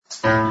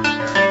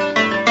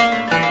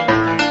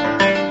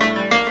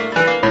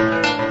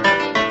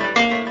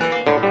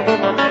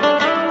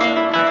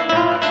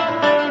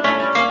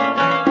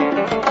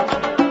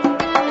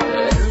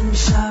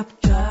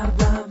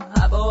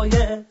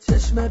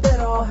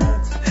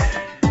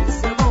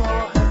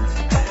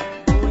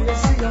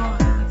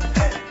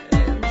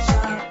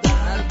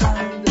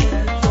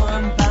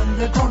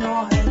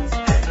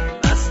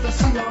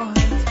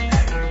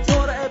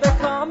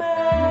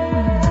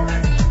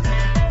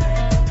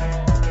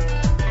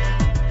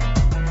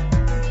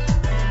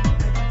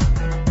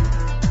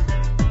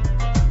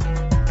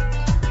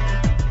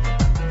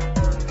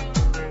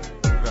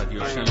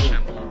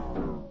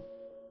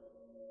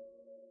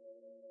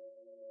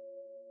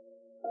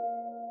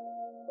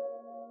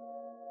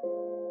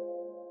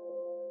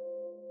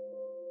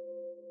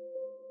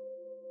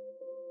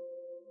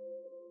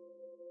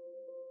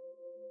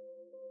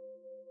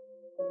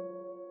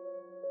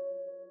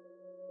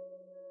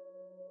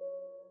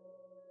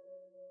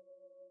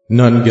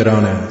نان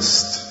گران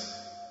است،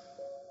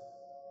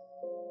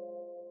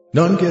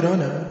 نان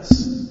گران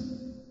است،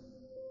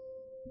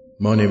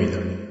 ما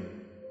نمیدانیم.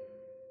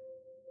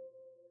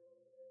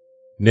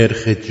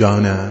 نرخ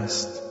جان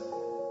است،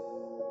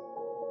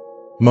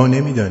 ما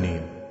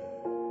نمیدانیم.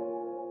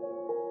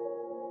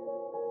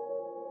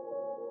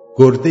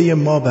 گرده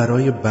ما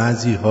برای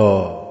بعضی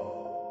ها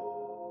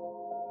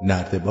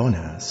نردبان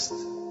است،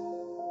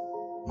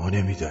 ما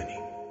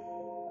نمیدانیم.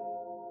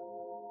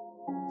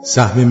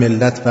 سهم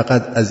ملت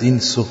فقط از این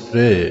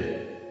سفره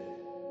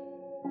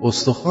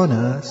استخوان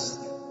است،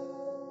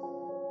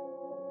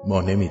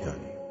 ما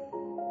نمیدانیم.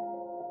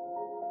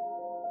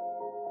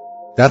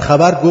 در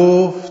خبر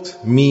گفت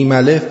میم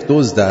الف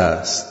دزد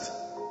است،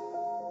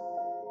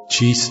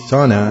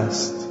 چیستان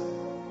است،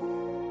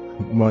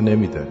 ما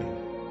نمیدانیم.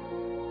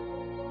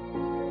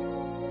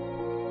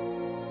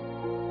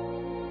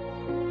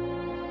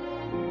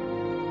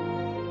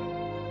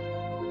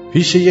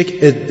 پیش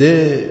یک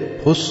عده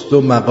پست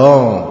و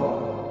مقام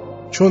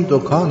چون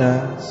دکان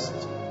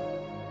است،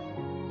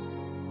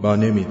 ما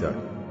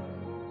نمیدانیم.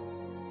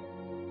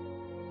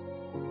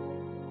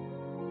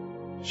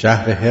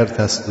 شهر هرت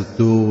است و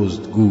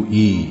دزد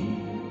گویی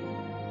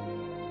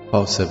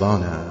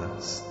پاسبان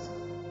است،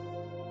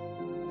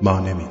 ما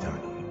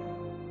نمیدانیم.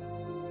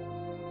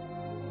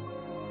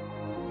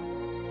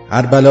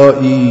 هر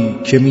بلایی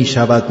که می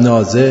شود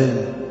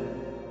نازل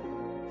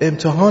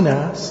امتحان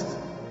است،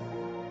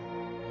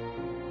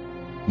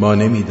 ما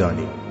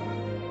نمیدانیم.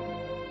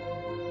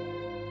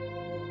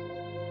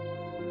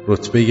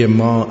 رتبه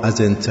ما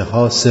از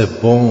انتها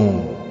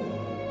سوم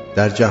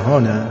در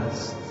جهان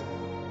است،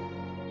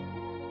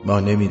 ما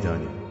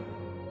نمیدانیم.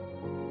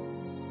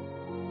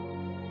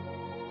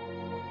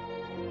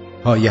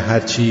 پای هر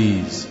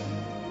چیز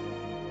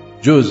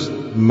جز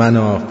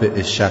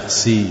منافع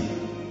شخصی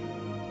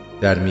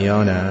در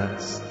میان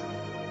است،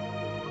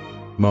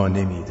 ما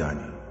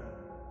نمیدانیم.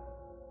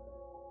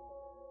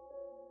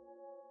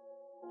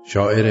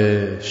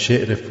 شاعر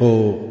شعر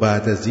فوق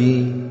بعد از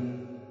این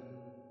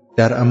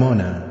در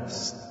امان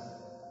است،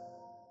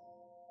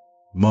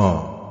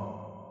 ما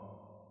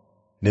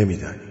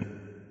نمیدانیم.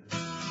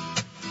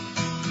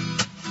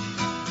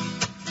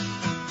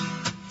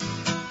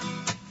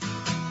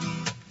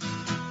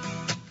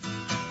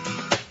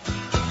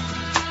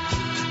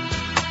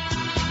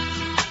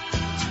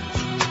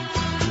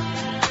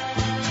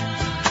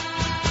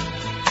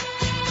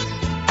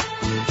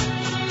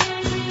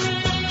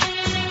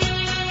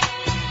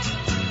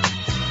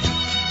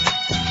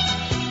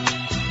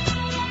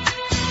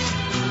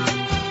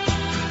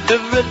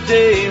 Every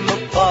day my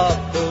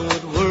papa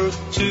would work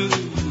to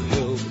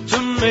help to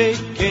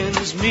make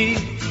ends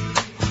meet,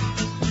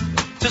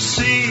 to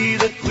see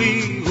that we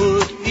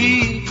would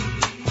eat,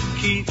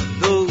 keep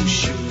those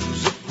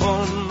shoes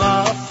upon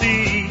my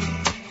feet.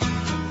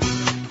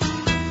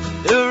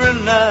 Every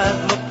night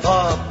my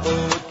papa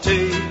would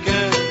take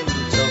and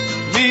tuck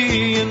me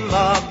in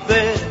my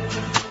bed,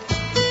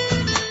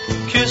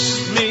 kiss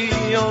me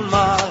on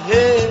my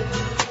head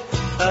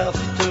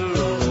after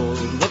all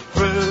the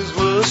prayers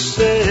were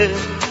said.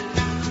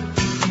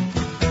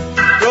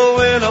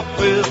 Growing up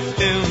with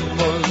him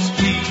was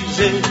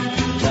easy,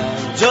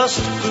 time just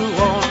flew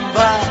on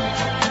by.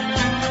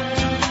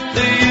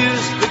 The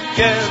years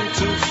began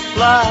to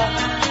fly,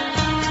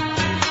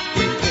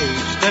 he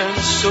aged and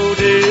so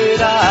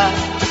did I.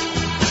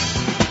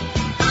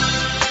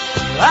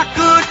 I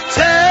could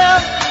tell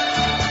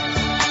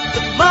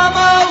that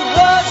Mama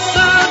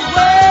wasn't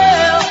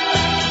well,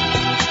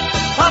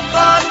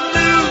 Papa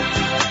knew,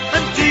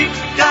 and deep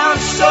down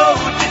so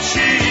did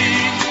she,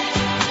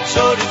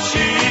 so did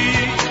she.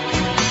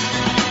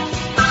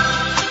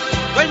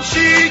 When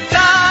she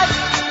died,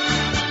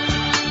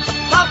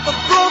 Papa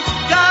broke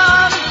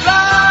down and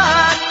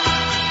cried.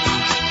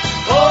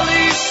 All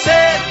he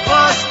said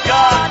was,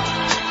 God,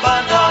 why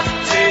not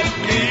take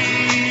me?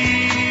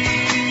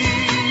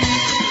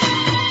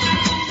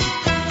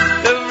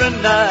 Every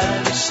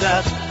night he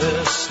sat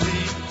there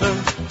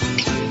sleeping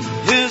in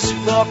his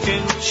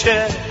rocking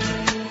chair.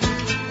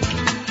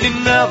 He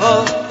never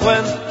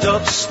went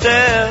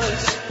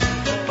upstairs,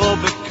 oh,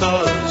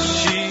 because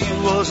she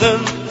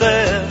wasn't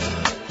there.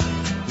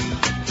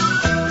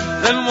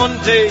 Then one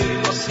day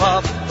my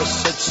papa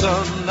said,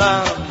 son,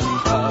 I'm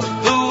proud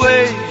the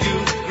way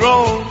you've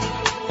grown.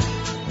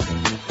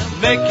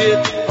 make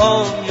it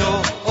on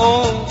your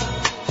own.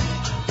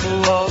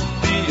 Oh, I'll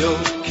be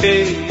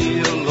okay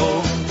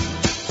alone.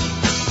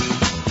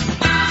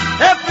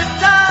 Every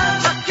time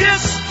I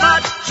kiss my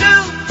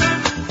children,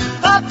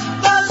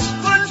 Papa's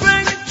words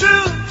ring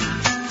true.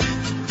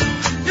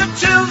 Your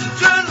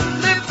children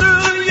live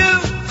through you.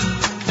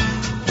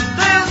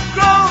 They'll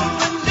grow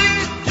and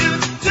need you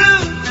too.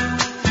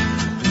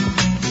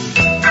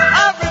 I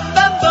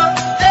remember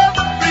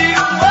every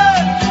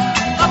word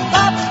my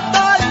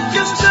Papa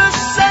used to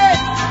say.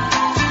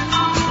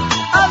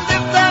 I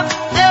live them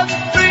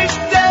every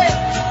day.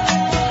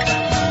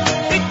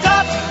 He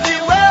taught me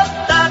well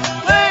that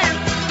way.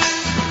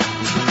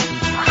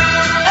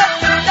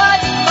 Every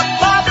night my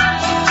Papa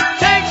would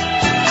take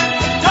me,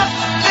 tuck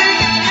me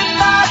in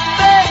my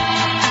bed,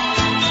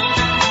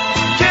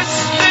 kiss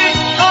me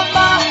on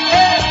my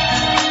head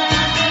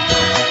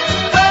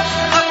when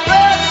my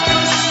prayers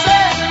were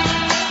said.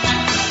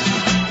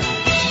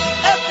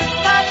 Every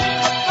night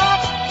my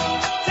Papa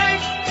would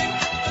take me,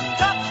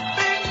 tuck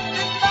me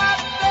in my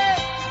bed,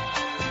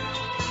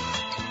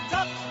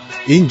 tuck me.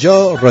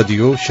 اینجا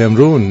رادیو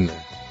شمرون.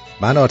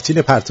 من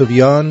آرتین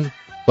پرتویان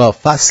با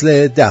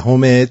فصل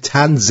 10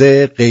 طنز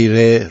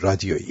غیر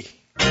رادیویی.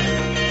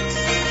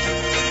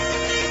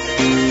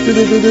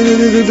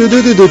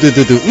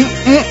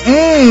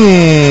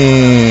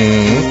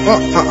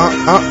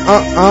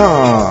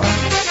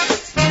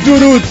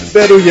 درود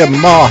به روی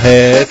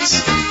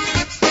ماهت.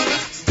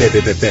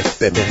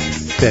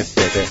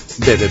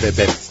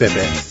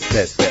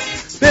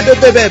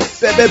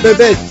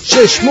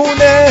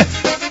 چشمونه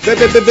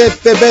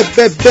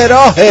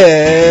براه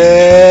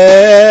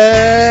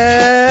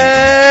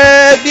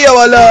بیا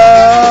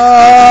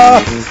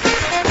بالا.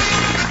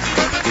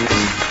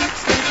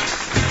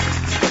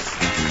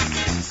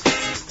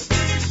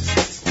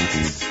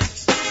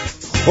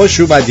 خوش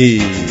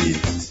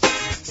اومدید.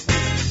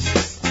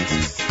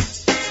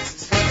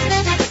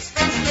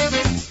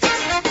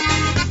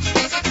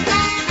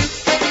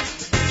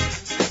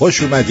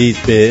 خوش اومدید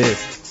به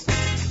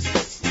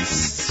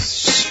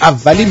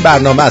اولین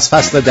برنامه از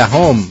فصل 10،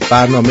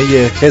 برنامه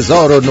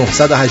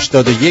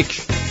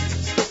 1981.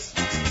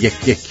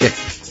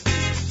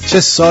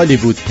 چه سالی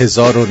بود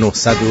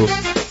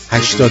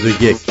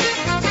 1981؟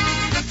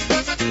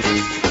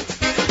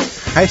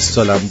 8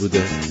 سالم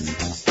بوده.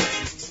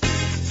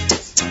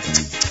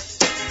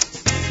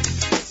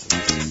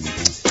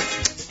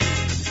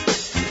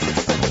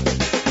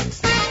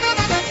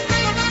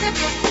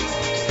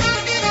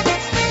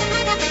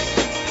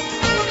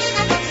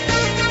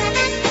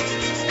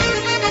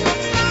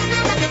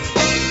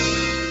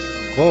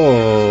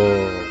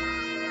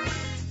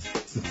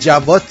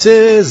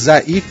 جواد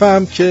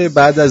ظریفم که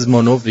بعد از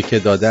مانوری که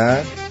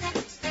دادن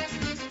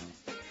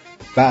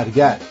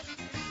برگشت.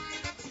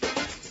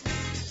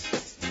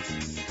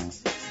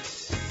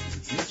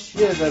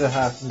 چیه داره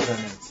حرف میزنه؟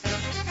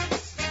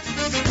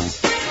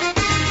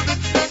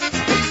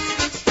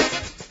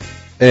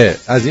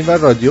 از این ور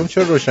رادیوم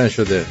چرا روشن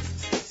شده؟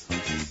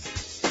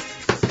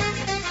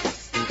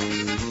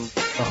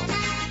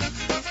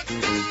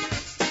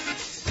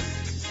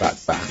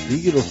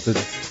 بدبختی گیر افتاده.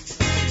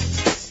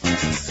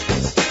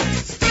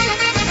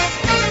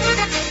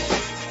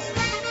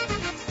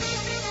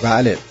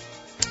 بله،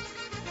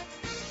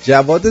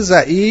 جواد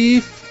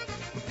ظریف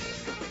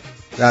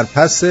در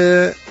پس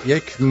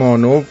یک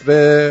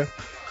مانور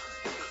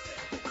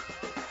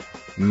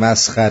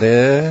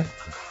مسخره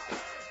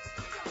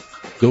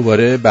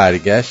دوباره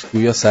برگشت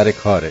گویا سر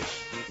کارش،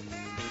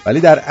 ولی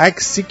در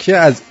عکسی که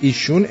از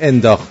ایشون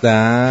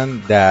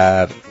انداختن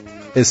در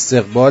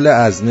استقبال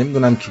از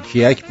نمیدونم کی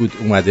کیک بود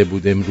اومده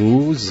بود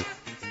امروز،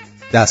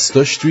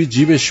 دستاش توی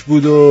جیبش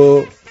بود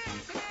و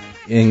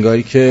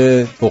انگاری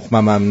که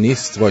تخمم هم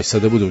نیست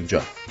وایساده بود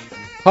اونجا.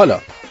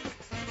 حالا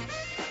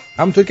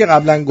همونطوری که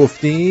قبلا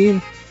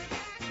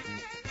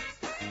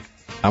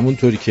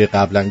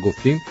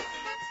گفتیم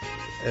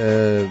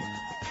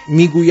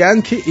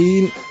میگویند که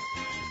این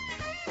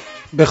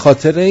به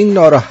خاطر این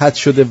ناراحت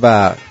شده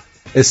و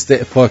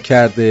استعفا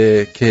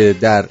کرده که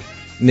در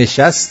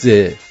نشست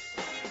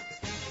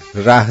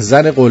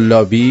رهزن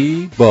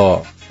قلابی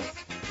با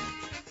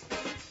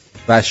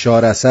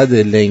بشار اسد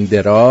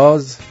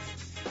لنگدراز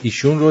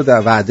ایشون رو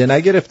در وعده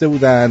نگرفته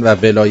بودن و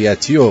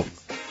ولایتی و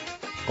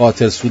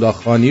قاتل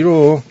سولاخانی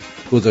رو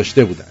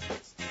گذاشته بودن.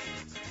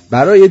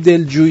 برای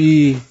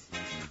دلجویی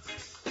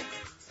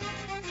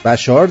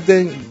بشار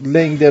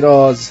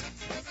لنگدراز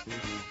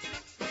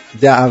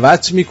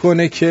دعوت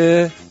میکنه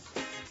که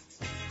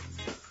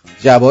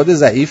جواد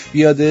ظریف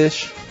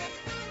بیادش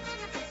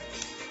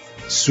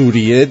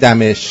سوریه،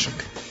 دمشق.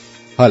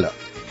 حالا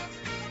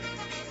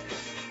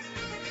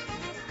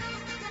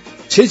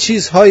چه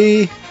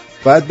چیزهایی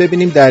باید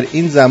ببینیم در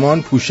این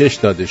زمان پوشش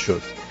داده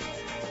شد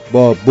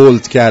با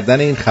بولد کردن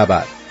این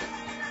خبر؟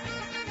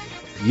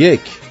 1،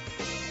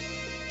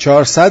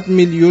 400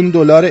 میلیون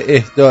دلار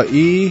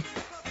اهدایی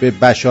به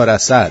بشار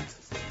اسد،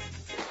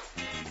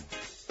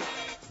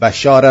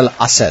 بشار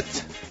الاسد.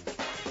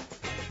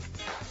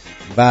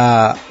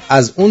 و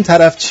از اون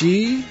طرف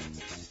چی؟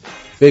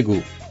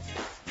 بگو.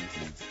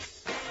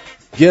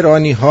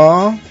 گرانی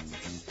ها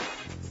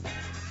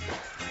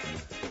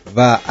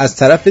و از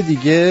طرف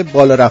دیگه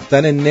بالا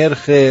رفتن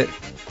نرخ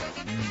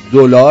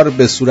دلار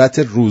به صورت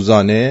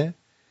روزانه،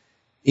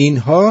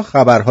 اینها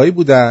خبرهایی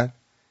بودن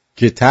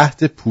که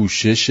تحت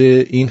پوشش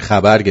این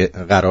خبر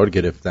قرار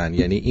گرفتن.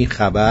 یعنی این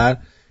خبر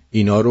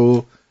اینا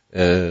رو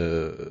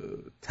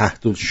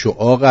تحت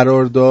الشعاع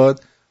قرار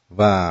داد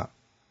و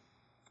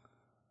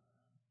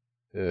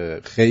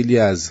خیلی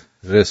از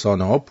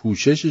رسانه ها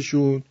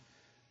پوشششون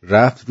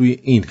رفت روی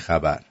این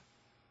خبر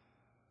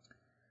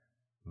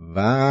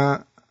و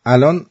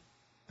الان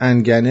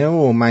انگنه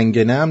و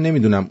منگنه هم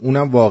نمیدونم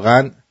اونم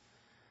واقعا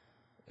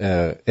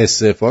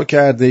استعفا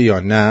کرده یا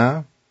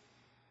نه،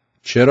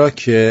 چرا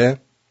که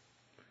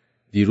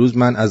دیروز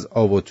من از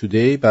آوا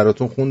تودی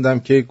براتون خوندم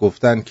که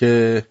گفتن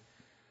که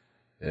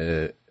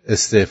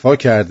استعفا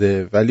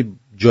کرده ولی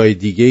جای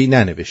دیگه ای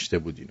ننوشته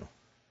بود اینو.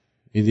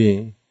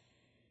 میدی؟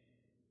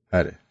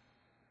 آره.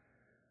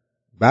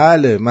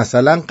 بله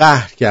مثلا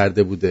قهر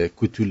کرده بوده،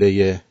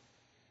 کوتوله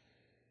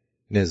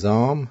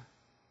نظام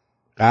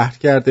قهر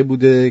کرده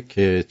بوده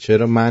که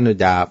چرا منو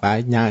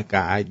دعوت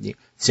نکردید،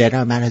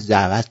 چرا منو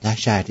دعوت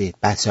نشدید،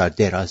 بسار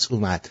دراز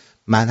اومد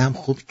منم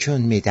خوب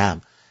چون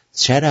میدم،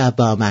 چرا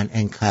با من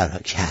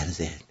انکار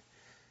کردین،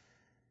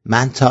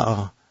 من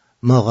تا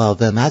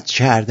مقاومت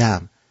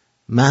کردم،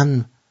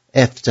 من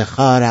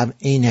افتخارم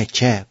اینه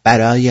که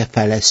برای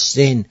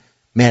فلسطین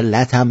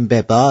ملتم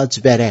به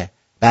باد بره،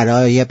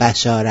 برای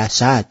بشار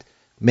اسد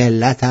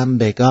ملتم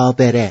به گا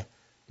بره،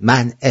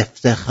 من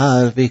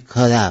افتخار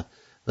میکنم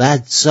و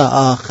تا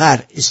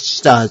آخر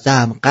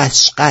استادم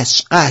قش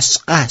قش قش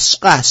قش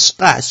قش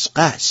قش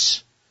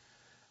قش.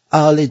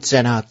 عالی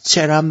جناب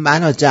چرا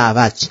منو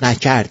دعوت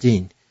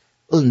نکردین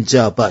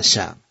اونجا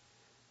باشم؟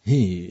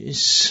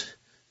 هیچ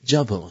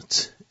جواد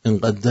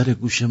اینقدر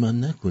گوش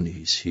من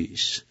نکنی،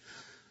 هیچ.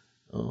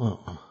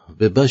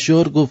 به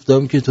بشار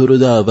گفتم که تو رو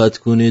دعوت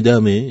کنه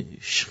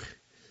دمشق.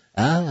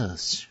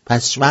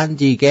 پس من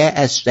دیگه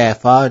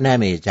استعفا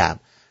نمیدم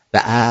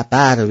و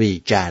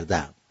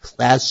برمیگردم.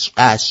 قش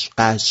قش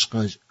قش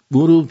قش.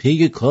 برو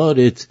پی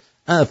کارت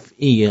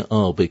افعی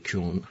آب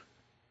کن.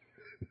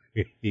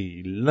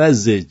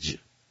 لزج.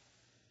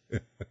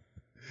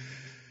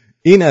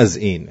 این از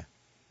این.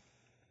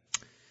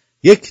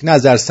 یک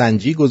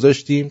نظرسنجی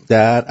گذاشتیم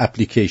در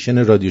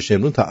اپلیکیشن رادیو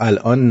شمرون، تا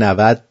الان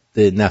 90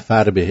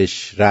 نفر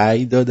بهش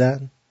رأی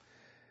دادن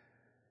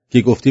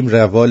که گفتیم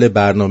روال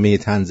برنامه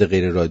طنز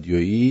غیر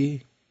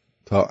رادیویی.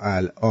 تا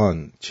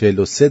الان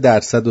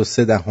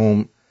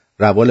 43.3%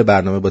 روال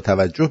برنامه با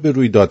توجه به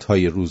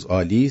رویدادهای روز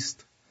عالی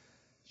است.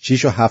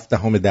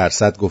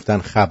 6.7% گفتن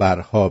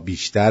خبرها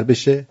بیشتر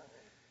بشه.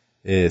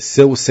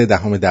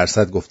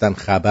 3.3% گفتن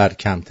خبر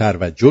کمتر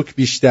و جوک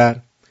بیشتر.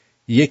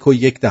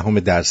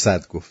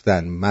 1.1%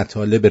 گفتن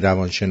مطالب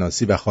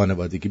روانشناسی و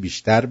خانوادگی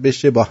بیشتر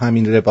بشه با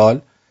همین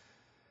روال.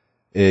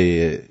 0%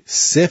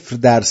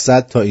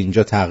 تا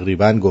اینجا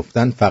تقریبا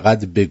گفتن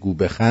فقط بگو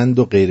بخند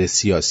و غیر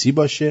سیاسی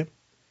باشه.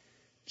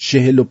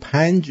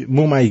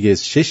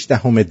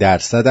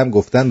 45.6% هم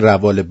گفتن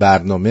روال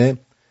برنامه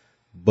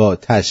با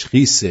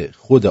تشخیص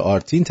خود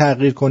آرتین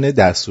تغییر کنه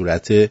در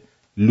صورت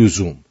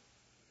لزوم.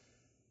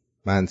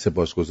 من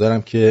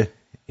سپاسگزارم که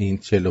این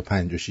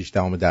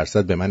 45.6%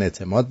 به من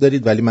اعتماد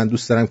دارید، ولی من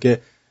دوست دارم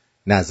که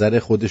نظر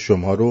خود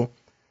شما رو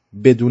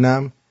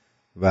بدونم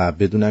و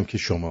بدونم که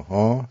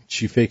شماها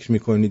چی فکر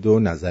میکنید و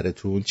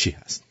نظرتون چی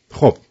هست.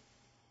 خب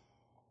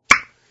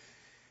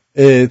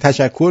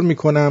تشکر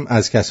میکنم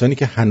از کسانی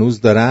که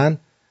هنوز دارن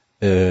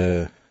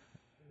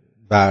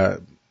و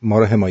ما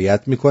رو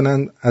حمایت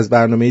میکنن از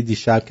برنامه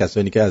دیشب.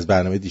 کسانی که از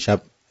برنامه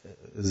دیشب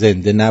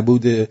زنده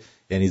نبوده،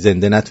 یعنی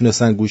زنده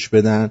نتونستن گوش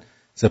بدن،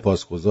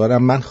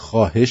 سپاسگزارم. من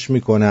خواهش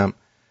میکنم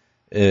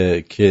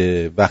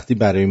که وقتی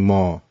برای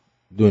ما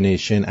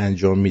دونیشن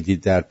انجام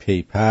میدید در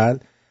پیپل،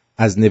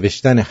 از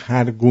نوشتن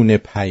هر گونه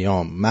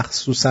پیام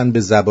مخصوصاً به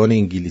زبان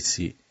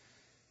انگلیسی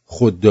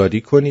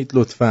خودداری کنید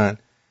لطفاً،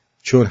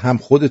 چون هم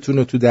خودتون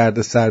رو تو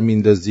درد سر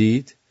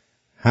میندازید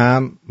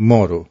هم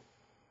ما رو.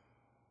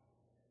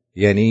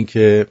 یعنی این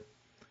که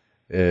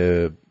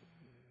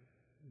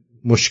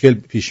مشکل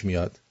پیش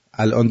میاد.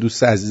 الان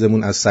دوست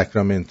عزیزمون از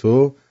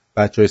ساکرامنتو،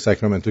 بچهای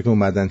ساکرامنتو که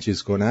اومدن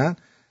چیز کنن،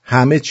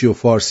 همه چی رو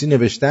فارسی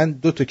نوشتن،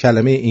 2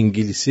 کلمه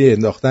انگلیسی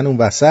انداختن اون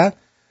وسط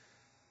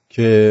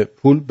که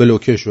پول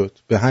بلوکه شد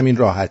به همین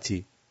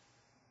راحتی.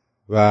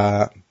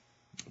 و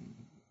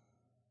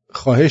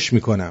خواهش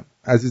میکنم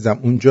عزیزم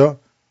اونجا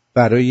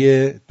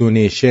برای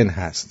دونیشن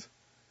هست،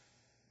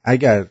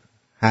 اگر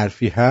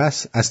حرفی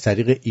هست از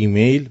طریق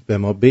ایمیل به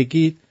ما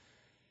بگید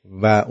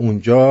و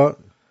اونجا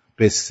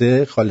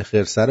قصه خاله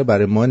خرسه رو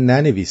برای ما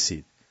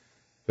ننویسید،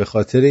 به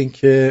خاطر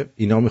اینکه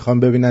اینا میخوان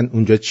ببینن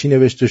اونجا چی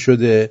نوشته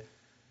شده،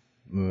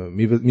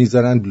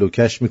 میذارن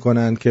بلوکش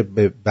میکنن که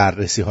به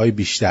بررسی های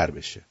بیشتر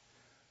بشه.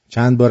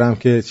 چند بارم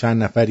که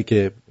چند نفری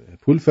که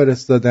پول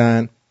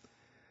فرستادن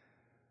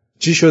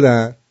چی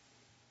شدن؟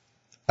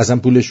 اصلا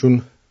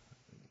پولشون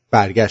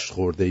برگشت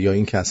خورده یا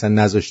این که اصلا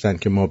نذاشتن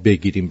که ما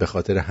بگیریم به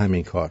خاطر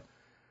همین کار.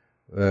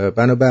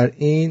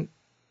 بنابراین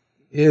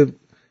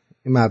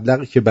این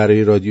مبلغی که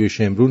برای رادیو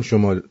شمرون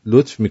شما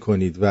لطف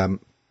میکنید و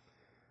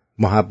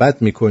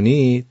محبت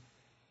میکنید،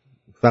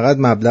 فقط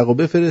مبلغ رو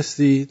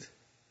بفرستید،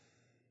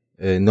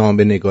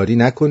 نامه نگاری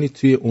نکنید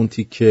توی اون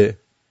تیکه،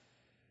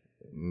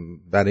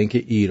 برای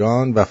اینکه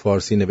ایران و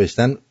فارسی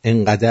نوشتن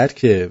انقدر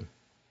که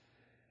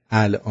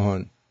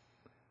الان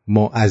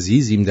ما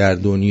عزیزیم در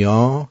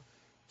دنیا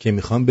که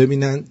میخوام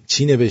ببینن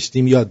چی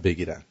نوشتیم یاد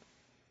بگیرن.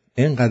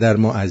 انقدر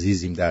ما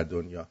عزیزیم در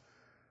دنیا.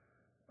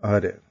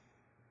 آره،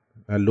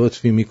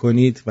 لطفی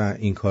میکنید و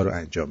این کار رو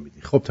انجام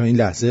میدید. خب تا این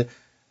لحظه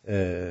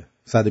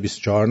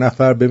 124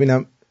 نفر،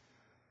 ببینم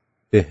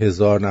به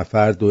 1000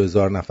 نفر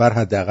 2000 نفر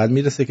حداقل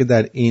میرسه که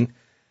در این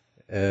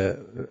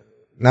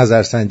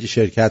نظرسنجی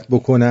شرکت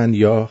بکنن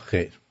یا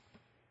خیر.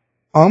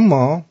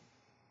 اما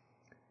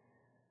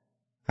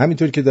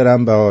همینطور که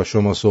دارم با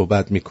شما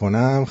صحبت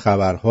میکنم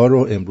خبرها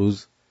رو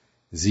امروز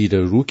زیر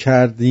رو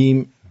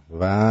کردیم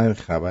و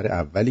خبر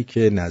اولی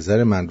که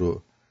نظر من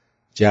رو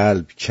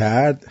جلب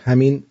کرد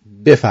همین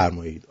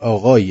بفرمایید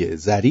آقای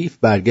ظریف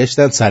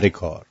برگشتند سر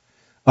کار.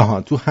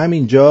 تو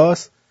همین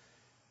جاست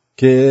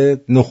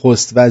که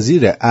نخست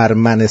وزیر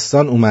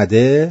ارمنستان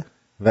اومده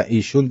و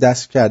ایشون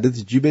دست کرده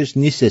تو جیبش،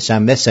 نیستش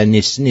هم مثل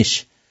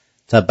نیش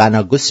تا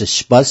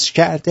بناگوشش باز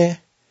کرده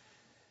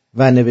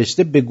و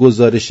نوشته به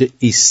گزارش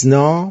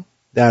ایسنا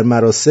در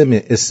مراسم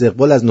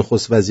استقبال از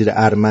نخست وزیر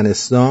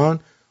ارمنستان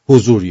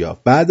حضور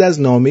یافت بعد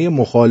از نامه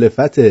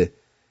مخالفت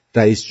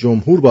رئیس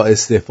جمهور با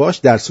استعفاش،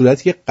 در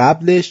صورتی که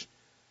قبلش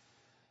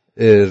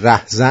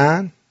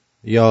رهزن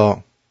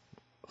یا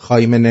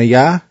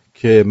خایمنیه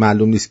که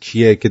معلوم نیست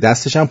کیه که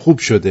دستش هم خوب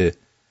شده،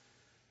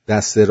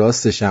 دست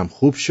راستش هم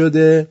خوب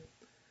شده،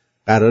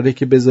 قراره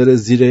که بذاره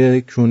زیر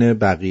کون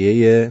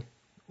بقیه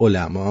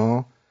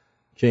علما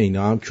که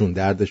اینا هم کون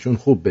دردشون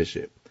خوب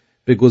بشه.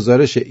 به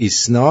گزارش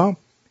ایسنا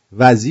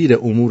وزیر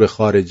امور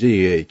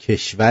خارجه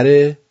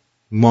کشور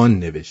مان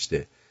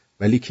نوشته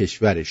ولی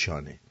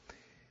کشورشانه.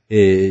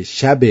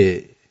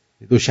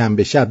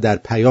 دوشنبه شب در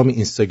پیام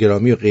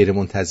اینستاگرامی و غیر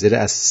منتظره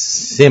از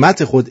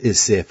سمت خود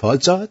استعفا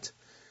داد.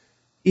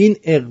 این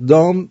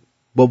اقدام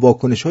با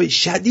واکنش‌های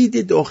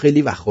شدید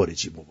داخلی و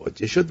خارجی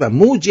مواجه شد و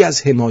موجی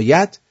از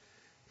حمایت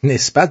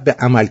نسبت به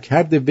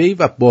عملکرد وی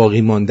و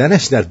باقی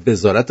ماندنش در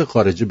وزارت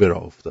خارجه به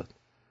راه افتاد.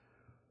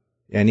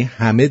 یعنی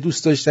همه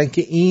دوست داشتن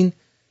که این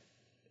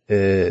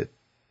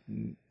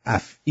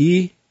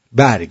افعی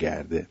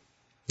برگرده.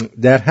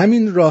 در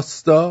همین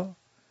راستا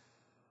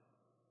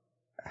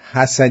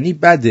حسنی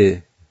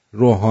بد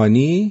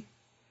روحانی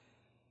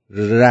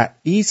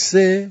رئیس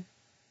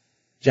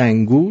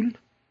جنگول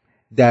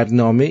در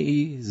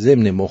نامه‌ای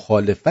ضمن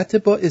مخالفت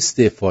با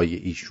استعفای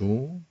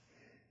ایشون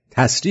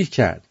تصریح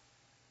کرد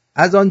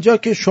از آنجا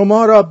که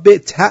شما را به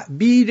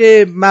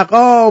تعبیر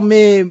مقام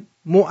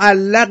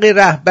معلق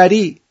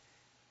رهبری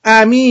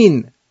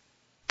امین،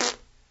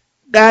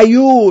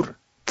 غیور،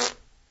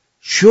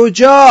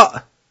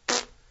 شجاع،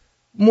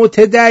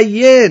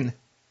 متدین،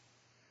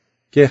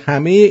 که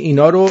همه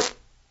اینا رو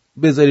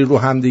بذاری رو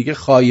هم دیگه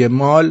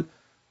خایمال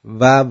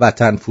و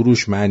وطن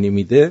فروش معنی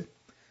میده،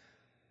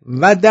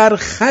 و در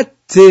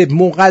خط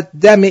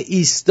مقدم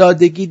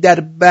ایستادگی در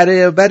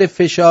برابر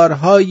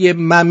فشارهای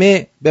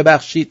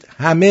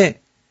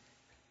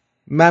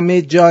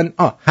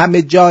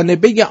همه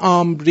جانبه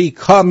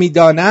آمریکا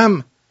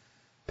میدانم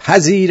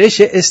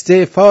پذیرش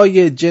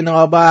استعفای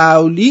جناب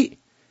عالی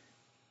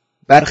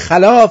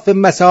برخلاف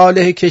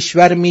مصالح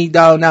کشور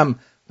میدانم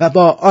و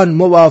با آن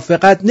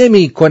موافقت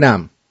نمی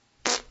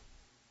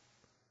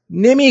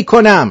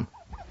کنم.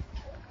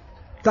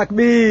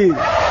 تکبیر.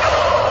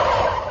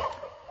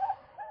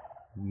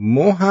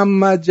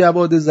 محمد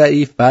جواد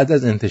ضعیف بعد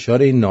از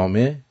انتشار این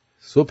نامه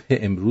صبح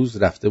امروز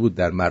رفته بود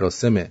در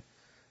مراسم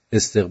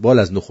استقبال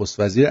از نخست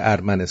وزیر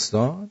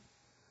ارمنستان.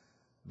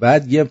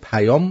 بعد یه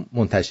پیام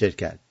منتشر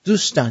کرد.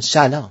 دوستان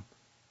سلام.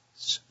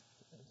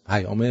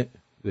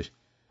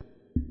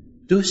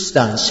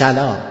 دوستان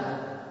سلام.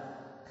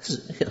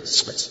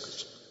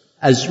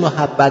 از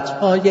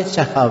محبت‌های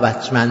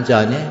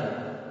سخاوتمندانه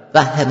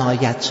و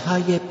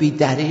حمایت‌های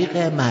بی‌دریغ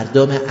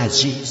مردم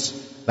عزیز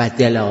و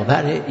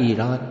دلاور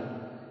ایران،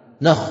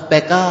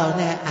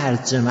 نخبگان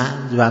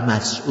ارجمند و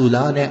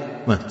مسئولان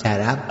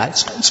محترم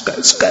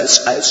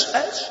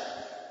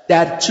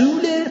در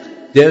طول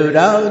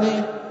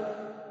دوران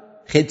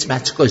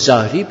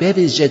خدمتگزاری به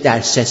ویژه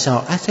در 3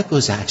 ساعت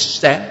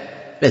گذشته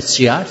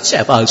بسیار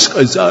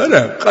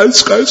سپاسگزارم.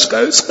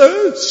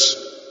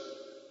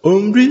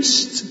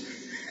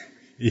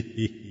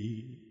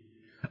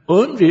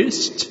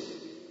 عمریست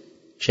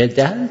که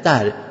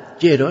در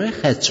گروه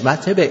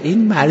خدمت به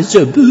این مرز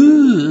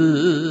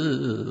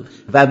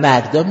و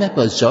مردم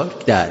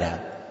بزرگ دارم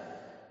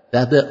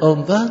و به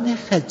عنوان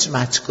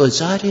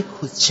خدمتگزاری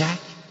کوچک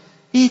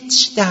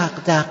هیچ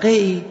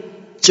دغدغه‌ای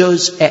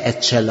جز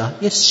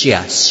اطلاع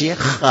سیاسی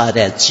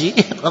خارجی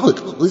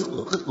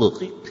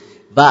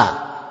و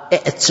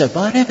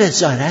اعتبار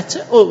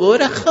وزارت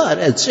امور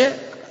خارجه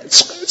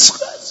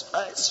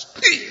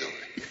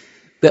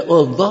به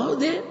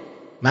عنوان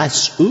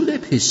مسئول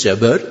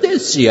پیشاورد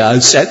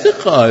سیاست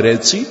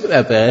خارجی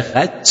و به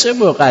خط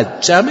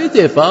مقدم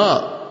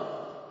دفاع.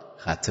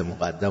 خط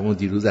مقدم و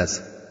دیروز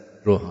از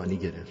روحانی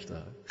گرفته.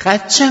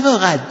 خط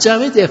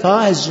مقدم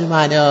دفاع از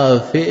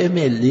منافع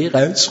ملی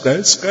قش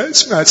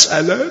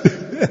مثلا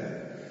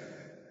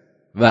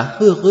و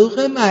حقوق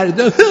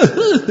مردم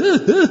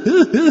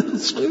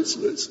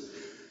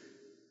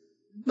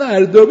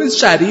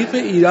شریف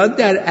ایران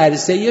در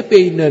عرصه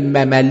بین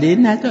المللی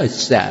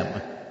نداشتم.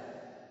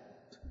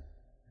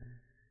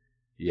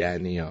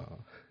 یعنی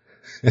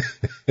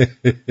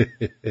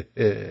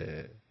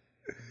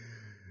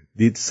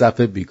دید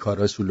صف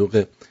بیکارا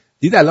شلوغه.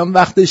 دید الان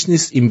وقتش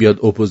نیست این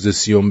بیاد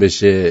اپوزیسیون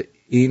بشه.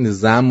 این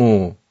زم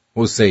و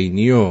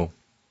حسینی و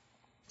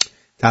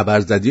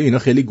تبرزدی و اینا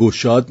خیلی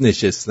گشاد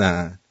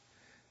نشستن،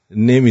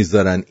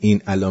 نمیذارن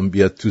این الان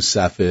بیاد تو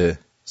صف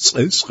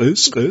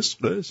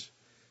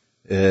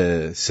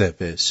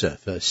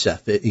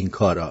شفه این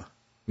کارا.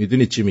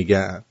 میدونی چی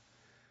میگم؟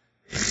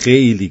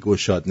 خیلی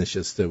گشاد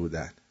نشسته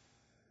بودن.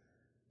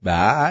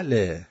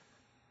 بله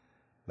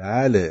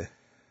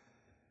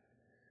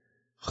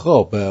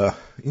خب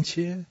این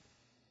چیه؟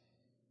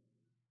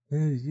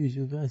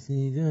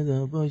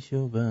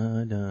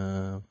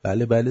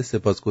 بله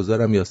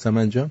سپاسگزارم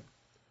یاسمن جان.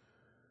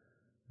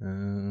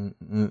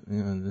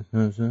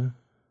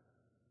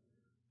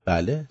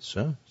 بله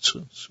شو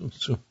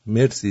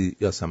مرسی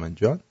یاسمن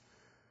جان.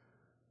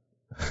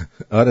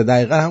 آره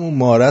دقیقا همون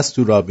مارس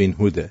تو رابین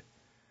هوده.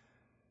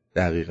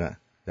 دقیقا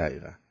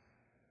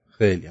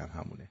خیلی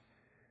همونه.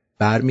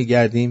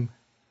 برمیگردیم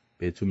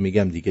بهتون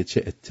میگم دیگه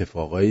چه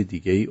اتفاقای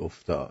دیگه ای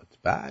افتاد.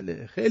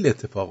 بله خیلی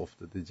اتفاق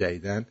افتاده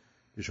جدیدن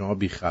که شما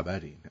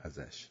بیخبرین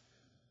ازش.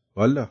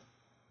 والا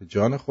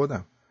جان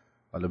خودم.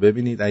 حالا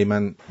ببینید ای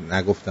من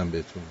نگفتم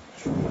بهتون.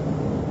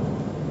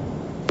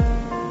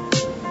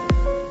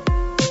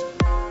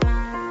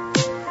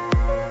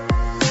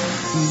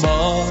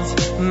 باز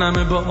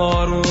نم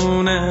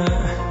بارونه،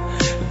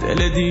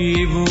 دل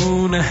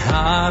دیوونه،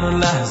 هر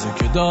لحظه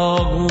که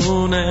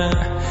داغونه،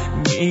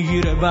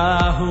 میگیره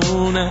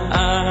بهونه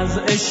از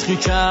عشقی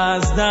که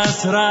از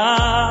دست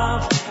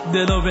رفت،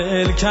 دلو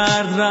ول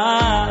کرد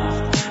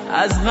رفت،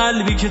 از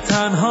قلبی که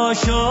تنها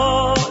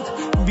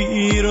شد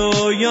بی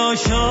رویا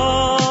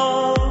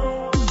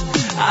شد،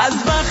 از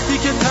وقتی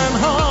که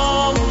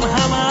تنها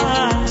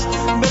همش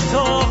به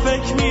تو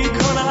فکر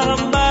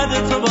میکنم،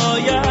 بعد تو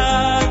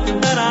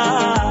باید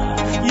برم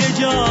یه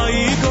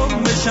جایی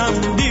گم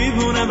بشم،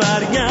 دیوونه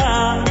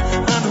برگرد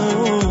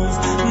هنوز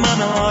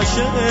من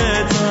عاشق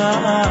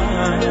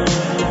توام،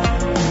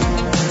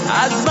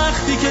 از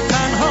وقتی که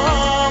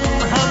تنها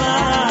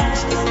همش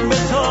به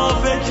تو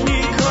فکر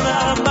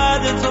میکنم،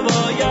 بعد تو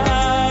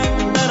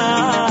باید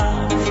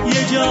برم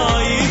یه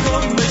جایی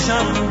گم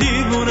بشم،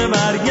 دیوونه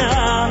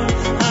برگرد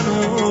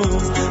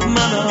هنوز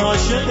من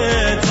عاشق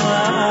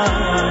توام.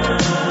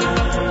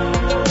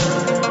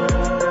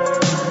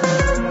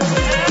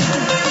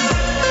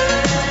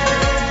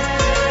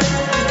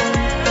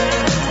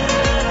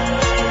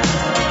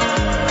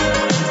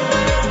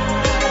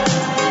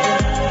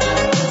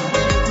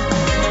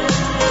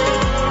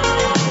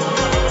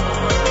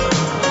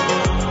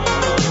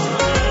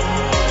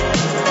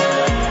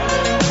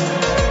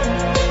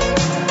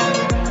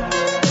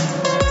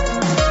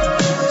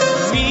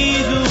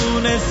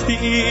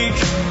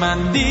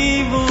 من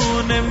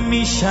دیوونه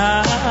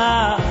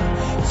میشم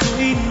تو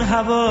این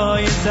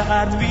هوای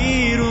سرد،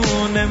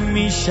 بیرونه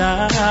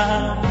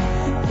میشم،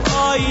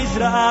 پاییز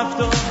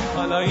رفت و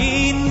حالا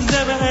این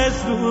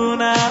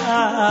زمستونم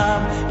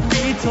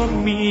بی تو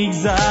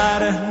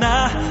میگذره،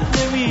 نه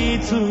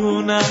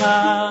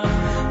نمیتونم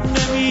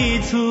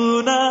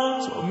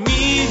تو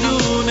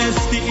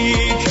میدونستی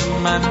که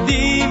من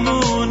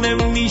دیوونه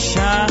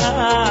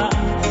میشم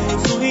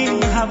تو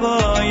این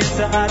هوای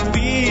سرد،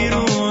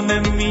 بیرونه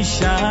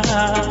میشم،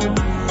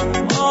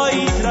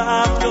 پاییز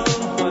رفت و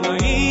حالا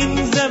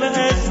این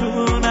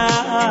زمستونم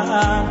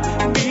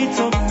بی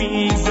تو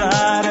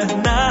میگذره،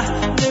 نه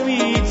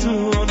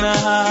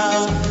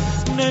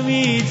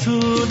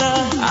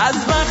نمیتونم از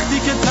وقتی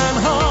که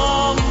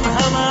تنها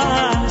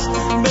همش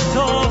به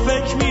تو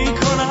فکر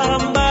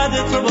میکنم، بعد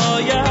تو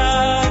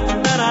باید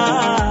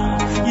برم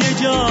یه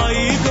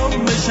جایی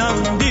گم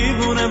بشم،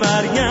 دیوونه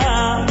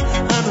برگرد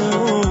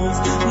هنوز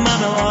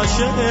من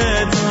عاشق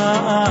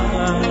توام،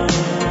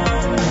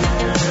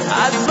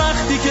 از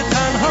وقتی که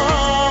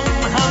تنها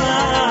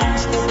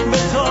همش به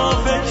تو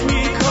فکر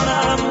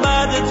میکنم،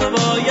 بعد تو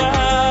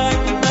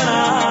باید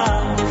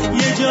برم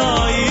یه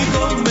جایی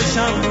گم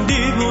بشم،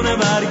 دیوونه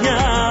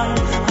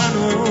برگرد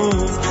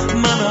هنوز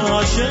من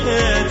عاشق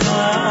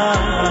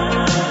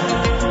توام.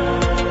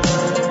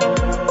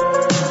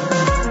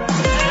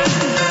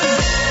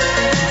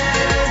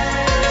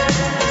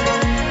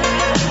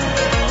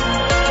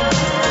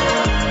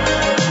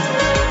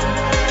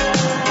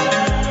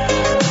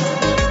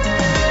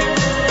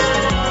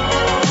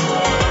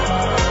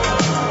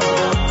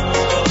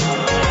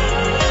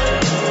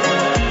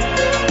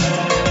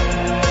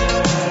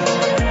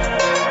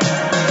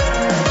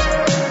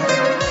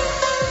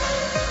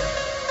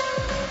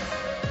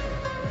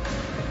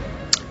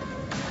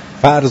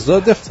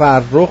 فرزاد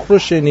فرخ رو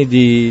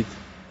شنیدید؟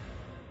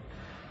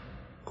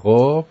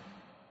 خب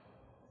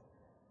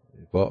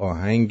با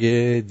آهنگ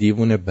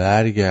دیوونه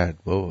برگرد.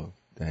 بابا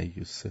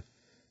دیوسه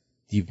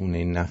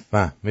دیوونه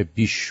نفهم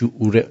بی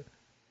شعور،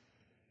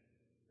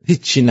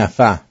 هیچی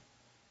نفهم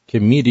که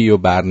میری و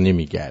بر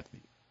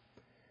نمیگردی.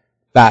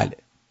 بله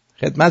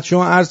خدمت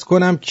شما عرض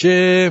کنم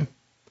که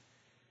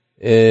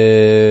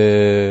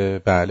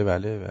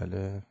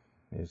بله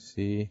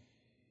مرسی.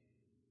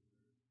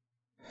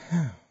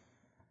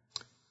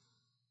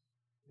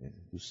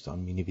 دوستان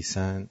می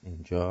نویسن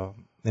اینجا.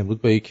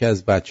 امروز با یکی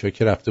از بچه ها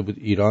که رفته بود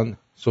ایران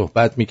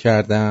صحبت می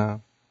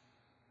کردم،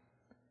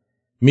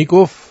 می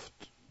گفت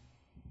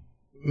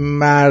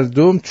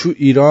مردم تو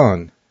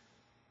ایران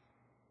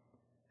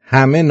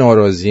همه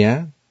ناراضی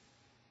هن.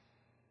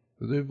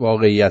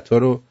 واقعیت ها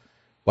رو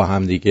با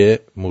هم دیگه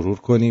مرور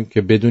کنیم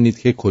که بدونید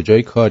که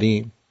کجای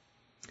کاریم.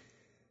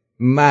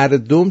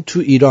 مردم تو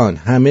ایران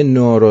همه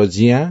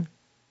ناراضی هن،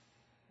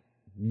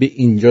 به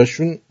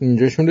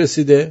اینجاشون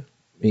رسیده،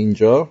 به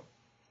اینجا.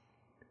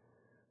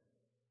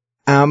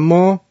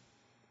 اما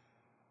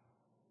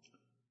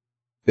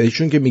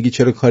بهشون که میگی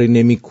چرا کاری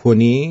نمی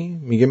کنی،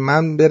 میگه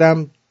من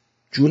برم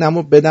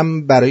جونمو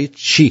بدم برای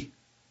چی؟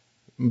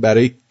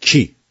 برای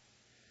کی؟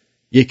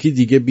 یکی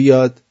دیگه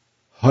بیاد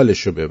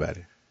حالشو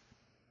ببره.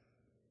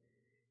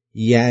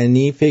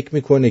 یعنی فکر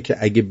میکنه که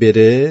اگه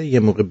بره یه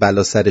موقع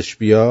بلا سرش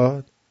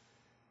بیاد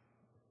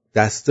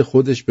دست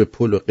خودش به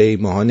پل و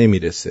قیمه ها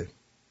نمیرسه.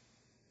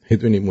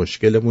 میدونی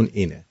مشکلمون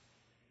اینه.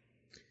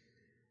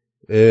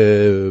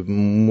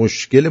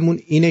 مشکلمون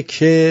اینه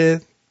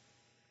که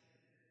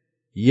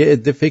یه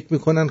عده فکر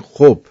میکنن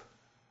خب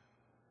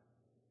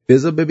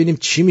بذار ببینیم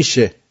چی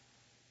میشه،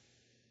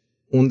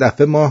 اون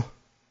دفعه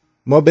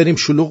ما بریم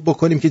شلوغ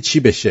بکنیم که چی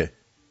بشه.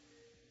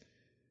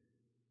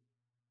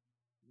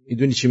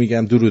 میدونی چی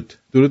میگم؟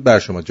 درود بر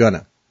شما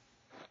جانم.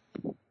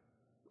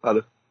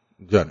 بله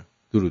جانم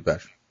درود بر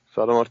شما.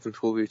 سلام آرتین،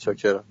 خوبی؟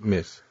 چاکرم.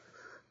 مرسی.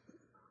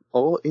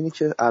 آقا اینی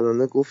که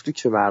الان گفتی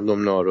که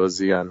مردم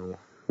ناراضی ان و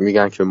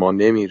میگن که ما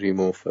نمیریم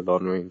و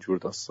فلان و اینجور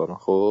داستانا،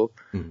 خب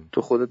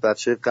تو خودت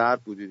بچه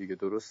غرب بودی دیگه،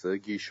 درسته؟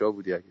 گیشا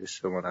بودی اگه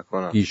اشتباه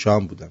نکنم. گیشا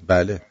هم بودم.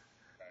 بله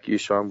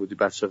گیشا هم بودی،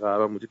 بچه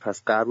غرب هم بودی،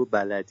 پس غرب و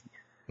بلدی.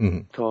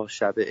 تا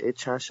شب عید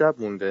چند شب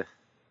مونده؟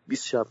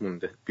 20 شب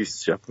مونده.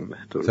 20 شب مونده،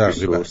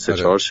 درسته؟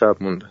 3-4 شب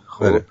مونده.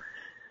 خب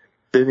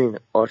ببین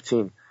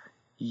آرتین،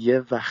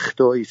 یه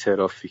وقتایی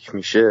ترافیک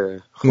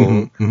میشه،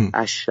 خب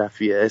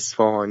اشرفی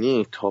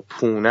اصفهانی تا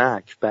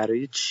پونک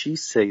برای چی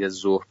 3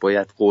 ظهر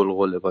باید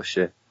قلقله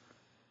باشه؟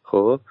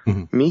 خب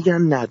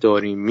میگن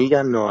نداریم،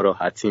 میگن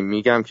ناراحتیم،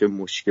 میگم که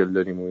مشکل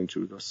داریم و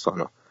اینجور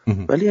داستانا،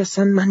 ولی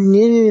اصلا من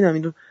نمیبینم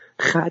اینو.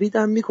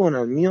 خریدم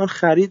میکنن، میان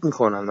خرید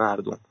میکنن،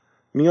 مردم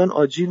میان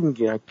آجیل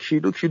میگیرن،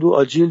 کیلو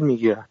آجیل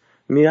میگیرن،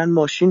 میرن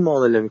ماشین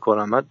معامله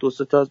میکنن. من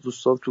 2-3 تا از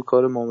دوستام تو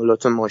کار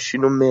معاملات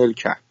ماشین و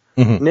ملکن،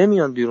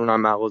 نمیان بیرون از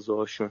مغازه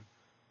هاشون.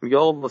 میگه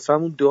آقا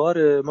واسمون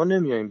داره، ما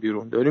نمیایم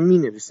بیرون، داریم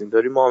مینویسیم،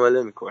 داریم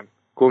معامله میکنیم،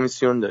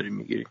 کمیسیون داریم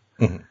میگیریم.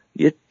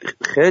 یه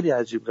خیلی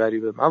عجیب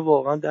غریبه. من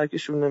واقعا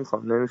درکشون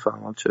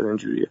نمیفهمم چرا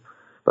اینجوریه.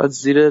 بعد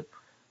زیر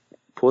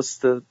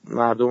پست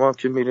مردمم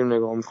که میریم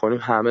نگاه میکنیم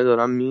همه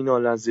دارن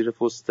مینالن، زیر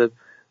پست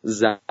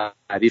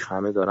ظریف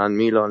همه دارن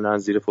میلالن،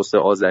 زیر پست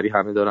آذری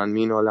همه دارن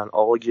مینالن،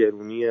 آقا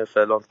گرونیه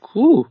فلان.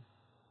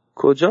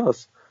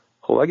 کجاست؟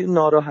 خب اگه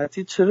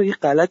ناراحتی چرا یه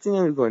غلطی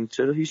نمیکنی؟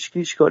 چرا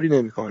هیچ کاری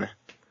نمیکنه؟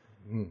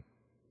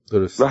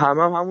 درست. و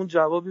همون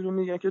جوابی رو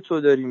میگن که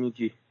تو داری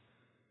میگی.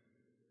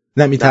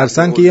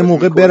 نمیترسن که یه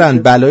موقع برن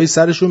بلایی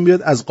سرشون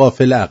بیاد از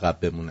قافله عقب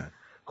بمونن.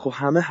 خب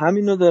همه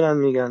همینو دارن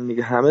میگن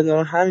دیگه، همه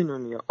دارن همینو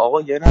میگن.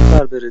 آقا 1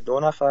 نفر بره، 2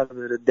 نفر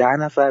بره، 10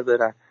 نفر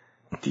برن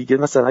دیگه،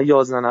 مثلا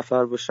 11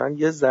 نفر باشن،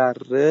 یه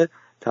ذره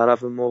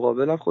طرف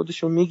مقابلم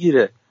خودشو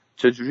میگیره.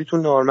 چجوری تو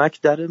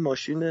نارمک در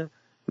ماشین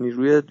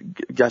نیروی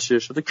گشت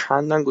ارشاد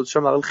کندن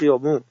گذاشتن بغل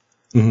خیابون.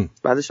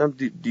 بعدش هم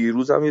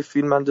دیروزم یه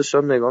فیلم من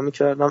داشتم نگاه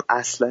میکردم،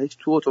 اسلحه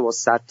تو اتوبان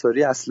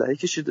ستاری اسلحه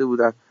کشیده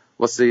بودن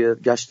واسه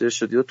گشت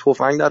ارشادی و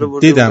تفنگ در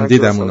آورده.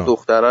 دیدم اونا.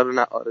 دختره رو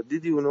آره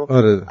دیدی اونو؟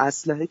 آره.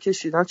 اسلحه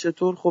کشیدن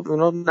چطور؟ خب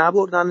اونا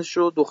نبردنش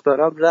و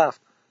دخترم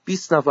رفت.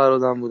 20 نفر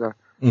آدم بودن.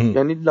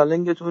 یعنی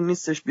لالنگتون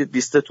نیستش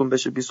 20تون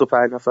بشه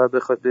 25 نفر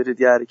بخواد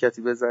برید یه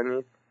حرکتی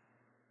بزنید.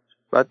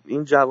 بعد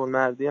این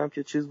جوانمردی هم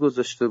که چیز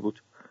گذاشته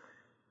بود،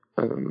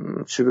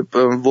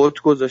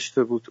 ووت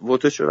گذاشته بود.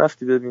 ووتشو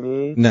رفتی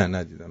ببینی؟ نه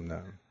ندیدم.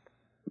 نه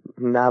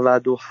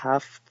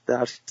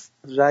 97%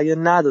 رأی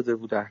نداده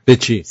بودن. به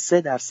چی؟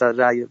 3%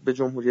 رأی به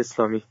جمهوری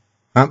اسلامی.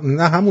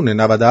 نه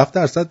همونه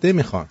 97%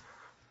 نمیخوان.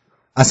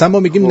 اصلا ما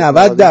میگیم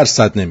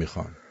 90%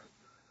 نمیخوان.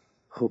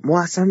 خب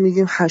ما اصلا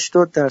میگیم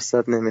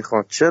 80%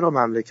 نمیخوان. چرا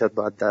مملکت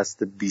باید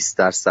دست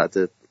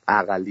 20%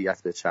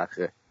 اقلیت به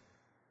چرخه؟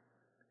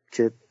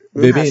 که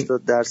این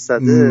 80%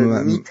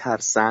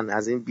 میترسن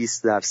از این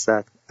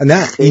 20%.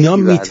 نه اینا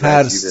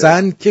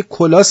میترسن که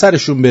کلا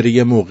سرشون بره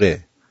یه موقع.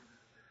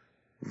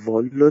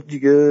 والا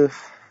دیگه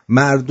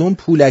مردم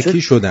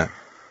پولکی شدن.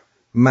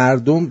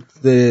 مردم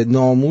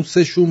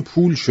ناموسشون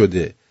پول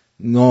شده،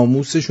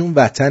 ناموسشون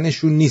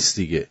وطنشون نیست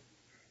دیگه.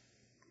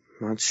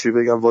 من چی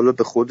بگم والا،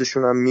 به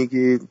خودشونم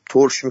میگی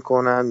ترش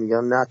میکنن،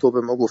 میگن نه تو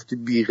به ما گفتی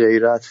بی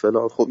غیرت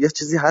فلان. خب یه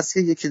چیزی هست که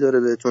یکی داره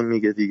بهتون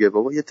میگه دیگه،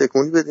 بابا یه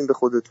تکونی بدین به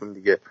خودتون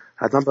دیگه.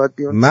 حتما باید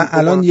بیان. من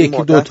الان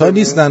یکی دوتا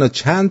نیستن و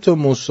چند تا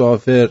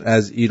مسافر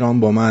از ایران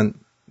با من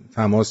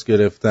تماس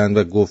گرفتن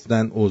و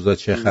گفتن اوضاع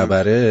چه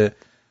خبره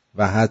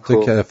و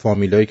حتی که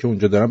فامیلایی که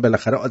اونجا دارن،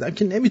 بالاخره آدم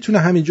که نمیتونه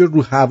همینجور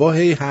رو هوا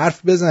هی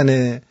حرف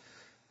بزنه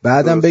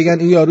بعدم بگن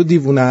این یارو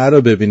دیوونه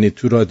رو ببینید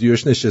تو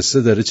رادیوش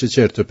نشسته داره چه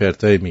چرت و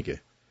پرتایی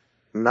میگه.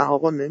 نه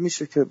آقا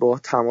نمیشه که با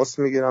تماس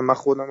میگیرم. من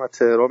خودم از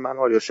تهران، من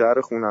آریا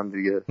شهر خونم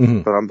دیگه،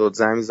 دارم داد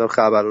زنگ میزنم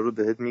خبرها رو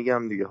بهت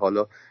میگم دیگه.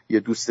 حالا یه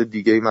دوست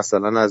دیگه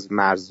مثلا از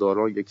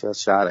مرزداران، یکی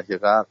از شهرک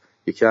غرب،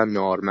 یکی از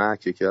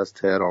نارمک، یکی از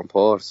تهران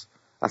پارس،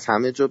 از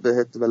همه جا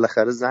بهت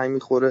بالاخره زنگ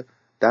میخوره،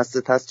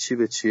 دستت هست چی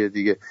به چیه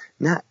دیگه.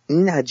 نه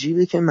این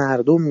عجیبه که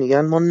مردم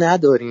میگن ما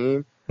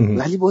نداریم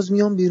ولی باز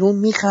میان بیرون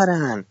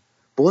میخرن،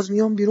 باز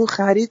میان بیرون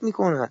خرید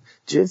میکنن.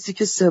 جنسی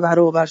که 3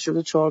 برابر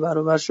شده 4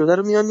 برابر شده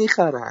رو میان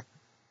میخرن.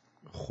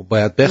 خب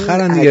باید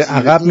بخرن دیگه،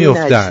 عقب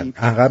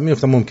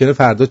میافتن ممکنه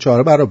فردا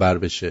 4 برابر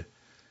بشه.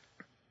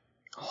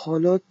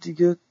 حالا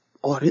دیگه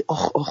آره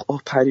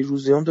آخ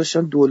پریروزیام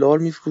داشتن دلار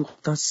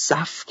میفروختن،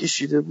 صف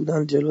کشیده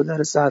بودن جلو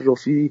در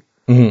صرافی،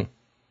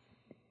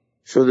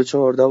 شده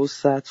 14 و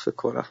 100 فکر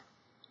کنم.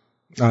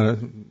 آره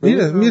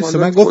میرسه.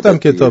 من گفتم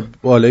که تا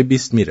بالای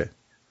 20 میره.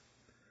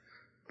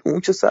 اون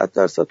که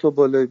 100% تا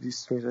بالای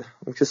 20 میره،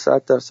 اون که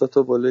 100%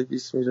 تا بالای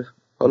 20 میره.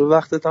 حالا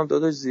وقتت هم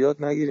داداش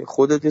زیاد نگیرین،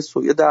 خودت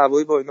یه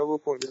دعوایی با اینا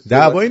بکن.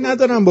 دعوایی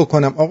ندارم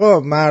بکنم آقا،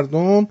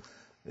 مردم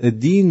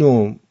دین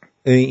و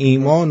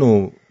ایمان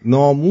و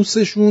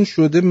ناموسشون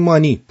شده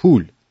مانی،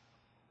 پول.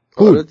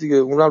 آره دیگه،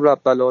 اونم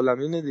رب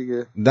العالمینه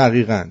دیگه.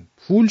 دقیقاً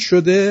پول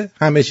شده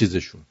همه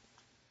چیزشون.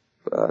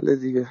 بله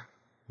دیگه.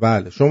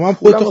 بله شما هم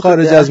خودتو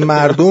خارج از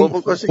مردم،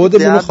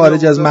 خودمون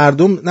خارج از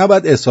مردم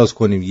نباید احساس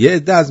کنیم. یه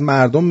عده از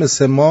مردم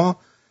مثل ما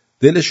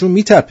دلشون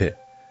میتپه.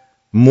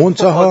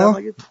 منتها آدم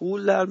اگه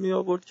پول در می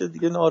آورد که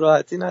دیگه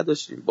ناراحتی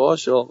نداشتیم.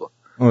 باشه آقا.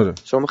 آره.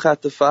 شما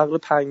خط فقر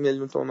 5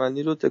 میلیون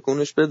تومانی رو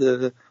تکونش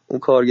بده، اون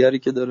کارگری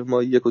که داره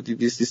ما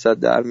 1.200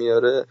 در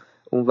میاره،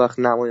 اون وقت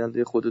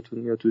نماینده خودتون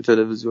میاد تو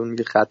تلویزیون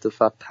میگه خط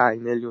فقر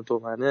 5 میلیون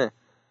تومنه.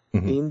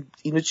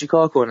 اینو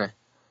چیکار کنه؟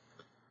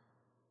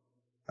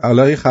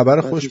 حالا یه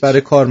خبر خوش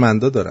برای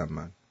کارمندا دارم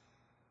من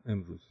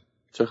امروز.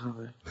 چه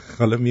خبر؟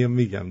 حالا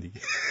میگم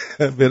دیگه.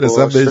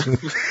 برسم بهشون.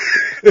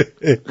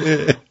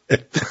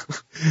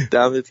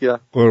 دمت گرم.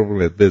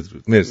 قربونت،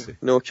 بدرود. مرسی.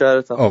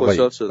 نوکرتم،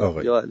 خوشحال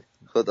شدم. یا علی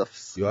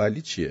خدافظ. یا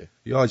علی چیه؟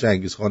 یا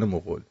چنگیز خان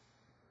مغول.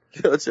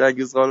 یا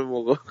چنگیز خان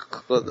مغول.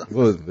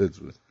 خدافظ.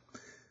 بدرود.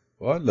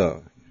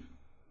 والا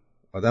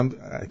آدم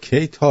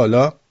کی تا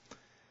حالا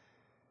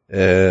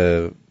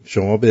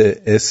شما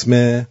به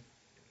اسم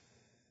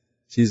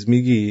چیز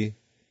میگی؟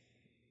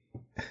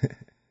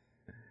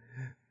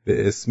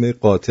 به اسم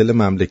قاتل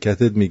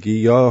مملکتت میگی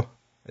یا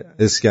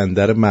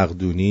اسکندر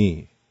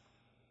مقدونی؟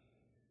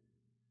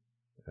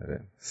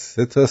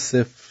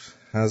 3-0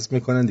 حذف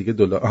میکنن دیگه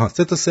دلار.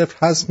 3-0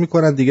 حذف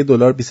میکنن دیگه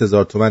دلار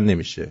 20,000 تومان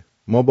نمیشه.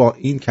 ما با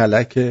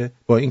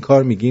این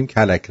کار میگیم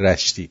کلک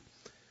رشتی.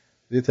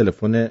 یه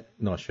تلفن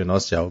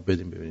ناشناس جواب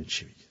بدیم ببینیم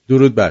چی میگه.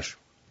 درود بر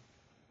شما.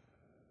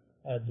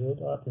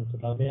 درود آرتین،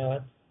 صدا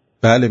میاد؟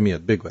 بله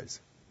میاد، بگو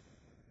عزیزم.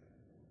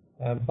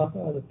 میخواستم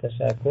ازت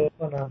تشکر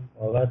کنم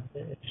بابت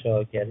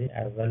افشاگری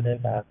اول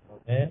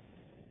برنامه.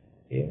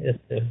 این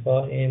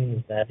استعفا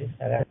این ظریف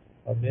فقط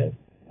قابل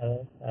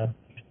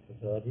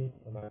سرپرستاری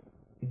که من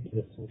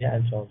رسولی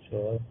انجام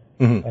شد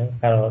و این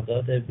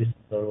قرارداد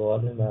 20,000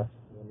 روال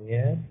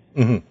مسئولیه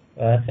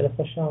و خیلی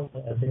خوشم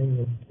از این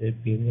نکته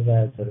بینی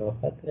و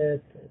ظرافت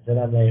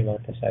دلم من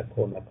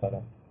تشکر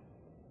میکنم.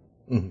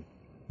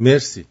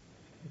 مرسی.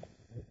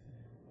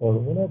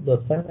 قربونت،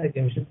 لطفا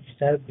اگه میشه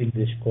بیشتر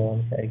بیلدش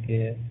کن که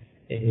اگه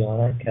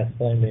احیانا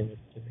کسایی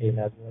میمیست که پی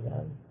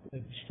ندارن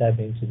بیشتر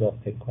به این چیزا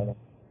فکر کنم.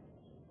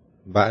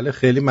 بله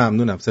خیلی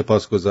ممنونم،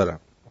 سپاسگزارم.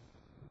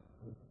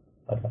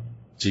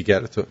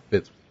 جیگر تو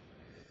بدون.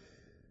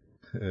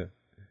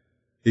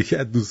 یکی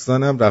از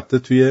دوستانم رفته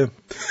توی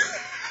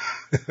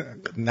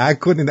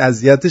نکنین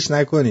اذیتش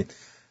نکنین،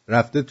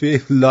 رفته توی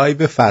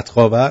لایو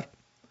فتخاور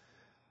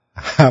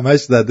همش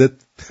زده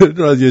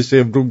رادیو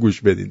شمرون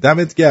گوش بدین.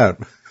 دمت گرم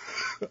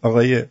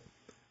آقای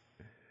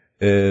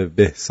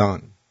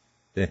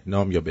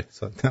بهنام یا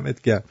بهسان،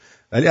 دمت گرم،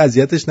 ولی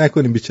اذیتش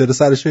نکنین، بیچاره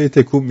سرشو یه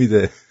تکون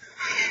میده.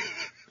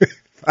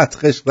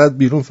 فتخش رد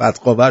بیرون،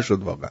 فتخاور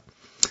شد واقعا.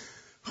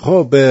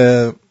 خب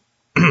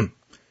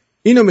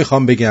اینو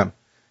میخوام بگم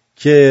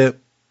که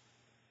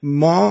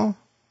ما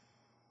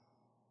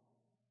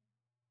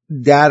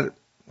در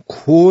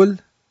کل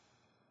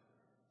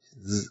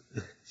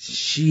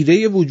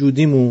شیره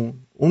وجودیمون،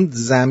 اون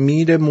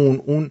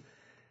ضمیرمون، اون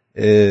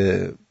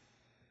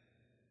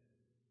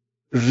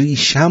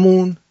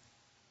ریشمون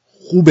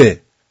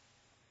خوبه.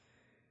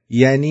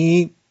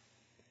 یعنی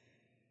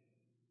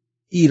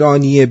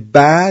ایرانی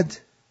بد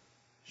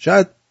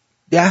شاید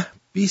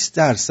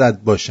 10-20%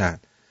 باشن،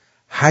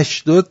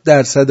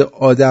 80%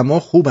 آدما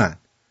خوبن.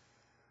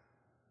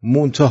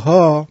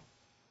 منتها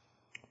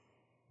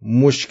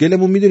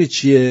مشکلمون میدونی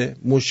چیه؟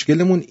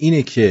 مشکلمون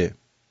اینه که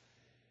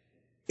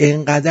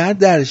انقدر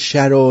در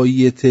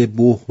شرایط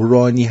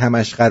بحرانی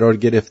همش قرار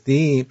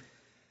گرفتیم.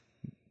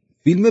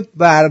 فیلم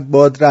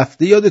برباد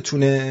رفته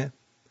یادتونه؟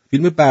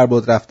 فیلم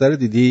برباد رفته رو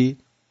دیدی؟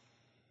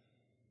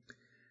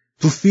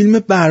 تو فیلم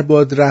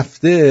برباد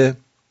رفته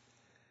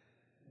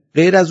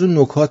غیر از اون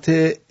نکات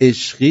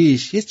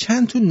عشقیش یه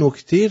چند تا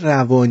نکته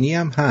روانی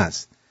هم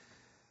هست.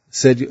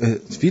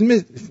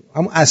 فیلم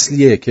همون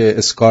اصلیه که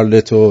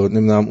اسکارلت و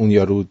نمیدونم اون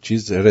یارو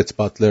چیز رت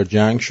باتلر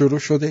جنگ شروع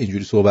شده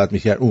اینجوری صحبت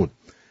میکرد. اون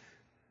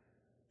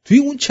توی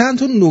اون چند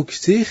تا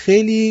نکته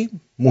خیلی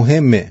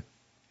مهمه.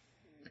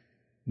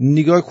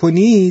 نگاه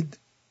کنید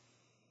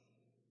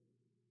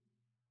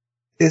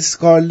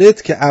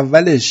اسکارلت که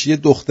اولش یه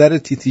دختر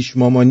تیتیش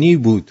مامانی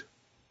بود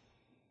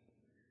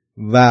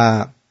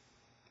و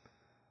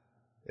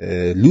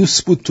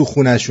لوس بود تو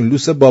خونشون،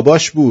 لوس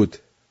باباش بود.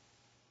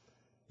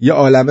 یه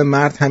عالم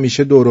مرد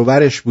همیشه دور و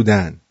برش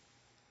بودن،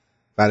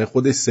 برای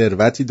خودش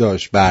ثروتی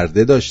داشت،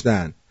 برده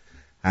داشتن،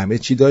 همه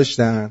چی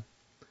داشتن.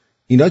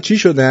 اینا چی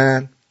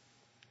شدن؟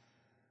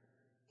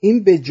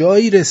 این به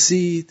جایی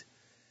رسید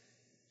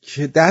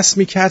که دست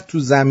میکرد تو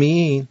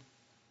زمین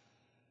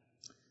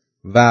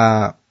و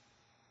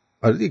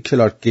آره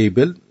کلارک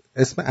گیبل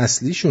اسم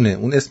اصلیشونه،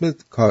 اون اسم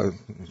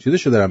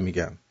چیزشو دارم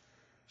میگم،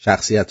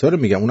 شخصیت ها رو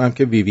میگم، اونم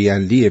که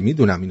ویویان لیه،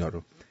 میدونم اینا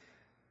رو.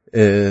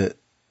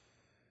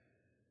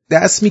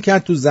 دست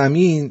میکرد تو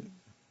زمین،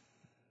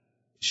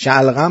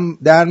 شلغم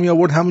در می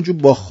آورد، همونجور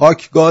با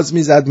خاک گاز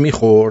میزد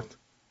میخورد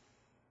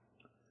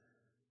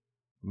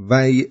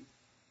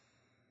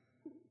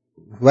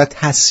و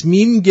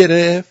تصمیم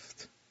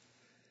گرفت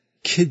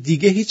که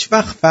دیگه هیچ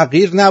وقت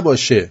فقیر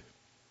نباشه.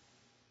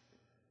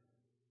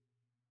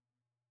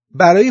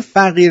 برای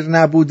فقیر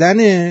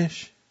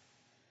نبودنش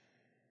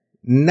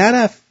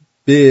نرفت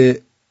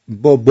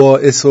با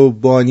باعث و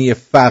بانی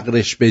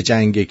فقرش به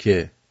جنگه،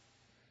 که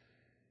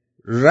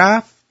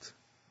رفت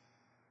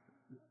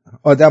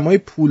آدمای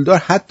پولدار،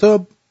 حتی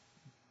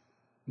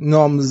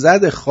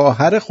نامزد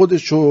خواهر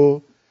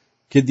خودشو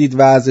که دید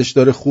وضعش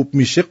داره خوب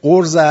میشه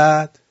غر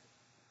زد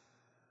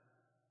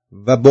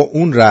و با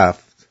اون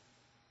رفت.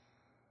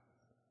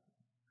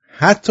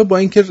 حتی با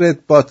اینکه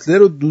رد باتلر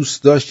رو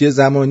دوست داشت یه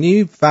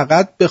زمانی،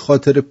 فقط به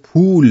خاطر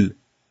پول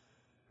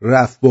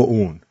رفت با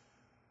اون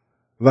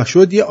و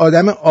شد یه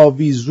آدم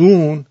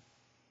آویزون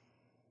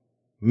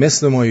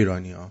مثل ما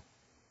ایرانی ها.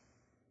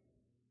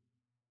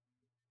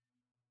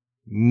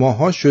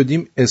 ماها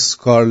شدیم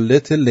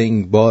اسکارلت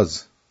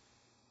لنگباز،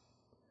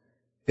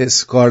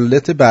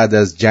 اسکارلت بعد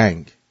از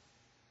جنگ،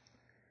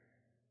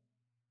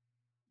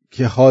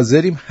 که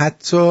حاضریم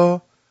حتی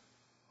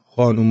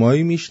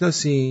خانومایی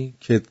میشناسی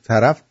که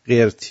طرف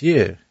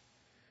قرتیه،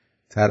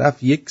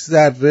 طرف یک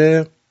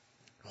ذره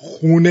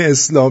خون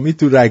اسلامی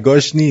تو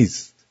رگاش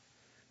نیست،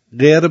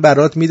 غیر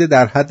برات میده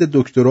در حد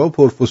دکترا و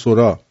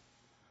پروفسورا،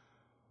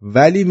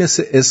 ولی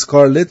مثل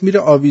اسکارلت میره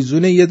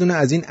آویزون یه دونه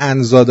از این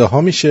انزاده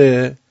ها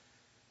میشه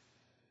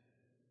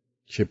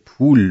که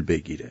پول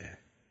بگیره.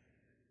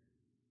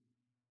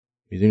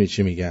 میدونی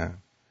چی میگم؟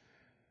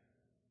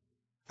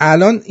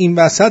 الان این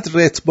وسط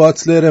رت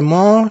باتلر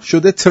ما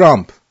شده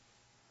ترامپ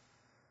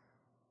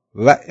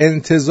و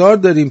انتظار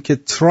داریم که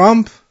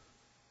ترامپ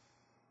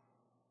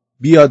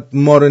بیاد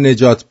ما رو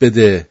نجات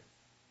بده،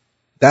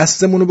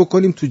 دستمونو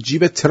بکنیم تو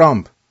جیب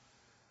ترامپ،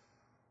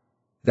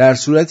 در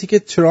صورتی که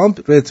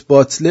ترامپ رت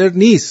باتلر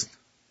نیست.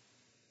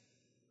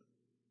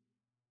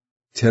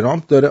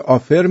 ترامپ داره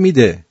آفر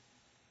میده،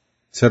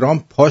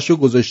 ترامپ پاشو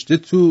گذاشته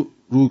تو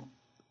رو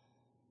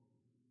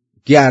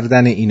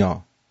گردن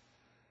اینا،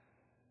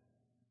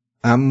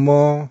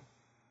 اما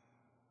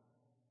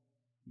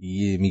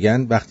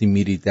میگن وقتی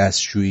میری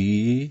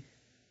دستشویی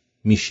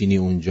میشینی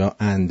اونجا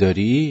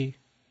انداری،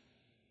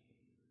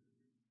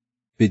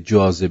 به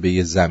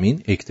جاذبه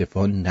زمین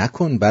اکتفا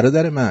نکن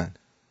برادر من،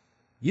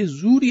 یه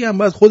زوری هم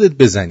باید خودت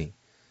بزنی.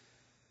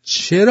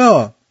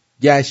 چرا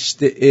گشت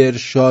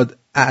ارشاد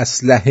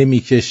اسلحه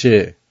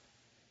میکشه؟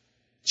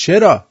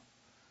 چرا؟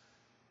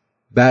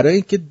 برای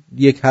اینکه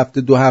یک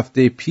هفته دو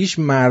هفته پیش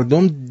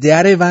مردم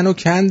در ونو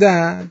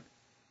کندن.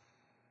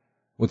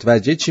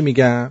 متوجه چی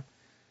میگم؟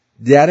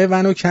 در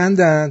ونو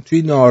کندن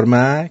توی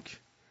نارمک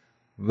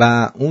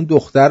و اون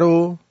دختر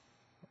رو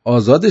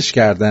آزادش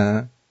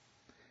کردن.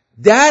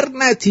 در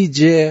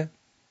نتیجه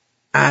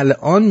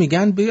الان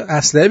میگن بیا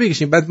اسلحه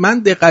بکشین. بعد من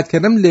دقت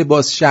کردم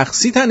لباس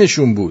شخصی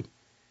تنشون بود،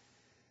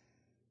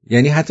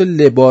 یعنی حتی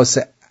لباس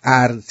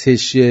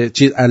ارتش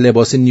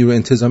لباس نیرو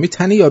انتظامی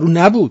تن یارو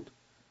نبود،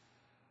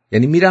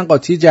 یعنی میرن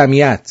قاطی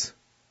جمعیت.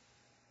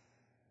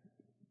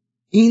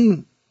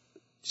 این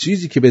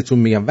چیزی که بهتون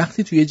میگم،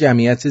 وقتی توی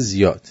جمعیت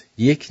زیاد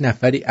یک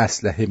نفری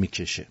اسلحه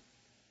میکشه،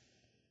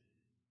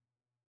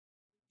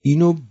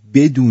 اینو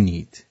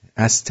بدونید،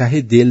 از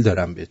ته دل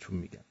دارم بهتون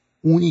میگم،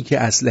 اونی که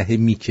اسلحه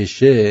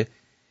میکشه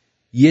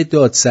یه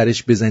داد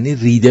سرش بزنه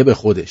ریده به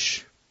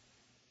خودش.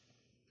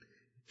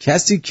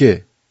 کسی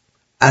که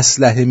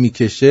اسلحه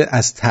میکشه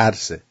از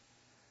ترسه.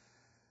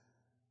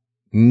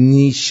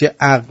 نیش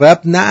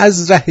عقرب نه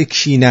از ره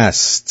کینه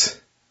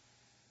است،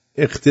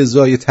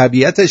 اقتضای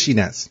طبیعتش این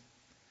است.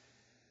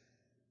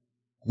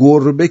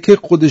 گربه که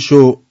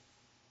خودشو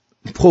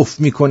پف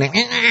میکنه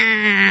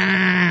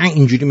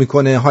اینجوری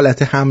میکنه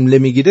حالت حمله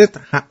میگیره،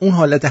 اون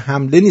حالت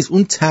حمله نیست،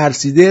 اون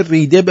ترسیده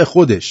ریده به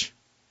خودش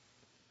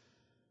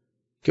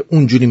که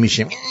اونجوری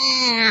میشه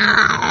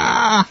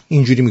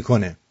اینجوری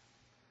میکنه.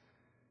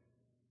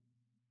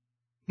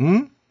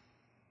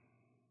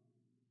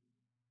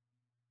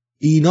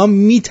 اینا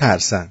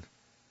میترسن.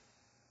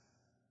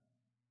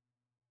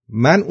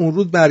 من اون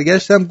روز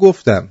برگشتم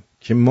گفتم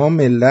که ما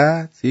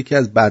ملت یکی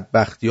از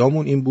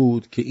بدبختیامون این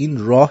بود که این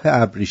راه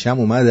ابریشم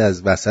اومد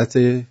از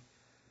وسط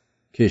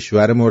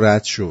کشور ما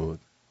رد شد.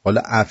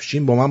 حالا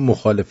افشین با من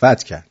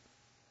مخالفت کرد.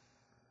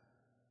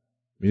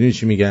 میدونی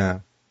چی میگم؟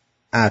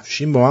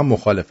 افشین با من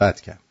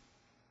مخالفت کرد.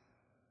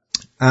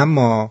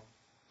 اما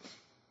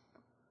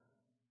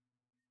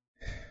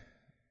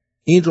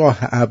این راه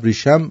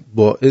ابریشم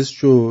باعث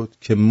شد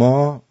که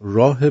ما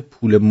راه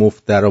پول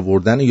مفت در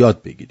آوردن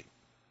یاد بگیریم.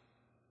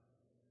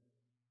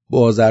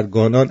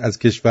 بازرگانان از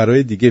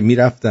کشورهای دیگه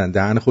میرفتن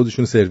دهن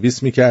خودشون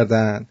سرویس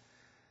میکردن،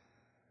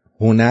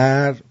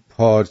 هنر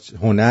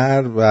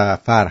و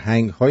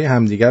فرهنگ های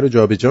همدیگر رو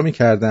جابجا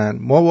میکردن.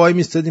 ما وای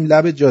میستادیم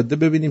لب جاده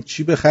ببینیم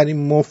چی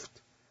بخریم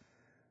مفت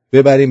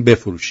ببریم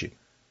بفروشیم.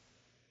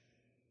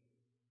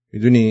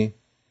 میدونی؟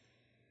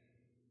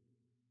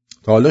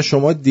 تا حالا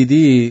شما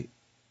دیدی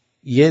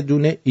یه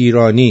دونه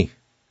ایرانی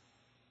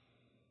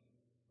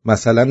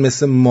مثلا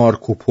مثل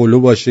مارکوپولو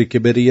باشه که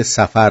بره یه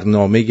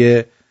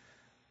سفرنامه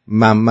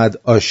محمد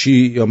آشی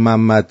یا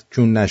محمد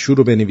کون نشور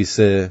رو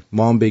بنویسه،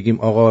 ما هم بگیم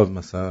آقا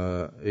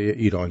مثلا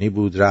ایرانی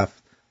بود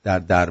رفت در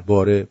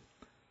دربار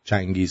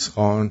چنگیز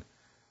خان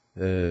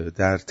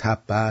در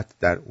تبت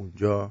در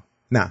اونجا؟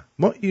 نه،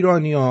 ما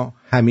ایرانی ها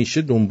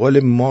همیشه دنبال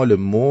مال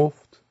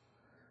مفت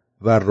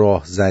و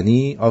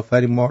راهزنی،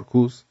 آفرین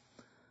مارکوس،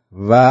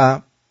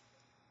 و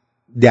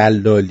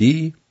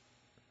دلالی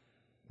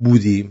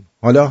بودیم.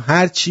 حالا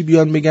هر چی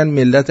بیان بگن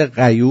ملت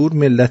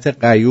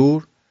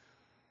غیور،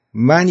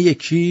 من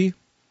یکی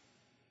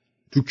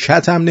تو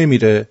کتم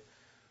نمیره.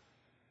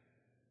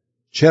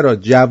 چرا؟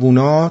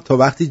 جوونا تا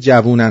وقتی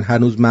جوونن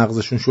هنوز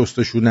مغزشون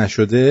شستشو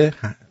نشده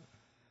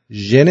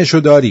ژنشو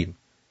داریم،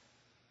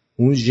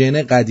 اون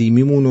ژن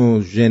قدیمیمون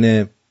و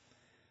ژن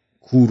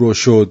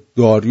کوروش و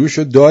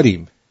داریوشو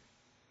داریم،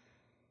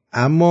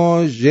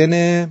 اما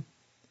ژن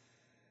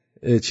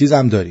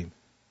چیزم داریم،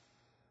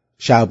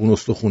 شعبون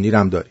استخونی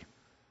هم داریم.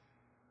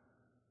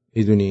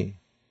 میدونی؟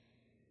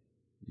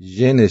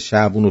 ژن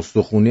شعبون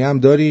استخونی هم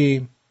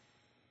داریم،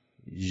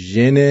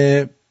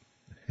 ژن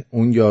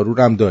اون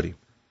یارو هم داریم.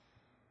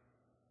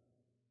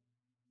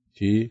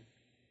 چی؟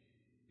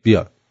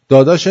 بیا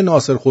داداش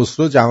ناصر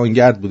خسرو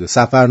جهانگرد بوده،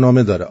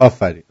 سفرنامه داره.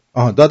 آفرین.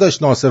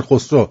 داداش ناصر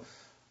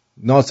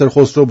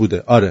خسرو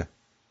بوده. آره،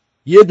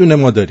 یه دونه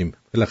ما داریم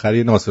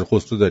بالاخره، ناصر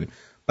خسرو داریم.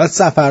 بعد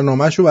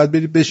سفرنامه‌شو باید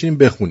بریم بشینیم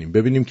بخونیم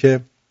ببینیم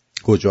که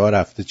کجا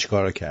رفته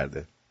چیکارا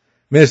کرده.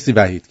 مرسی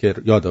وحید که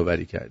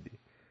یادآوری کردی.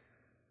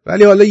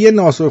 ولی حالا یه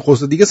ناصر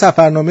خسرو دیگه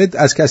سفرنامه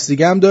از کس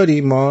دیگه هم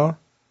داریم ما.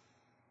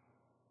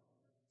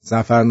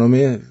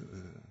 سفرنامه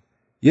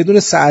یه دونه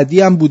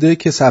سعدی هم بوده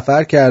که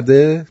سفر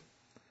کرده،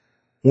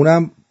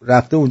 اونم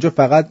رفته اونجا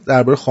فقط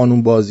درباره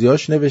خانوم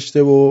بازیاش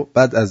نوشته و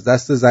بعد از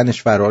دست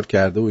زنش فرار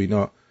کرده و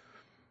اینا.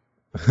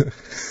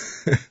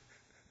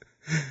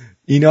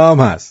 اینا هم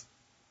هست.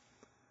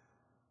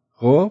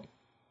 خب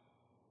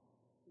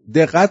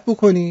دقت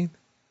بکنین،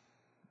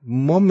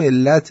 ما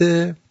ملت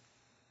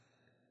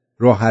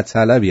راحت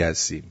طلبی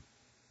هستیم.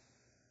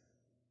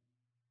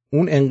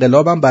 اون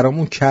انقلاب هم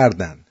برامون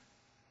کردن،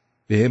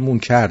 بهمون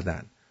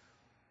کردن،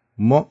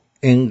 ما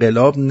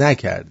انقلاب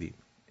نکردیم،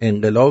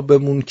 انقلاب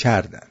بهمون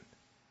کردن،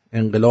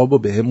 انقلابو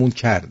بهمون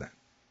کردن.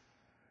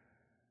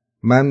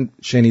 من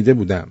شنیده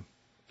بودم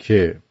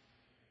که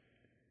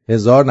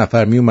 1000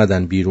 نفر می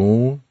اومدن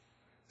بیرون،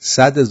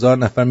 100,000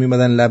 نفر می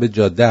اومدن لب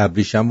جاده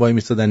ابریشم وای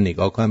میستادن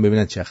نگاه کنن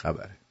ببینن چه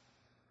خبره.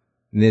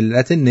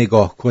 ملت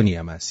نگاه کنی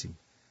هم هستیم،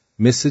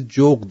 مثل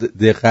جغد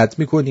دقت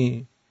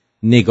میکنی،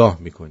 نگاه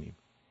میکنیم،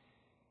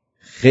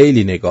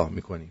 خیلی نگاه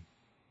میکنیم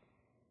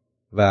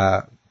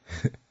و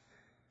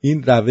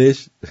این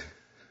روش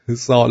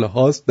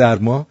سالهاست در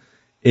ما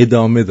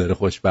ادامه داره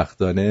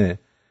خوشبختانه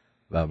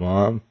و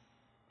ما هم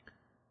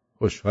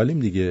خوشحالیم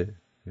دیگه،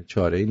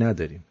 چاره ای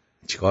نداریم.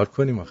 چیکار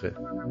کنیم آخه؟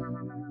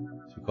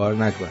 چیکار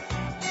نکنیم؟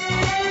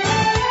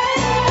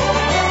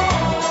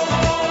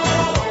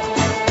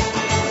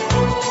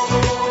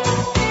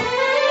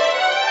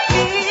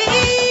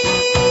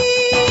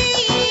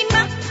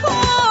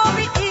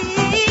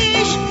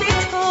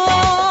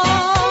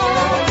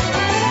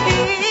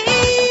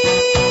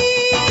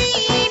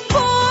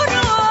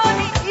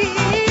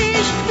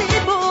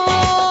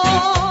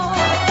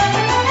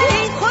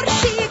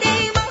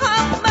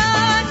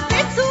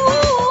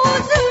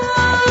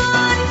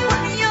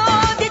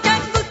 بنیاد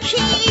جنگ و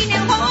کینه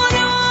ها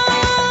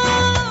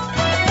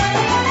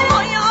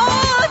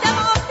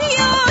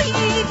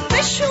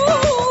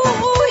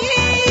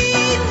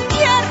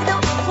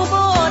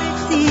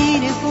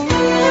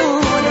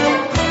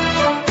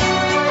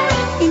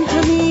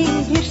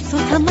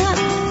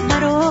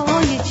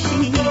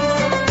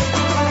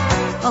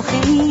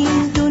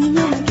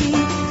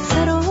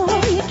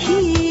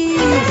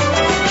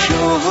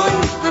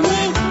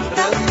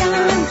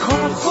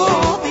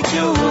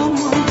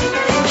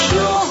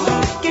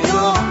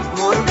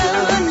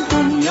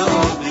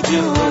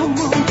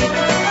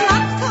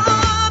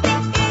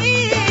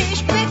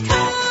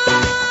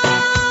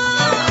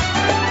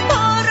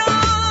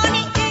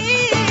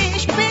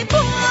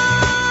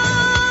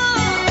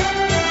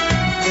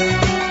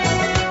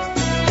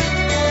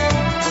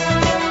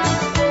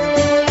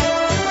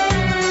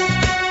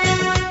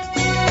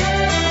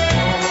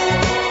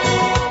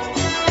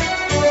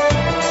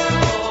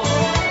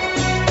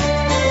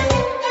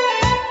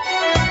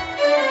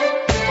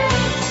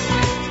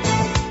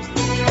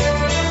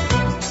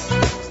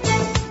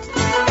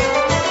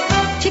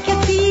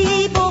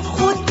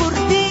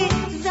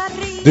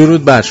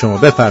درود بر شما،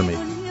 بفرمایید.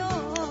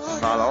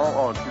 سلام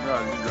آرتین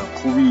عزیزم،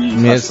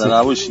 خوبی؟ مرسی.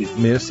 نباشی.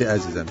 مرسی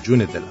عزیزم، جون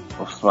دلم.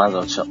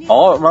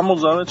 آقا من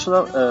مزاحمت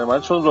شدم،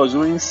 من چون راجع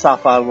به این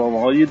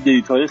سفرنامه‌ها یه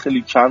دیتاهای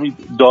خیلی کمی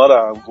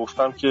دارم،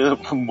 گفتم که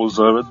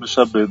مزاحمت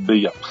بشم بهت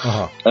بگم.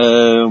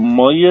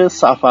 ما یه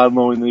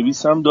سفرنامه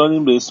نویس هم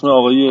داریم به اسم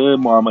آقای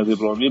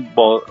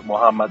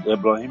محمد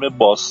ابراهیم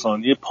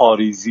باستانی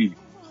پاریزی.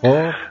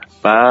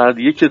 بعد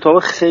یه کتاب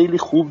خیلی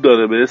خوب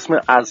داره به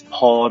اسم از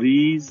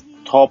پاریز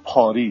تا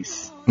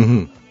پاریس.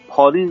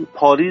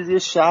 پاریز یه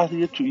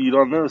شهریه تو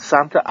ایران،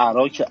 سمت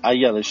عراق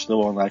اگر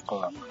اشتباه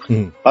نکنم.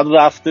 بعد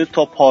رفته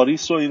تا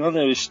پاریس رو اینا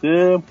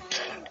نوشته.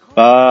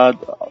 بعد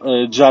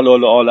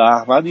جلال آل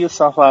احمد یه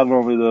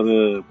سفرنامه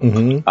داره.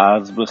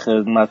 عرض به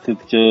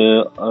خدمتت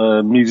که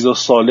میرزا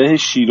صالح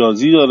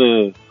شیرازی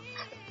داره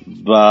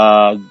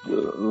و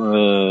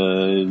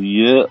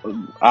یه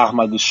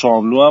احمد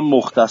شاملو هم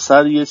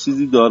مختصر یه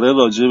چیزی داره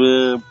راجع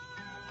به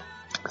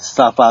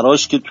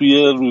سفراش که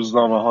توی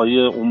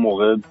روزنامه‌های اون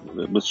موقع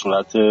به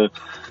صورت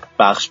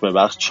بخش به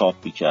بخش چاپ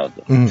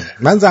می‌کرده.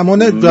 من زمان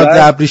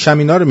دبریشم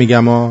اینا رو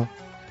میگم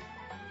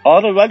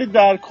آره، ولی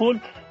در کل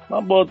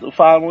من با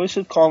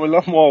فرمایشت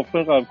کاملا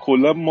موافقم.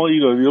 کلا ما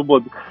ایرانی‌ها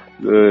با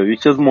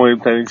یکی از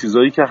مهمترین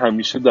چیزایی که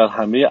همیشه در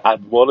همه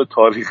ادوار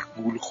تاریخ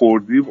گول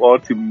خوردیم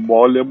آرتی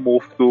مال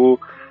مفت و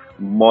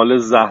مال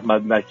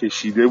زحمت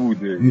نکشیده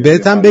بوده.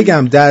 بهتم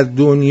بگم در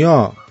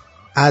دنیا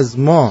از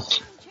ما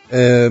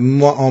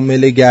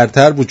معامله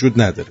گرتر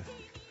وجود نداره.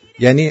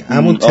 یعنی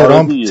همون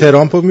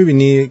ترامپ رو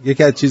میبینی،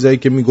 یکی از چیزایی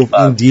که میگفت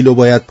این دیلو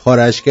باید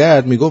پارش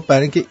کرد، میگفت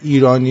برای اینکه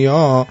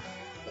ایرانی‌ها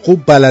خوب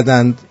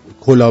بلدن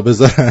کلا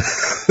بذارن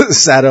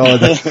سر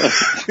آدم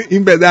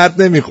این به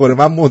درد نمیخوره.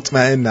 من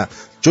مطمئنم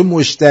چون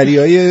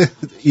مشتریای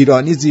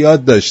ایرانی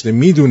زیاد داشته،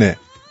 میدونه.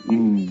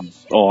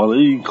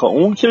 آره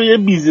اون که یه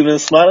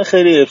بیزینسمن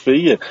خیلی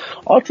حرفه‌ایه.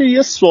 آره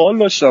یه سوال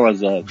داشتم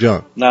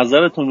ازت،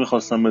 نظرتون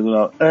میخواستم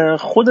بدونم.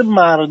 خود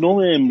مردم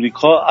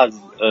امریکا از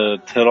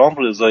ترامپ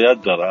رضایت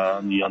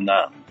دارن یا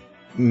نه؟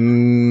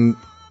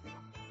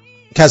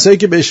 کسایی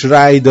که بهش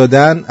رأی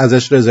دادن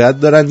ازش رضایت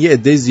دارن، یه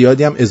عده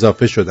زیادی هم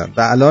اضافه شدن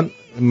و الان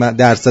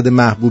درصد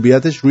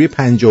محبوبیتش روی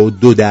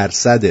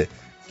 52%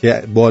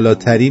 که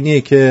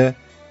بالاترینیه که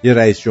یه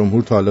رئیس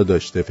جمهور تا حالا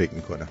داشته فکر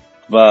میکنم.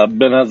 و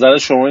به نظر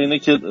شما اینه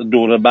که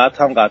دور بعد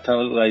هم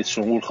قطعا رئیس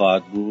جمهور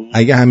خواهد بود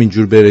اگه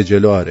همینجور بره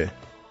جلو؟ آره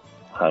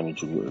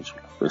همینجور بره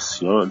جلو.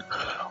 بسیار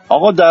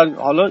آقا، در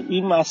حالا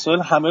این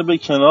مسائل همه به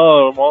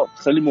کنار، ما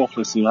خیلی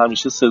مخلصیم،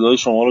 همیشه صدای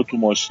شما رو تو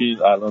ماشین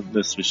الان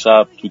نصف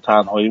شب تو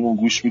تنهاییمون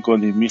گوش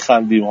میکنیم،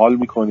 میخندیم، حال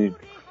میکنیم.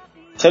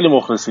 خیلی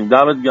مخلصیم،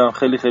 دمت گرم،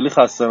 خیلی خیلی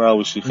خسته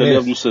نباشی، خیلی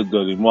هم دوست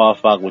داریم،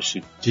 موفق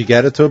باشی.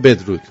 جیگر تو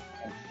بدرود.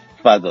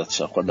 فدات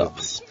شم،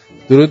 خداحافظ.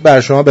 درود بر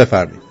شما،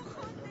 بفرمایید.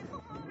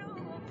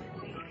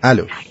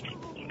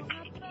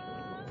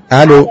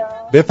 الو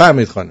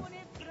بفرمایید خانم.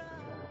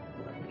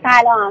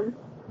 سلام.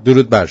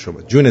 درود بر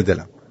شما، جون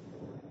دلم.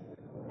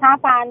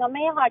 برنامه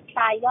حاج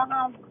فیا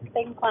هم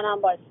فکر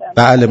می‌کنم باشه.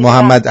 بله،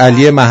 محمد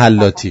علی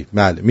محلاتی.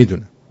 بله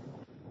میدونم.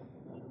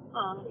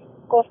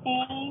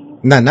 گفتین؟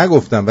 نه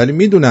نگفتم، ولی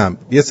میدونم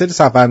یه سری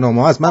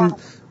سفرنامه هست.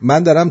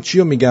 من دارم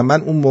چیو میگم،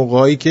 من اون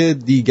موقعی که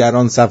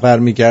دیگران سفر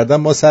میکردن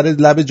ما سر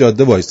لب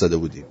جاده وایساده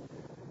بودیم.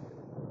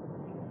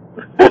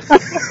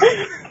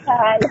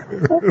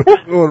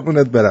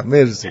 قربونت برم،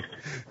 مرسی.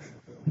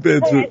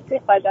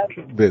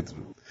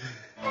 بدرود.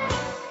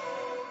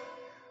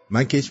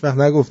 من که هیچ وقت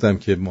نگفتم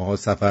که ماها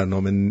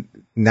سفرنامه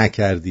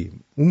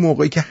نکردیم. اون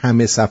موقعی که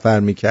همه سفر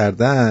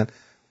میکردن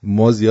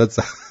ما زیاد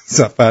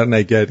سفر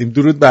نکردیم.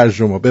 درود بر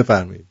شما،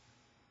 بفرمایید.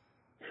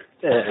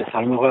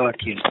 سلام آقای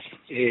آرتین.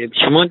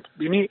 شما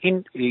ببینید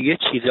این یه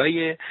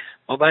چیزای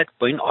ما باید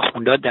با این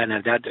آخوندا در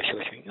نظر داشته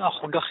باشیم. این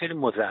آخوندا خیلی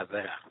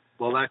مزورن،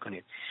 باور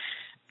کنید.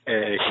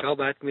 شما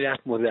باید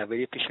میرفت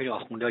مزوری پیش این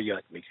آخوندا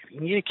یاد بگیرید.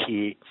 این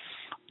یکی.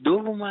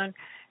 دوما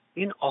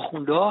این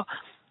آخوندا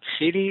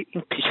خیلی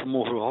این پیش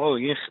مهرها و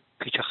این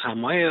پیش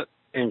خمای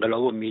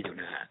انقلابو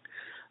میدونن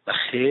و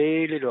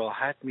خیلی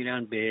راحت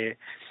میرن به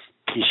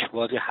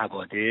پیشواز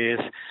حوادث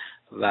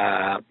و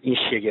این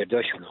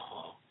شگرداشون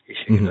ها.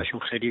 شگرداشون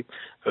خیلی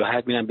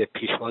راحت میرن به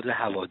پیشواز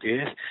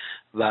حوادث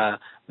و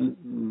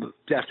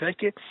در صورتی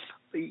که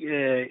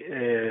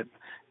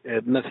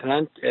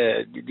مثلا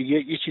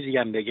دیگه یه چیزی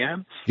هم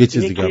بگم،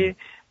 که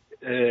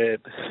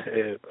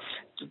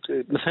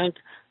مثلا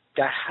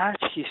در هر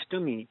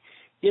سیستمی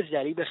یه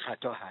ضریب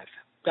خطا هست،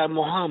 در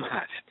ما هم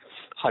هست.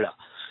 حالا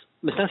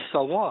مثلا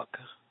ساواک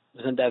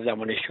مثلا در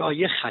زمان شاه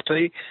یه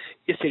خطای،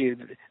 یه سری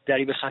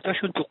ضریب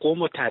خطاشون تو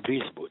قم و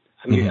تبریز بود،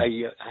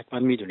 حتما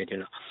میدونید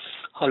اینا.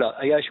 حالا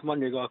اگر شما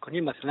نگاه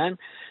کنید مثلا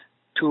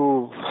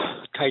تو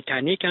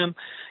تایتانیک هم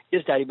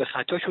یه ضریب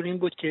خطاشون این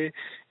بود که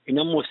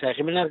اینا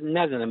مستقیما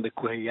نزدن به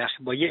کوه یخ،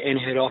 با یه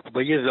انحراف،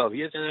 با یه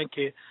زاویه زدن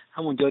که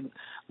همونجا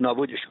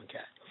نابودشون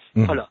کرد.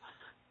 حالا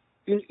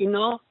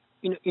اینا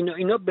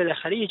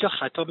بالاخره یه جا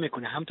خطا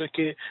میکنه، همونطور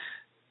که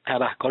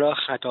تبهکارا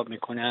خطا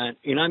میکنن،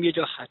 اینا هم یه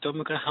جا خطا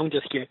میکنن،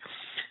 همونجاست که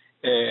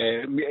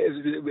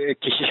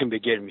کشیشون به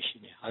گل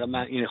میشینه. حالا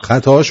من این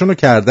خطاهاشونو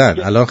کردن،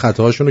 الان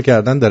خطاهاشونو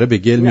کردن، داره به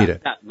گل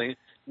میره.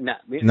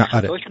 نه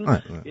خطاشون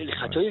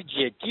خطای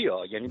جدی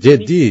ها، یعنی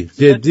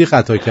جدی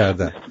خطا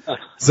کردن.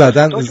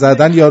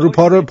 زدن یارو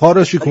پا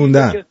رو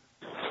شکوندن.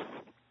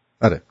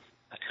 آره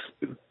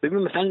ببین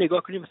مثلا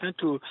نگاه کنیم مثلا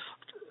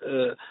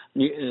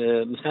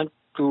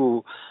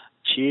تو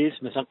چیز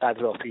مثلا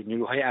قذافی،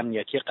 نیروهای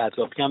امنیتی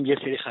قذافی هم یه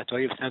سری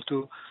خطاهای مثلا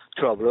تو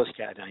ترابلوس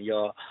کردن،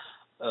 یا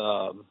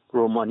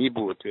رومانی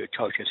بود،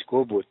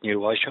 چاوشسکو بود،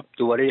 نیروهاش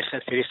دوباره یه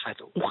سری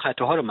خطا. اون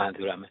خطاها رو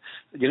منظورمه،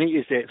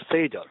 یعنی is a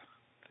fatal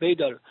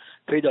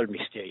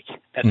mistake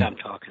that I'm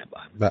talking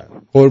about.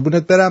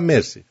 قربونت برم.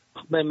 مرسی.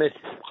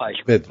 خواهش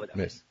می‌کنم.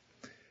 مرسی.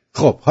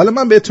 خب حالا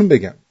من بهتون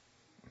بگم،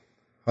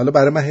 حالا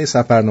برای من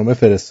سفرنامه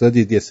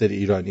فرستادید یه سری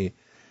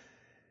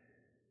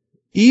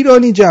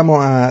ایرانی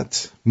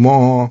جماعت.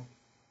 ما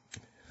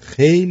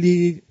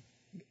خیلی،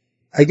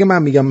 اگه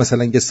من میگم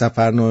مثلا یه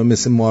سفرنامه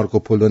مثل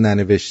مارکوپولو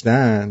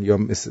ننوشتن، یا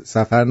مثل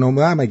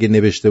سفرنامه هم اگه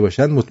نوشته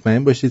باشن،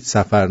 مطمئن باشید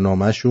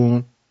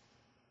سفرنامه‌شون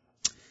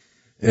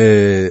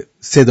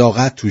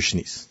صداقت توش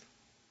نیست.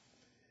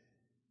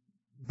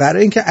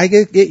 برای اینکه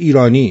اگه یه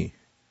ایرانی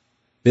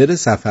بره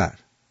سفر،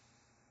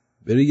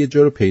 بره یه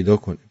جا رو پیدا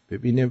کنه،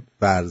 ببینه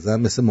فرضاً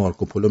مثل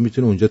مارکوپولو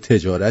میتونه اونجا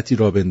تجارتی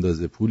را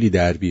بندازه، پولی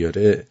در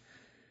بیاره،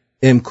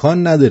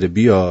 امکان نداره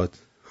بیاد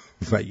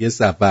و یه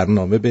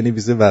سفرنامه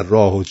بنویسه و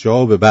راه و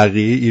جا به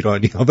بقیه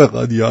ایرانی ها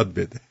بخواد یاد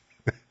بده.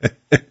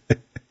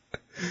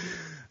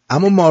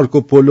 اما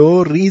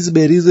مارکوپولو ریز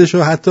به ریزش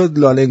و حتی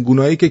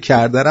لالنگونایی که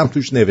کرده هم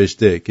توش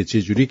نوشته که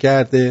چه جوری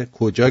کرده،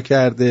 کجا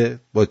کرده،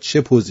 با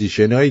چه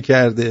پوزیشنایی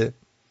کرده،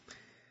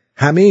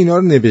 همه اینا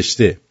رو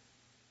نوشته.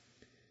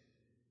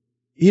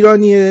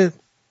 ایرانی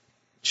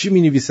چی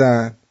می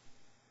نویسن؟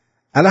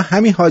 الان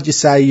همین حاجی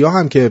سعیّا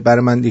هم که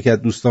برای من یکی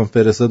از دوستان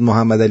فرستاد،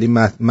 محمد علی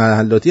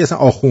محلاتی، اصلا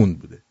آخوند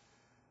بوده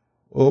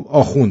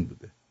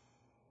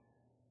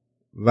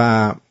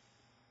و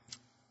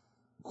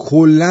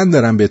کلن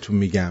دارم بهتون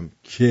میگم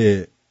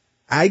که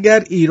اگر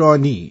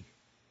ایرانی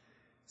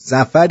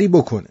سفری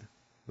بکنه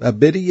و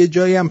بری یه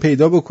جایی هم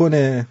پیدا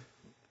بکنه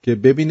که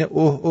ببینه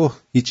اوه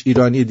هیچ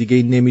ایرانی دیگه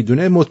این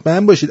نمیدونه،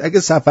 مطمئن باشید اگه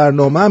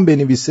سفرنامه هم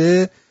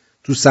بنویسه،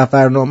 تو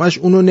سفرنامهش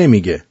اونو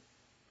نمیگه،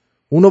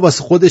 اونو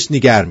واسه خودش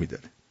نگه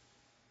میداره.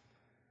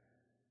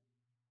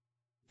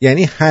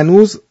 یعنی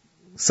هنوز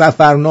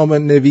سفرنامه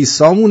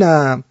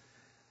نویسامونم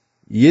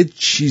یه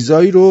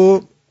چیزایی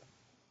رو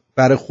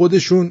برای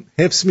خودشون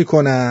حفظ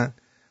میکنن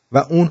و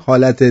اون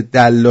حالت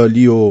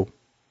دلالی و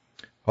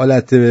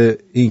حالت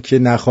این که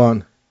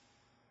نخوان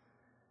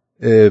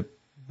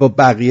با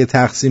بقیه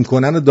تقسیم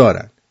کنن رو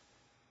دارن.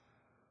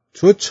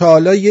 تو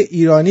چالا یه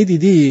ایرانی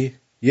دیدی،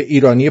 یه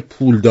ایرانی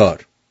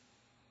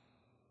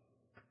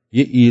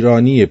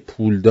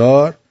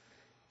پولدار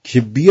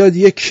که بیاد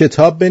یه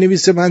کتاب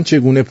بنویسه من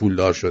چگونه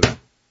پولدار شدم.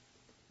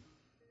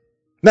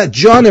 نه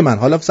جان من،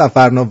 حالا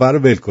سفرنامه رو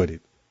ول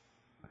کنید،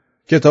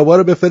 کتابا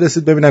رو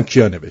بفرستید ببینم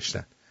کیا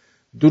نوشتن.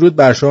 درود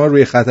بر شما،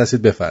 روی خط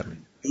هستید،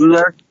 بفرمایید.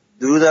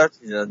 درود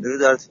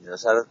اینجا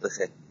شرط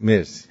بخیر.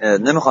 مرسی.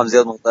 نمیخوام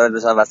زیاد مختلف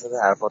بشم، وسط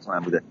حرفات من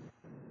بوده.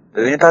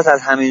 ببینید پس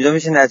از همینجا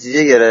میشه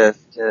نتیجه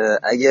گرفت که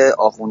اگه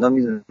آخوندا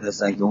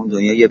میدونستن که اون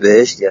دنیا یه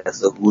بهشتی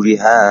هست و حوری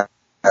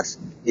هست،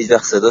 هیچ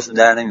وقت صداشون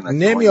در نمیاد،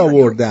 نمی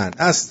آوردن،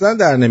 اصلا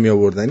در نمی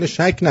آوردن، اینو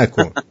شک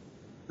نکن.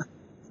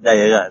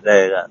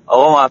 دقیقاً.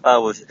 آقا موفق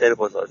باشید، خیلی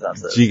خوشحال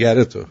شدم.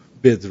 جیگر تو.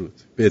 بدرود.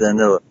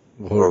 زنده باد.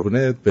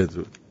 قربونت،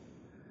 بدرود.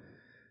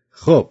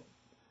 خب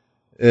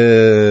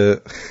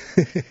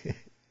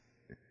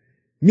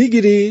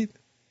میگیرید؟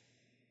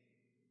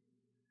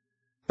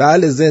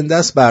 بله زنده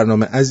است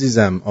برنامه.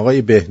 عزیزم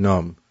آقای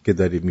بهنام که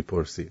داری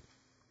میپرسید،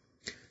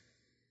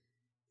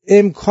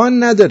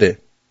 امکان نداره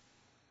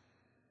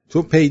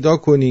تو پیدا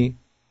کنی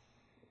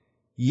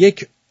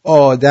یک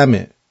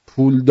آدم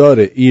پولدار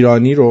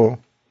ایرانی رو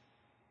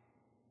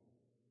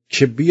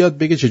که بیاد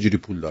بگه چجوری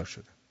پولدار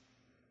شده.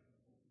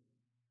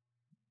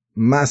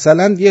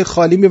 مثلا یه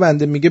خالی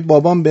میبنده میگه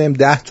بابام بهم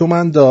 10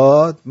 تومن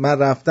داد، من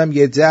رفتم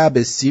یه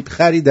جعبه سیب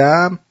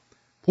خریدم،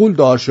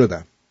 پولدار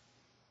شدم.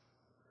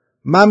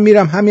 من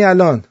میرم همین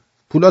الان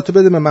پولاتو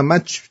بده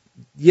من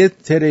یه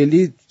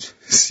تریلی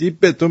سیب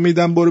به تو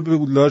میدم، برو به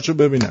پولدارشو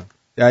ببینم.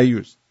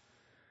 دیوز.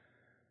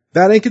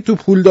 در اینکه تو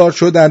پولدار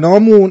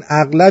شدنامون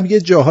اغلب یه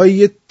جاهایی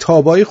یه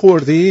تابایی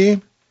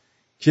خوردیم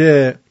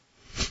که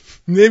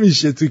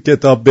نمیشه تو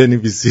کتاب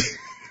بنویسی،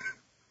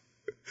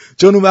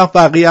 چون اون وقت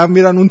بقیه هم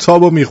میرن اون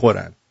تابو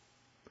میخورن.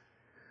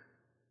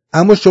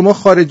 اما شما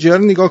خارجی ها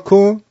رو نگاه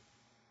کن،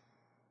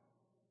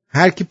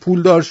 هر کی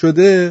پولدار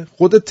شده،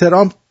 خود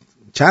ترامپ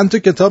چند تا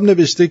کتاب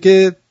نوشته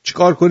که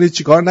چیکار کنید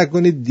چیکار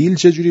نکنید، دیل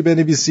چجوری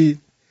بنویسید،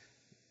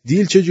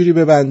 دیل چجوری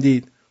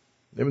ببندید،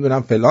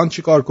 نمیدونم فلان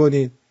چیکار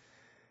کنید،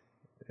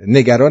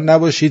 نگران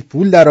نباشید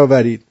پول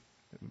درآورید.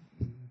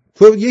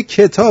 تو یه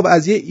کتاب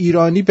از یه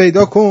ایرانی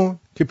پیدا کن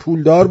که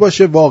پولدار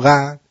باشه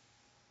واقعا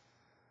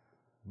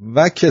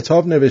و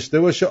کتاب نوشته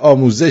باشه،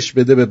 آموزش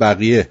بده به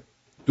بقیه.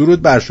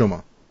 درود بر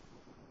شما.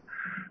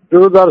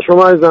 درود بر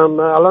شما عزیزم.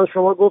 الان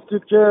شما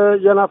گفتید که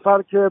یه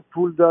نفر که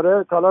پول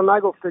داره، حالا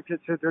نگفته که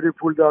چطوری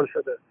پولدار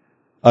شده.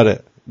 آره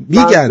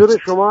میگن منظور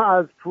شما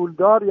از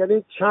پولدار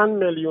یعنی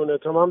چند میلیونه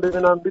تا من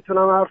ببینم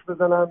میتونم حرف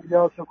بزنم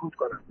یا سکوت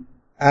کنم؟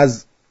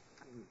 از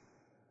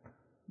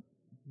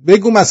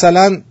بگو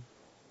مثلا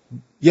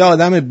یه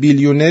آدم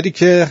بیلیونری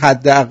که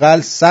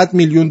حداقل 100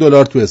 میلیون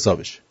دلار تو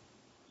حسابش.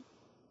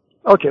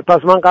 اوکی پس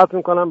من قطع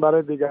میکنم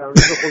برای دیگران.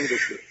 روز خوبی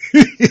داشته.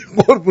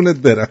 قربونت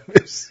برم.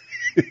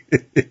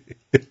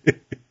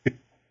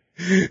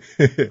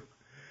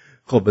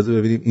 خب بذار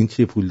ببینیم این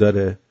چیه پول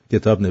داره.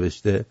 کتاب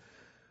نوشته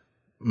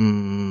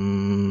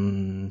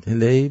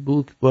پلی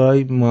بوک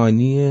بای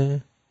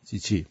مانی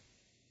چی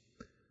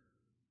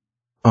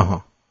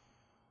آها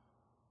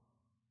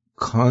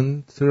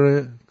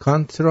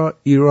کانترا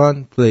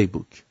ایران پلی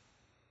بوک.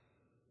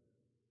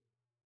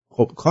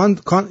 خب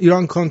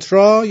ایران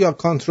کانترا یا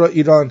کانترا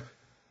ایران؟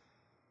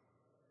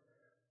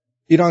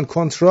 ایران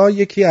کانترا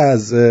یکی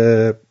از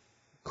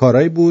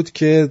کارهایی بود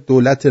که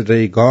دولت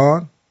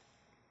ریگان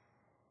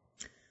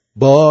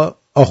با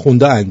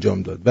آخونده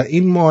انجام داد و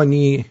این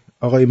مانی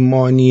آقای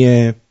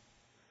مانی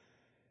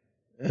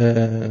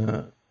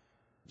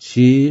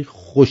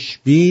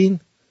خوشبین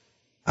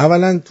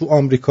اولا تو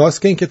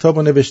آمریکاست که این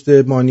کتابو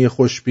نوشته، مانی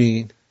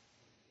خوشبین،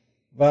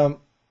 و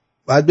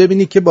بعد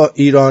ببینی که با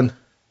ایران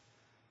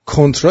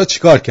کنترا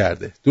چیکار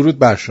کرده. درود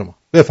بر شما،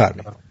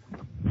 بفرمایید.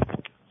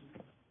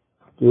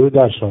 درود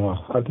بر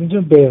شما. آرتین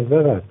جان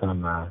بهزاد هستم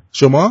من.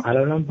 شما؟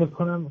 الانم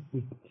بکنم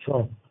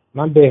شما.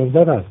 من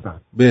بهزاد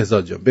هستم.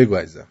 بهزاد جان بگو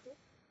عزیزم.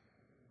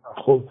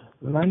 خب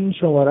من این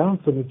شماره هم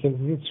که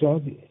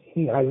شما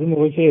از این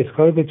موقعی که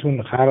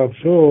اسکایپتون خراب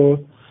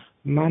شد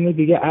منو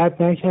دیگه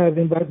اد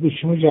نکردین، بعد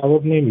گوشیمو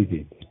جواب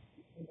نمیدید.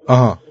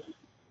 آها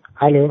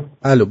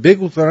الو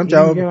بگو فرام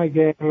جواب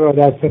اگه را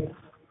دست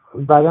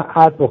بعدا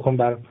اد بکن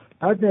برام.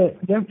 بعد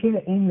میگم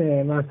که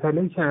این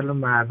مسئله که الان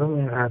مردم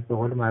اینقدر به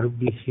قول معروف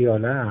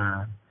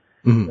بیخیالن،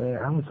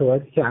 همون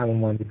صحبتی که عمو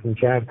ماندیتون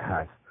کرد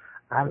هست.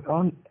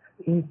 الان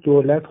این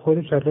دولت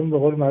خودش الان به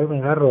قول معروف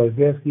اینقدر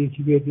راضی است که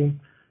یکی بیاد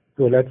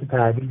دولت رو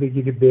تحویل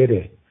بگیره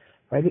بره،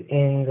 ولی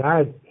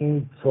اینقدر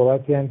این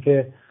صحبتی هم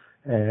که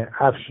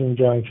افشین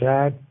جان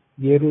کرد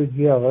یه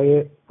روزی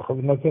آقای خب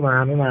اینا که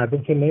همه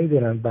مردم که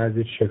نمیدونن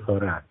بعضی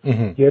شکارن،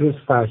 یه روز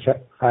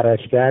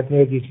فرشگرد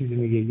میاد یه چیزی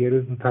میگه، یه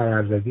روز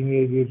ترزدی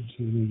میاد یه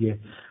چیزی میگه،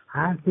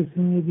 هر کسی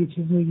میاد یه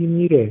چیزی میگه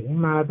میره. این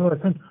مردم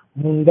اصلا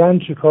موندن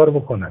چی کار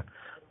بکنن.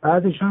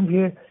 بعدش هم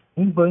که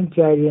این با این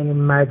جریان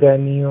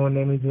مدنی و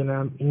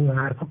نمیدونم این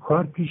حرفا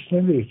کار پیش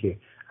نمیره که.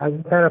 از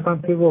این طرف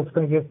هم که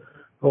گفتن که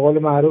به قول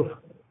معروف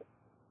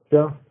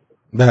جا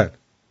بله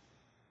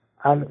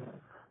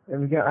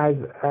میگه از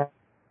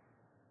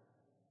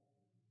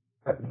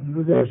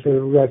روز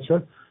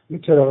شد یه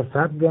چراغ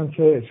سبز دیدم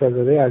که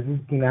شاهزاده عزیز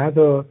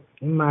نداد.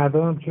 این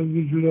مردم هم که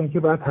یه جوری هم که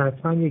باید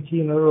حتما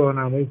یکی اینا رو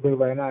راهنمایی کنه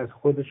و اینا از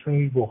خودشون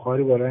هیچ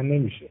بخاری بالا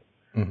نمیشه.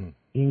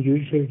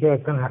 اینجوری شده که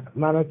اصلا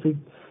من تو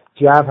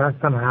جو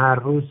هستم هر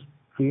روز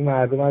توی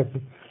مردم هست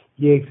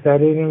یک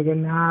سره نمیگه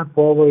نه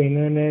بابا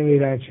اینا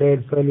نمیرن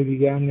 40 سال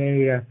دیگه هم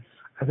نمیرن.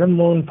 اصلا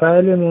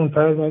منفعل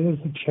من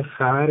چه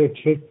خبره،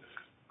 چه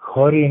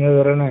کاری اینا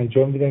دارن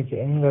انجام میدن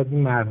که اینقدر این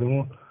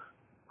مردمو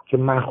که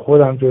من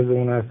خودم جزو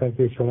اون هستم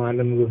که شما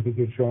الان میگفتید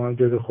که شما هم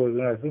جزو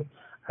خودتون هستید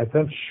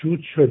اصلا شوت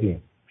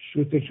شدیم.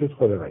 شوت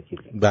خدا وکیل.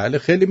 بله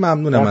خیلی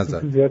ممنونم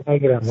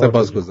ازت.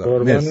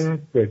 سپاسگزارم. مرسی.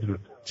 بدرود.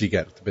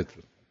 جیگرت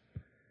بدرود.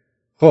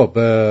 خب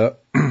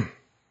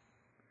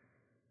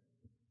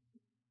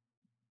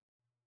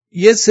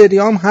یه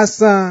سریام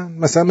هستن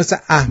مثل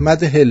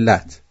احمد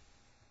هلت،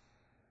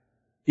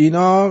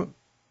 اینا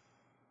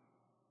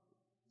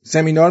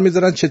سمینار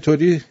میذارن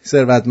چطوری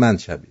ثروتمند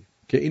شوی،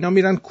 که اینا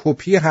میرن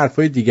کپی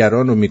حرفای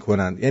دیگران رو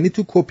میکنن. یعنی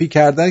تو کپی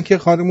کردن که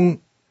خانمون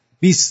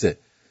 20.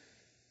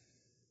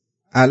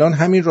 الان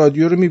همین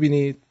رادیو رو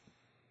میبینید،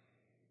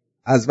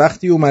 از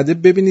وقتی اومده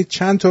ببینید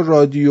چند تا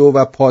رادیو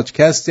و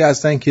پادکستی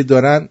هستن که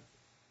دارن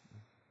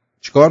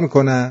چیکار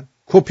میکنن؟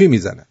 کپی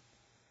میزنن.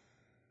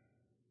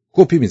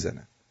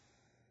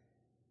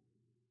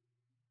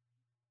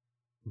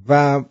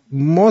 و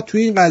ما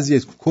توی این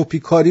قضیه کپی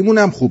کاریمون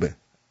هم خوبه،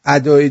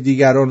 ادای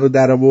دیگران رو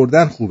در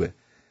آوردن خوبه.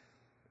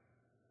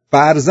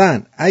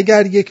 فرضاً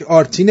اگر یک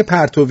آرتین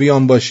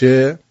پرتویان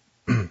باشه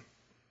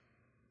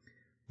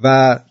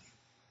و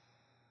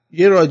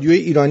یه رادیوی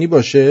ایرانی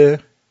باشه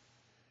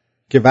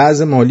که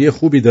وضع مالی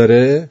خوبی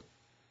داره،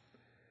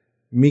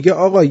 میگه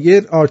آقا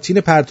یه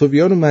آرتین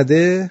پرتویان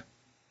اومده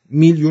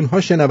میلیون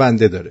ها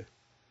شنونده داره،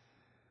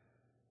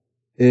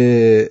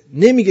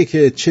 نمیگه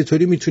که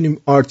چطوری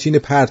میتونیم آرتین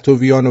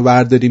پرتویان رو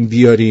برداریم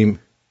بیاریم،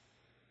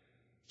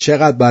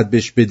 چقدر باید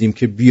بهش بدیم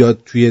که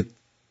بیاد توی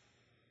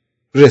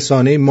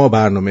رسانه ما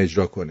برنامه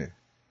اجرا کنه.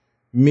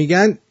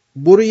 میگن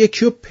برو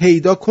یکی رو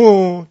پیدا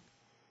کن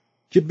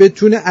که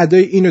بتونه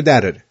ادای اینو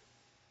دراره.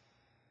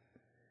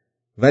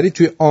 ولی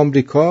توی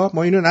آمریکا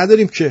ما اینو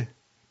نداریم که.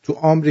 تو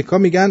آمریکا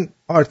میگن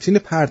آرتین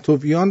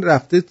پرتویان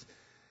رفته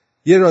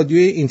یه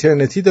رادیوی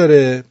اینترنتی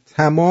داره،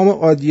 تمام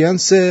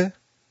آدینس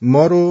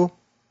ما رو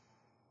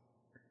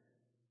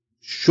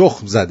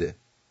شخم زده،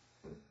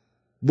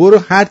 برو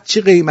هر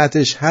چی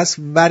قیمتش هست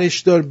ورش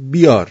دار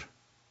بیار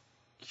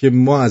که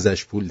ما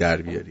ازش پول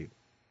در بیاریم.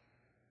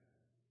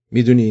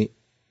 میدونی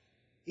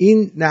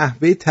این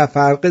نحوه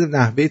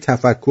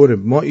تفکر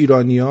ما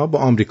ایرانی‌ها با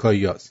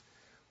آمریکایی‌هاست.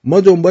 ما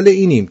دنبال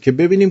اینیم که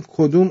ببینیم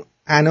کدوم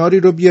اناری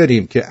رو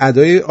بیاریم که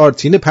ادای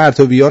آرتین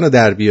پرتویان رو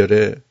در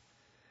بیاره.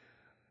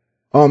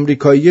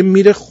 آمریکایی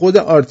میره خود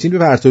آرتین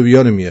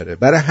پرتویان رو میاره.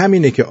 برای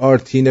همینه که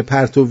آرتین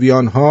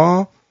پرتویان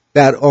ها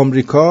در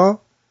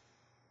آمریکا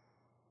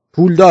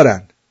پول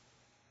دارن،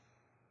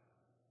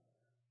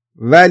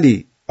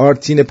 ولی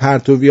آرتین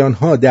پرتویان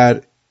ها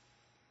در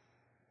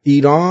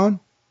ایران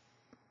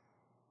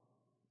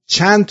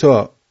چند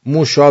تا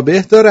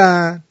مشابه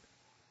دارن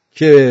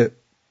که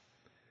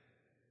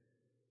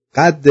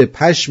قد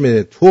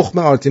پشم تخم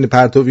آرتین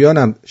پرتویان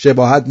هم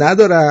شباهت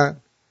ندارن،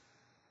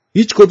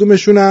 هیچ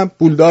کدومشون هم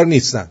پولدار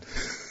نیستن.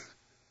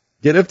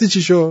 گرفتی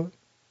چی شد؟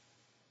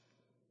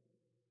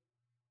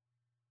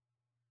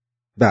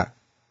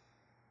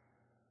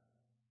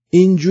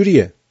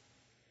 اینجوریه.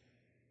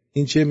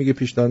 این چیه میگه؟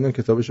 پیشنهاد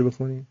میکنم کتابشو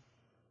بخونیم.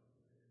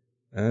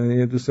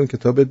 یه دوستان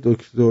کتاب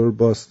دکتر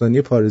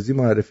باستانی پاریزی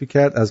معرفی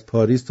کرد، از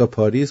پاریس تا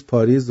پاریس.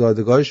 پاریس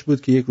زادگاهش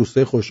بود که یک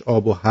روستای خوش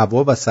آب و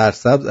هوا و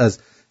سرسبز از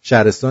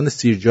شهرستان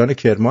سیرجان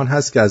کرمان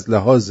هست که از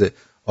لحاظ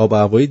آب و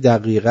هوایی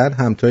دقیقاً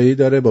همتایی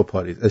داره با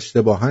پاریس.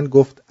 اشتباهاً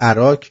گفت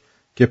عراق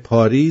که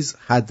پاریس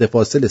حد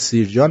فاصل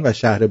سیرجان و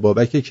شهر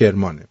بابک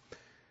کرمانه.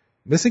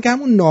 مثل که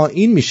همون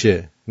نائین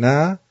میشه.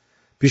 نه؟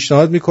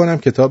 پیشنهاد میکنم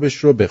کتابش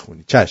رو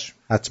بخونی. چشم،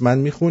 حتما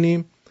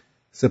میخونیم.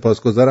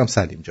 سپاسگزارم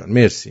سلیم جان.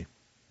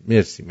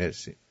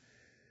 مرسی.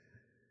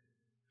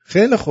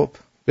 خیلی خوب،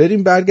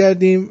 بریم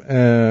برگردیم.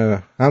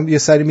 هم یه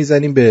سری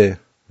میزنیم به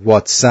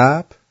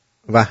واتساپ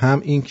و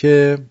هم این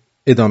که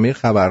ادامه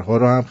خبرها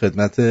رو هم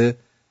خدمت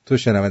تو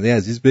شنونده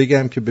عزیز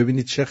بگم که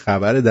ببینید چه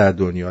خبره در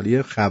دنیا.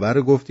 یه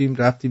خبر گفتیم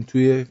رفتیم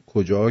توی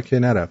کجا که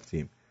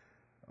نرفتیم.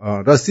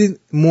 راستی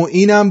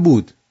معینم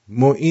بود.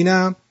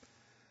 معینم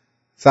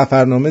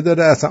سفرنامه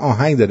داره، اصلا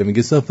آهنگ داره،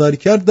 میگه سفر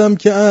کردم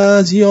که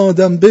از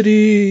یادم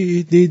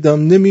بری،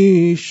 دیدم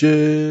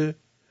نمیشه.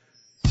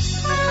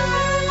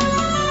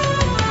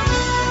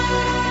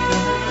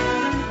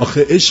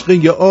 آخه عشق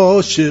یه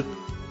عاشق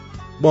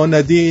با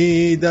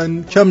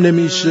ندیدن کم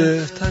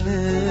نمیشه.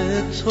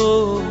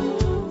 تو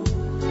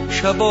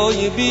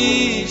شبای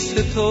بی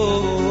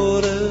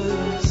ستاره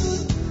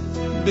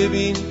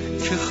ببین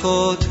که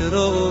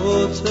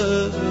خاطرات.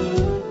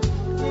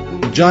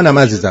 جانم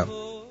عزیزم.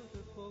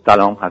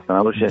 سلام، خسته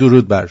نباشه.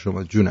 درود بر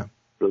شما جونم.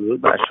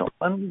 درود بر شما.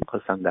 من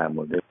می‌خواستم در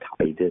مورد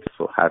تایید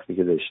حرفی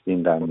که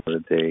داشتیم در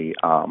مورد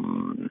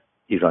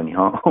ایرانی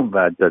ها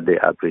و داده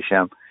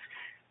ابریشم،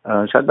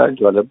 شاید برای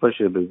جالب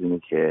باشه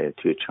ببینید که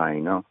توی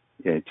چاینا،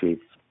 یعنی توی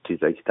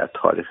چیزایی که در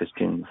تاریخش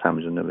این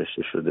همینجا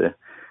نوشته شده،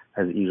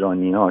 از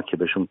ایرانی ها که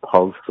بهشون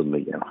پارس رو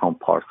میگن، هم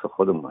پارس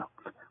خودمون،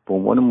 به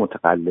عنوان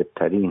متقلب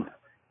ترین،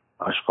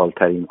 اشغال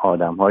ترین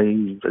آدم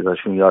هایی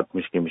ازشون یاد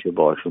میشه که میشه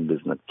باهاشون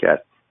بیزنس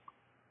کرد.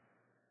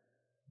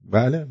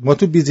 بله، ما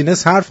تو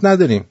بیزینس حرف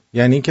نداریم،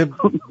 یعنی که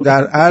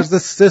در عرض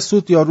 3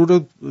 سوت یارو رو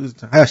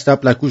 8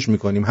 لکوش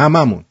میکنیم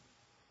هممون.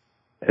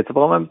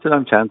 اتفاقا من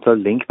میتونم چند تا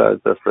لینک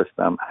برات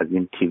بفرستم از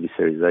این تیوی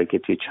سریز هایی که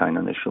توی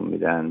چاینا نشون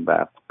میدن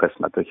و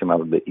قسمت ها که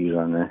مربوط به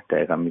ایرانه.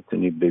 دقیقا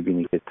میتونی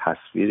ببینی که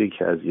تصویری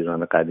که از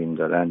ایران قدیم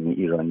دارن، این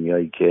ایرانی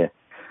هایی که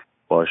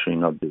باشون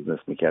اینا بیزنس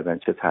میکردن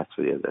چه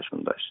تصویری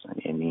ازشون داشتن.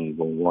 یعنی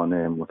به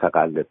عنوان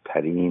متقلب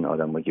ترین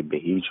آدم هایی که به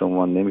هیچ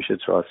عنوان نمیشه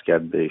تراست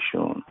کرد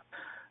بهشون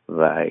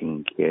و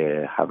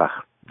اینکه هر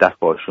وقت دست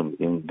باشون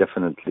میدیم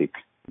definitely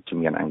چی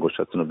میگن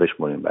انگشتاتون رو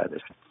بشماریم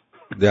بعدش.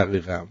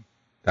 دقیقاً.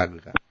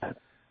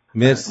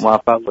 مرسی.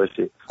 موفق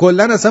باشید.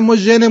 کلا اصلا ما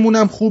ژنمون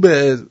هم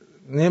خوبه،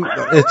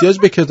 احتیاج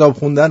به کتاب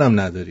خوندن هم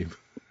نداریم.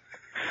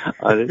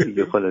 آره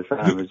دیگه، خلاصه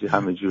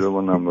همه جوره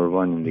با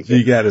نمبر 1 دیگه.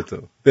 دیگر تو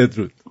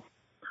بدرود.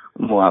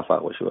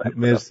 موفق باشی.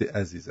 مرسی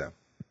عزیزم.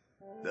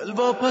 دل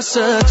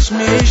واپست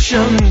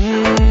میشم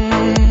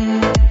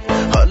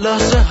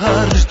لحظه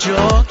هر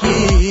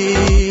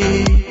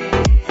جایی،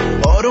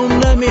 آروم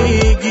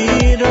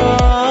نمیگیرم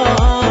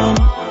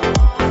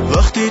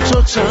وقتی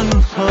تو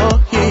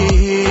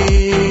تنهایی.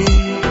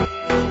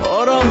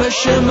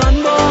 آرامش من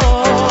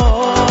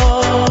باش،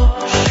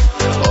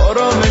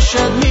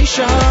 آرامشت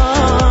میشم،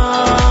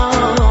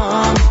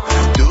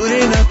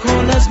 دوری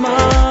نکن از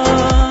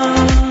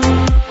من،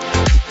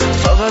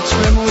 فقط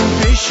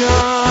بمون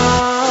پیشم.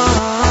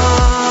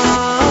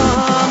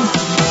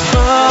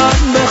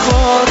 من به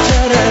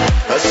خاطر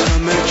از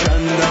همه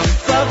کندم،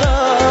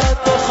 فقط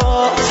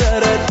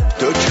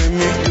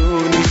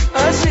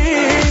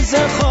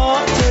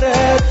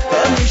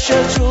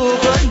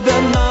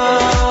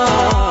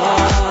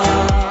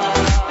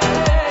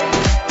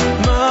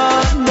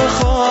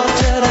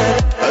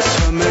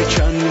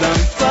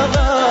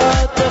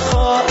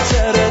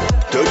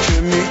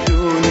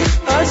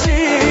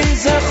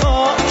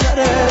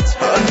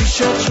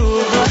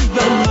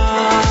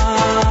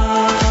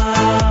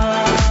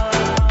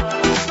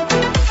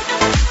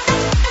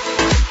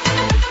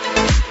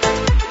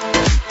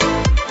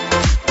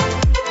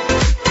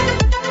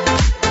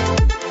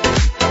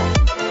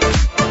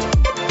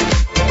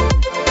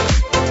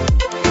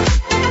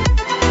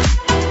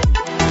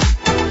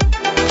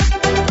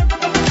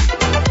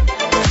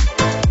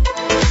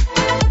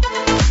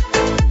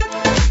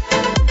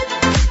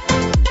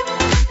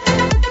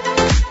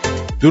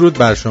درود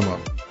بر شما.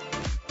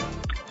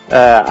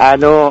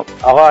 الو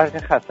آقا آرتین،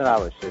 خسته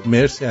نباشید.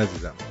 مرسی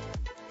عزیزم.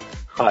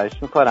 خواهش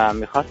میکنم.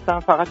 میخواستم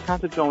فقط چند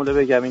تا جمله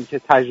بگم، این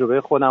که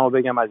تجربه خودم رو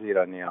بگم از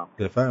ایرانی‌ها.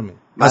 بفرمایید.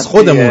 از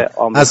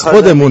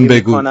خودمون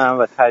بگو.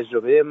 و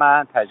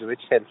تجربه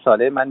 40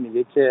 ساله من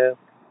میگه که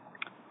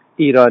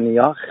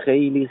ایرانی‌ها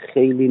خیلی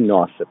خیلی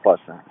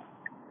ناسپاسن.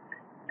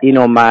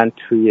 اینو من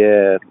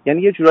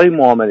یعنی یه جورایی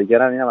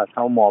معامله‌گرم، اینم از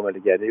همون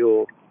معامله‌گری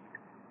و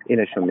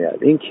اینشون میاد.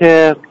 این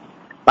که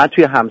من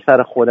توی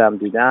همسر خودم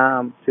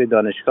دیدم، توی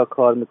دانشگاه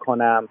کار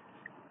میکنم،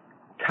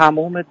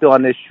 تمام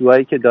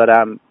دانشجوهایی که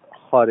دارم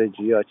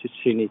خارجی‌ها، چه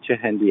چینی چه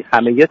هندی،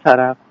 همه یه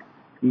طرف،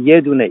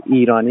 یه دونه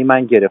ایرانی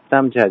من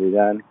گرفتم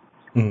جدیدن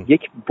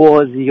یک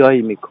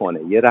بازیایی میکنه،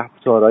 یه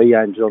رفتارایی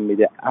انجام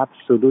میده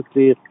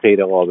ابسولوتلی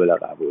غیر قابل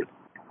قبول.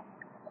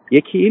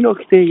 یک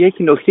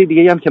نکته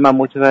دیگه هم که من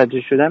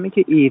متوجه شدم این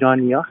که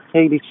ایرانی‌ها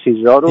خیلی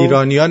چیزا رو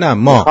ایرانی‌ها نه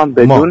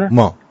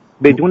ما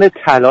بدون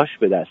تلاش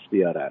به دست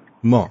بیارن.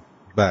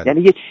 بله.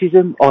 یعنی یه چیز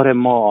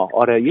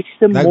یه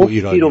چیز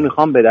مفتی رو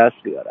میخوام به دست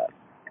بیارن.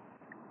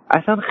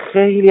 اصلا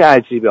خیلی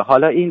عجیبه.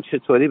 حالا این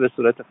چطوری به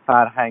صورت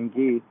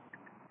فرهنگی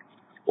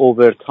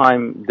اوور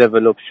تایم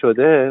دیولپ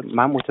شده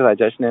من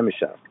متوجهش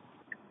نمیشم.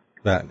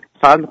 بله.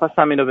 فقط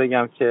میخواستم اینو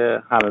بگم که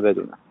همه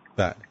بدونن.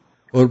 بله.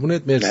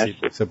 قربونت، مرسی.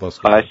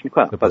 سپاسگزارم. خواهش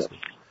میکنم.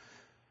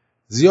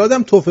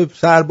 زیادم توف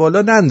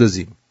سربالا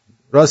نندازیم.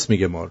 راست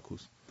میگه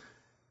مارکوس.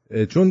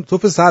 چون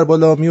توف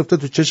سربالا میفته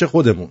تو چش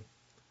خودمون.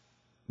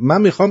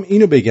 من میخوام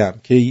اینو بگم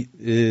که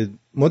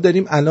ما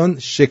داریم الان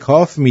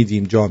شکاف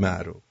میدیم جامعه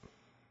رو.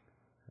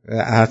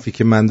 حرفی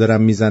که من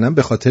دارم میزنم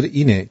به خاطر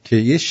اینه که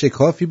یه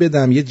شکافی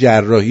بدم، یه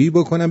جراحی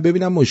بکنم،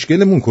 ببینم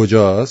مشکلمون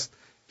کجاست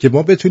که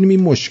ما بتونیم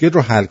این مشکل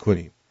رو حل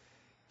کنیم،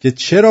 که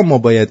چرا ما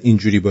باید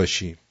اینجوری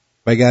باشیم.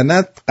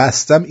 وگرنه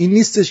قصدم این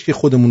نیستش که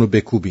خودمون رو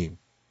بکوبیم.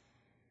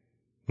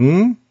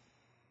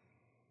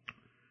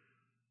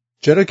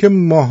 چرا که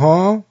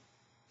ماها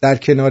در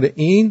کنار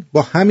این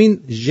با همین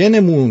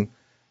ژنمون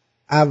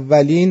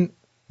اولین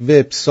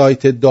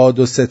وبسایت داد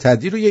و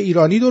ستدی رو یه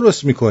ایرانی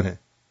درست میکنه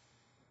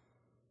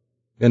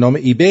به نام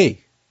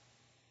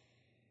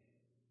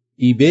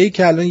ایبی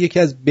که الان یکی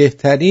از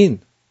بهترین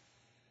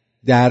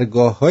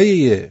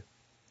درگاه‌های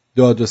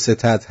داد و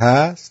ستد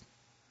هست،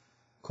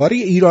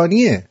 کاری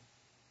ایرانیه.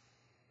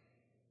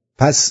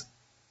 پس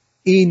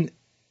این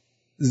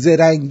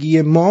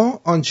زرنگی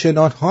ما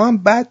آنچنان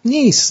هم بد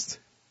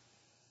نیست،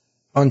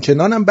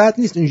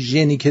 این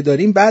ژنی که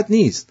داریم بد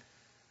نیست.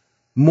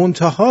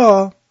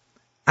 منتها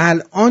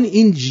الان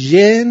این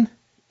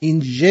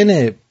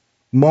ژن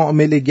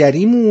معامله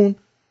گریمون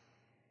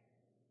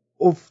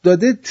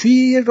افتاده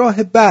توی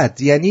راه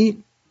بد، یعنی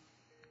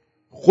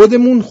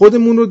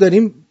خودمون رو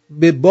داریم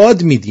به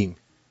باد میدیم.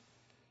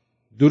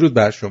 درود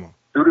بر شما.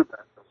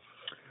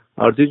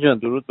 آرتین جان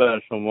درود بر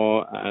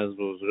شما. از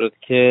حضورت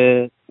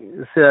که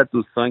سری از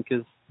دوستان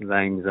که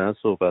زنگ میزنن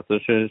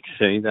صحبتاشو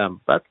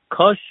شنیدم. بعد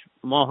کاش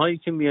ماهایی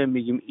که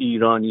میگیم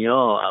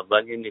ایرانیا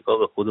اول یه نگاه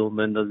به خودمون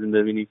بندازیم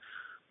ببینیم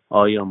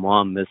آیا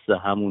ما هم مثل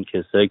همون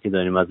کسایی که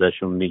داریم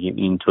ازشون میگیم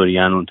اینطوری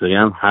اونطوری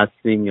هم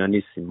هستیم یا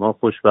نیستیم. ما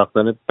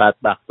خوشبختانه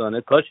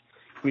بدبختانه کاش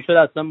میشد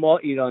اصلا ما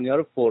ایرانیا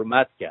رو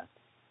فرمت کرد،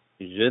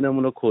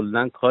 ژنمون رو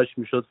کلا کاش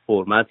میشد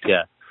فرمت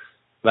کرد،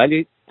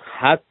 ولی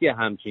هست یه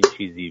همچین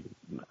چیزی.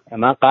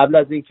 من قبل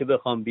از این که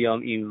بخوام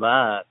بیام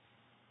اینور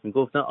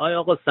میگفتن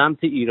آقا سمت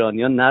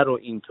ایرانیا نرو،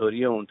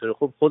 اینطوری اونطوری.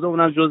 خب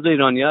خودمونم جزء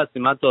ایرانیا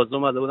هستیم. من تازه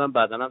اومده بودم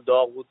بدنم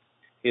داغ بود،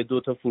 یه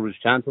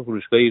چند تا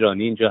فروشگاه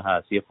ایرانی اینجا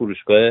هست، یه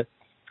فروشگاه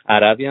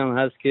عربی هم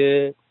هست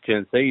که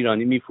جنسای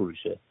ایرانی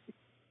میفروشه.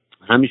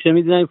 همیشه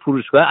میدونم این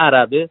فروشگاه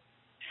عربه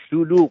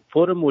شلوغ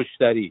پر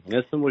مشتری،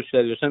 نصف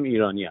مشتریاش هم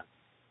ایرانی هست.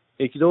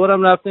 یکی دو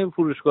بارم رفتم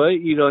فروشگاه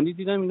ایرانی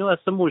دیدم اینا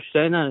اصلا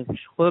مشتری نداره.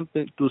 خودم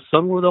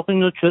دوستان میگفتن آقا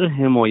اینا چرا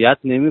حمایت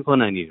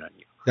نمیکنن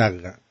ایرانی؟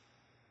 دقیقاً.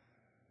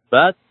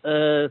 بعد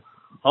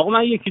آقا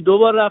من یکی دو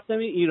بار رفتم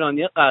این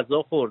ایرانی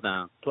غذا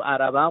خوردم، تو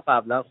عربه هم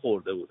قبلا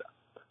خورده بودم،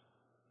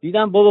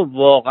 دیدم بابا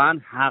واقعا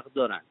حق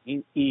دارن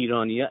این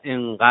ایرانی‌ها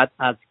انقدر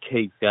از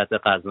کیفیت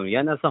غذا،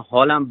 یعنی اصلا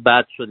حالم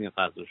بد شد این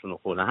غذاشون رو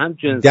خوردن. هم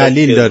جنس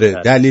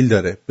دلیل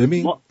داره.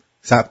 ببین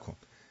صبر کن،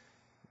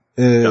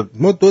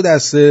 ما 2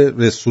 دسته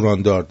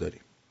رستوراندار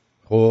داریم.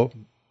 خب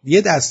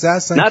یه دسته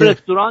هستن نه که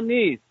رستوران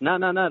نیست،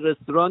 نه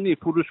رستوران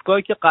نیست،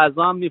 فروشگاهی که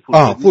غذا هم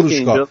میفروشه.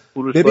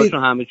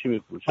 فروشگاهشون همه چی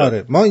میفروشه.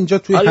 آره ما اینجا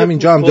توی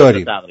همینجا هم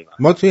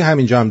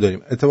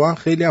داریم. اتفاقا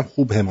خیلی هم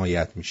خوب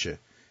حمایت میشه.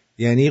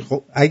 یعنی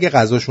خب اگه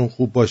غذاشون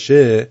خوب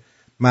باشه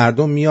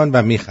مردم میان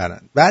و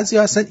میخرن.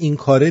 بعضیا اصلا این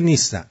کاره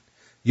نیستن،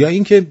 یا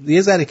اینکه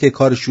یه ذره که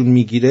کارشون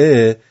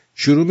میگیره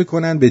شروع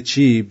میکنن به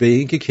چی؟ به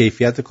اینکه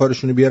کیفیت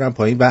کارشون رو بیارن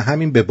پایین و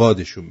همین به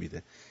بادشون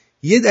میده.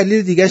 یه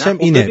دلیل دیگه‌ش هم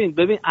اینه.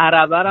 ببین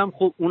عربرم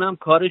خب اونم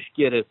کارش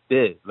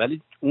گرفته،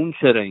 ولی اون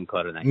چرا این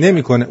کارو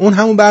نمیکنه؟ اون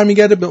همون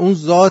برمیگرده به اون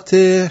ذات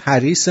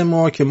حریص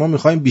ما که ما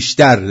میخوایم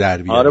بیشتر در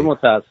بیاریم. آره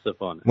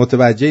متاسفانه.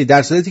 متوجهی؟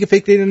 در صورتی که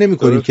فکر اینو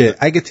نمی‌کنیم که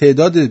اگه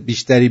تعداد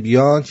بیشتری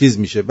بیان چیز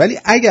میشه. ولی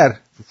اگر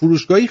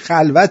فروشگاهی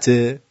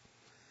خلوته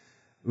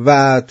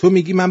و تو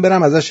میگی من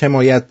برم ازش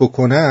حمایت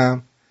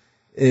بکنم،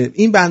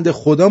 این بنده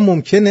خدا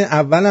ممکنه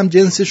اولم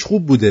جنسش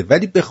خوب بوده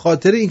ولی به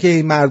خاطر اینکه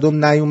این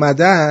مردم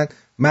نیومدن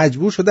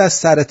مجبور شده از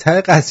سر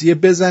ته قضیه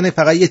بزنه،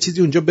 فقط یه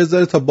چیزی اونجا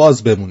بذاره تا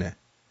باز بمونه.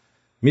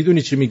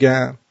 میدونی چی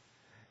میگم؟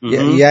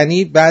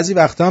 یعنی بعضی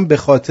وقتا هم به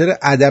خاطر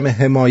عدم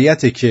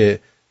حمایته که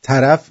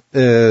طرف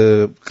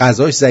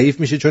غذاش ضعیف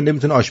میشه چون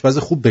نمیتونه آشپز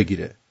خوب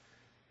بگیره،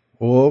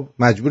 خب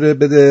مجبوره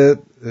بده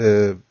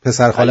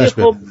پسر خالش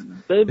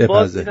بده.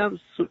 باز اینم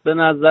به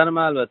نظر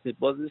من البته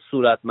باز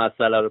صورت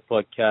مسئله رو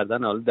پاک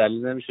کردن حالا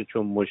دلیل نمیشه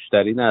چون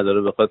مشتری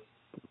نداره بخواد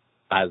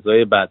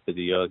غذای بد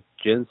بده یا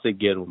جنس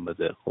گرون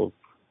بده. خب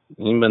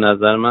این به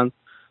نظر من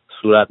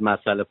صورت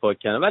مسئله پاک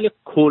کردن. ولی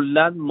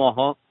کلا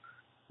ماها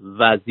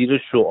وزیر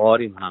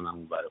شعاریم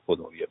هممون برای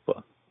خداویه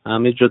پا،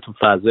 همه جا تو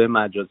فضای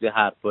مجازی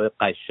حرفای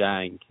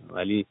قشنگ،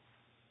 ولی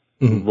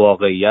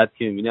واقعیت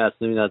که میبینی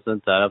اصلا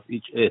طرف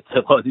هیچ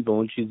اعتقادی به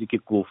اون چیزی که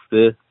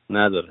گفته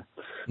نداره.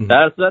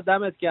 در صورت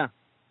دمت گرم،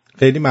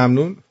 خیلی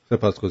ممنون،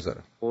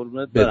 سپاسگزارم.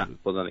 قربونت برم،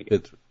 خدا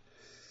نگهدار.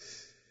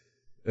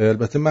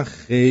 البته من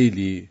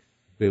خیلی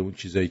به اون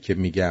چیزایی که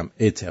میگم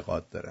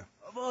اعتقاد دارم.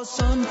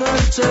 واسم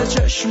پرت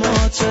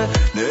چشماته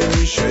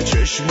نمیشه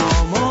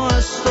چشمامو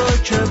از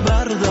تو که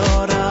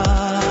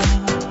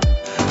بردارم،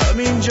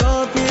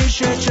 همینجا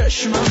پیش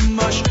چشمم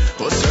باش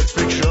واسه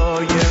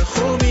فکرای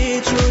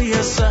خوبی توی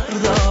سر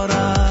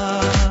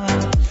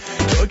دارم،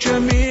 تو که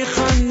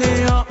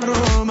میخندی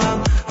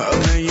آرومم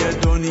همه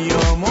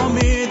دنیامو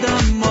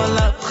میدم با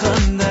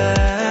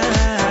لبخندت،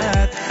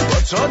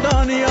 با تو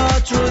دنیا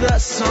تو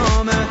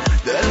دستامه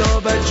دلو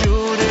به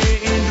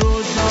جوری این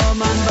روزا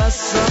من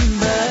بستم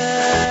به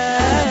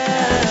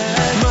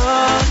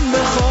من به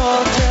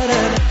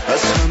خاطرت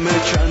از همه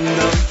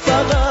کندم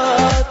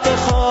فقط به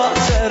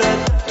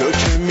خاطرت، تو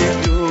که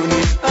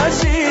میدونی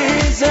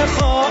عزیز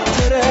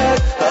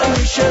خاطرت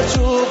همیشه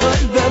تو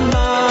قلب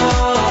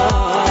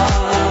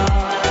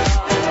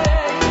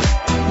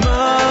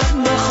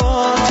من به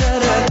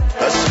خاطرت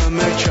از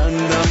همه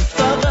کندم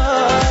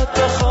فقط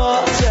به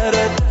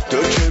خاطرت، تو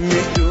که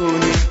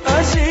میدونی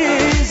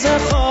عزیز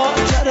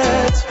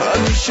خاطرت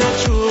همیشه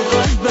تو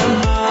قلب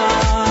من.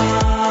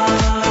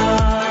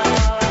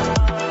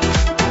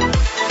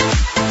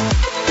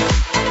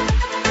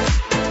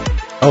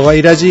 آقای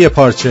ایرجی یه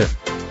پارچه.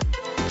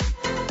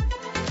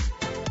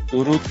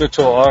 درود به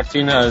تو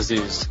آرتین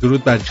عزیز.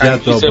 درود بر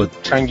جد آباد.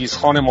 چنگیز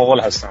خان مغول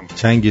هستم.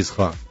 چنگیز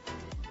خان.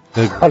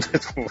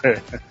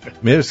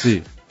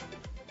 مرسی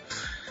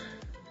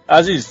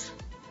عزیز.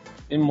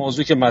 این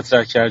موضوع که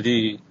مطرح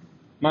کردی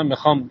من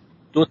میخوام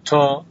 2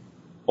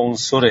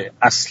 عنصر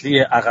اصلی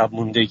عقب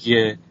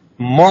موندگی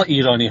ما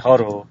ایرانی ها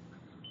رو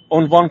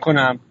عنوان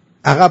کنم.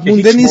 عقب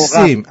مونده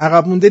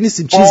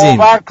نیستیم چیزیم.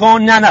 باور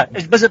کن نه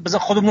بذار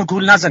خودمون رو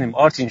گول نزنیم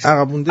آرتین.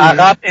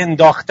 عقب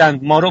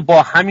انداختند ما رو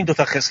با همین 2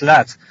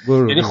 خصلت.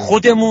 یعنی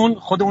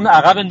خودمون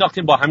عقب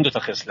انداختیم با همین 2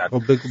 خصلت.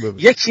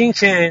 یکی این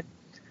که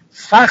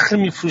فخر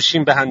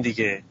میفروشیم به هم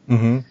دیگه،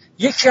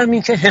 یکی هم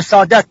این که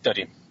حسادت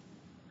داریم.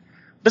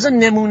 بذار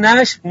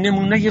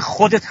نمونه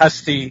خودت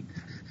هستی.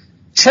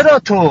 چرا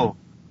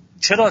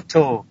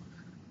تو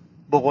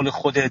به قول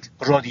خودت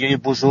رادیوی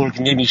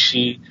بزرگ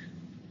نمیشی؟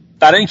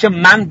 برای اینکه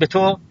من به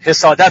تو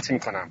حسادت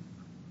میکنم،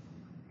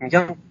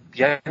 میگم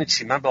یعنی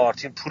چی من به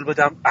آرتین پول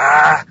بدم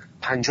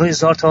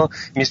 50,000 تا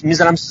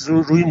میذارم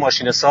روی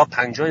ماشین حساب،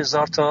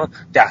 50,000 تا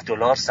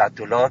 $10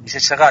 $100 میشه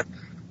چقدر؟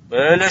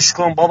 ولش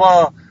کن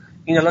بابا،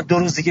 این الان 2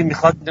 روز دیگه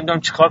میخواد نمیدونم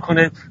چیکار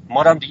کنه،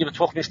 ما رو هم دیگه به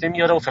تخمش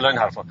نمیاره و فلان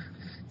حرفا.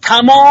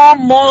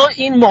 تمام ما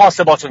این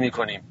محاسباتو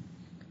میکنیم.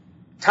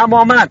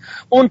 تماما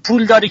اون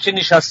پولداری که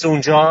نشسته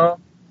اونجا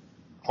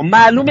خب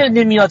معلومه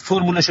نمیاد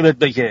فرمولشو بهت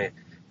بگه،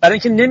 برای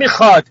اینکه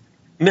نمیخواد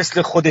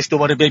مثل خودش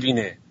دوباره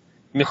ببینه،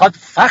 میخواد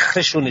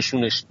فخرش رو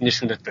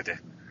نشونت بده.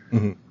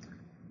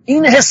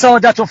 این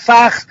حسادت و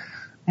فخر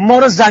ما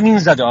رو زمین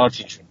زده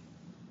آرتین جون،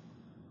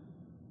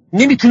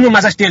 نمیتونیم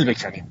ازش دل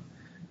بکنیم.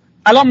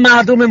 الان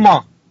مردم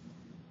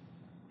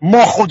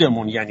ما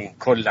خودمون یعنی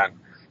کلن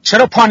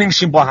چرا پا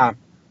نمیشیم با هم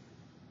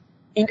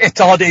این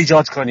اتحاد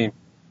ایجاد کنیم؟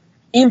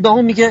 این به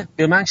اون میگه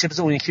به من چه،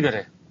 بذار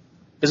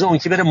اون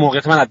یکی بره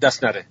موقعیت من از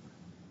دست نره.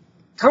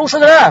 تموم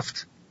شده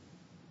رفت.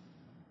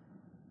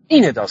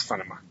 اینه داستان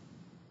من.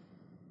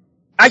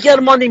 اگر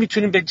ما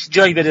نمیتونیم به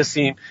جایی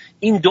برسیم،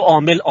 این 2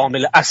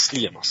 عامل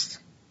اصلی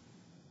ماست.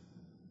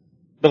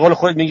 به قول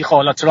خودت میگی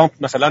حالا ترامپ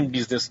مثلا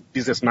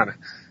بیزنسمنه،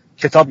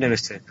 کتاب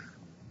نوشته،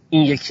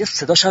 این یکی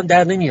صداش هم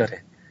در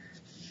نمیاره.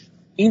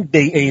 این بی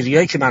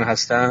ایریایی که من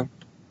هستم،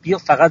 بیا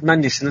فقط من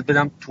نشونت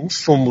بدم تو اون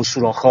سم و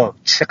سوراخ‌ها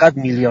چقدر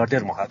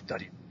میلیاردر ما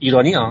داریم.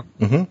 ایرانی ها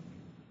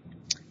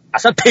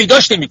اصلا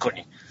پیداش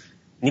نمی‌کنی،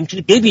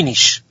 نمیتونی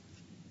ببینیش،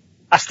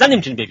 اصلا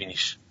نمیتونی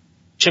ببینیش،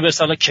 چه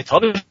برسه حالا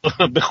کتاب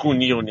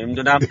بخونی و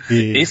نمیدونم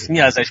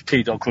اسمی ازش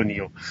پیدا کنی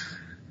و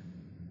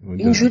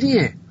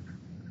اینجوریه.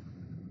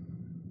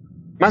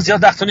 من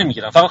زیاد وقت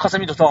نمیگیرم، فقط خواستم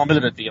این 2 عامل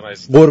بهت بگم.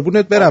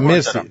 قربونت برم،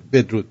 مرسی.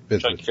 بدرود.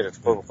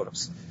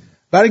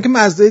 برای اینکه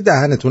مزه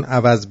دهنتون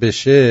عوض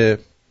بشه،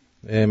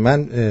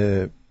 من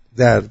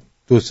در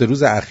 2-3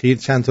 روز اخیر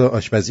چند تا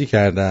آشپزی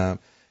کردم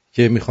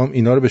که میخوام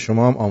اینا رو به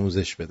شما هم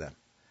آموزش بدم.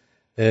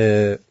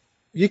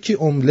 یکی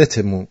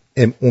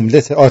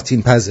املت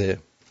آرتین پزه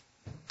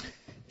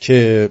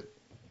که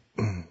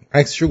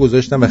عکسشو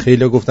گذاشتم و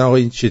خیلی گفتن آقا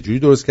این چجوری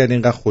درست کردی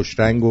اینقدر خوش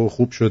رنگ و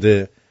خوب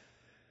شده.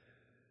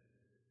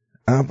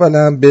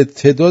 اولا به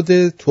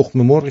تعداد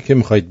تخم مرغی که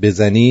میخواید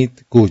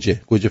بزنید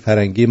گوجه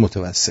فرنگی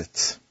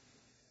متوسط،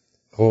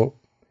 خب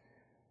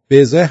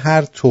به ازای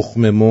هر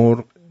تخم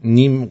مرغ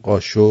نیم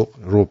قاشق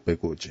رب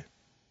گوجه،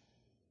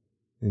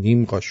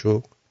 نیم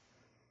قاشق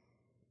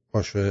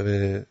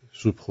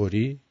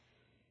سوپخوری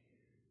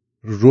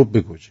رب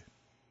گوجه.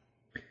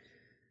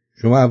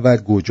 شما اول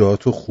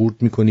گوجه‌هاتو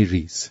خورد میکنی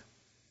ریز.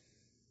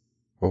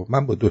 خب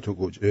من با 2 تا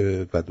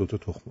گوجه و 2 تا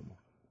تخم مرغ،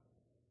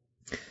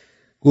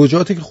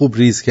 گوجه‌هاتو که خوب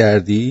ریز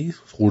کردی،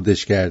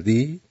 خوردش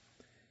کردی،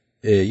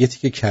 یه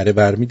تیکه کره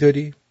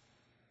برمیداری،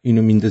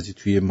 اینو میندازی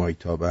توی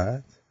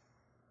مایتابت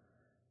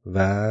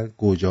و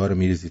گوجه‌ها رو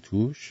میریزی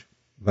توش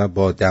و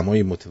با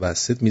دمای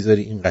متوسط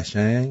میذاری این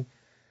قشنگ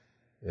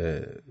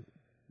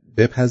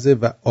بپزه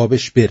و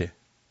آبش بره.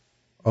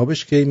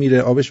 آبش کی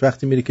میره؟ آبش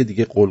وقتی میره که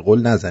دیگه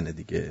قلقل نزنه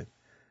دیگه.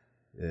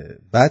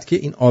 بعد که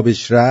این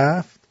آبش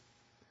رفت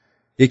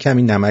یه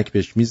کمی نمک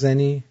بهش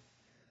میزنی،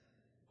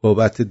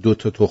 بابت 2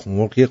 تا تخم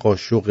مرغ یه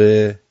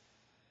قاشق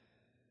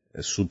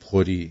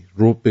سوپخوری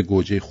رب به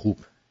گوجه خوب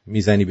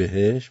میزنی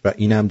بهش و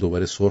اینم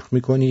دوباره سرخ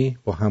میکنی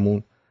با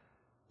همون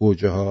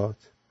گوجه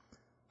هات.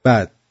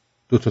 بعد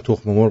 2 تا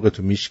تخم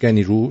مرغتو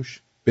میشکنی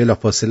روش،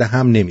 بلافاصله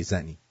هم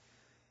نمیزنی،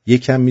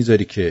 یکم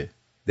میذاری که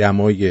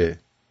دمای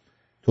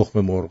تخم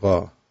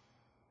مرغا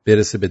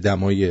برسه به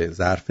دمای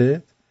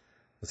ظرفت،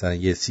 مثلا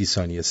یه 30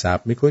 ثانیه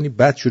صبر میکنی،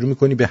 بعد شروع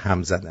میکنی به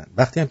هم زدن.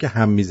 وقتی هم که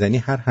هم میزنی،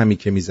 هر همی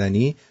که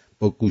میزنی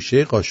با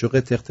گوشه قاشق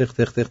تق تق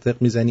تق تق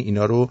تق میزنی،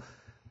 اینا رو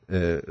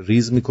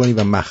ریز میکنی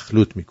و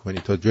مخلوط میکنی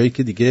تا جایی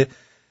که دیگه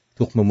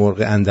تخم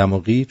مرغ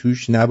اندماغی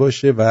توش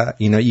نباشه و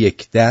اینا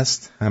یک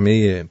دست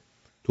همه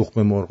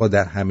تخم مرغا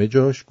در همه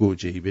جاش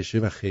گوجه‌ای بشه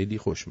و خیلی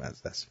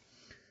خوشمزه است.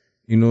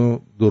 اینو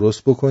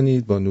درست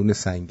بکنید با نون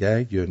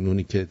سنگک یا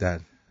نونی که در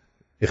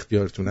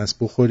اختیارتون است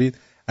بخورید.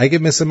 اگه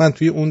مثل من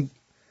توی اون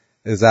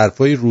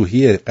ظرفای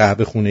روحی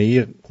قهوه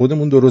خونه‌ای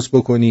خودمون درست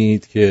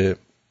بکنید که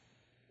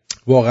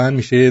واقعا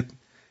میشه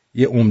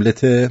یه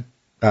املت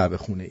قهوه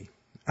خونه‌ای.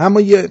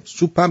 اما یه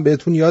سوپ هم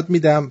بهتون یاد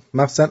میدم،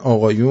 مثلا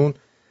آقایون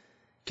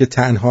که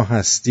تنها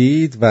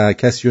هستید و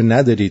کسی رو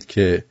ندارید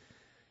که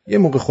یه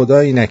موقع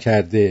خدایی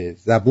نکرده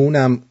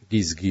زبونم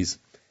گیزگیز،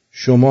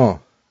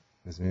 شما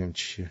ببینیم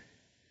چیه،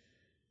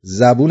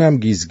 زبونم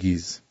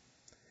گیزگیز،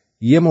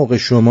 یه موقع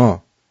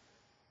شما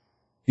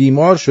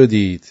بیمار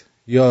شدید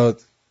یا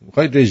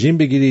میخواید رژیم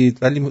بگیرید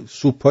ولی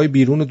سوپ‌های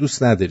بیرون رو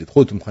دوست ندارید،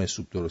 خودتون میخواید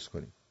سوپ درست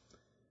کنید،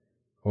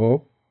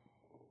 خب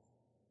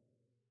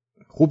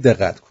خوب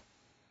دقت کن،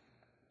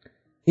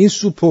 این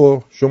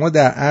سوپو شما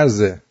در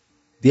عرض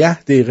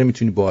 10 دقیقه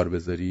میتونی بار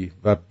بذاری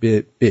و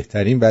به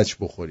بهترین وجه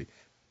بخوری.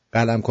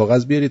 قلم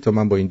کاغذ بیاری تا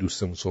من با این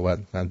دوستمون صحبت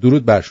میکنم.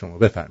 درود بر شما،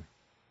 بفرمایید.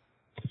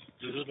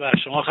 درود بر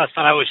شما،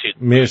 خسته نباشید.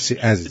 مرسی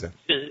عزیزم.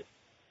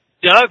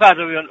 جناب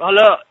پرتویان،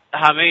 حالا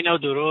همه اینا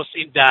درست،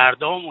 این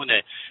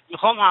دردامونه.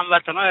 میخوام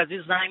هموطنان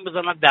عزیز زنگ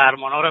بزنن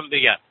درمانا رو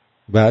بگن.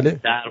 بله.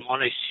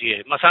 درمانش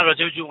چیه؟ مثلا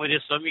راجع به جمهوری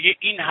اسلامی میگه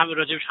این همه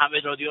راجبش همه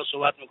رادیو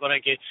صحبت میکنن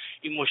که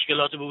این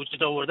مشکلات به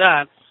وجود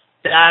آوردن.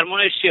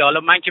 درمانش چیه؟ حالا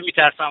من که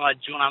میترسم از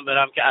جونم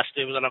برم که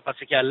اسلحه بزنم پس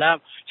کلم،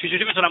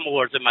 چجوری میتونم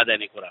مبارزه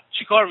مدنی کنم؟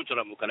 چی کار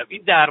میتونم بکنم؟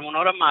 این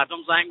درمونا رو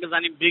مردم زنگ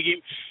بزنیم بگیم،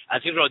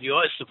 از این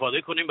رادیوها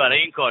استفاده کنیم برای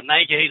این کار، نه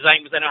اینکه هی زنگ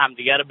بزنیم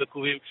همدیگه رو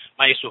بکوبیم،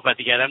 من یه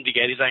صحبتی کردم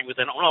دیگری زنگ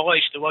بزنه اون آقا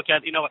اشتباه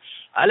کرد، این آقا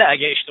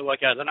اگه اشتباه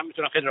کردن هم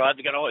میتونن خیلی راحت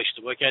بگن آقا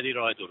اشتباه کردی،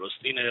 راه درست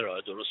اینه، راه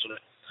درستونه.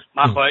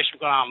 من خواهش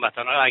میکنم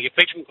هموطنا اگه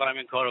فکر میکنم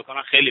این کارو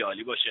کنن خیلی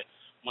عالی باشه.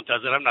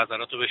 منتظرم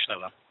نظراتو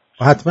بشنوم.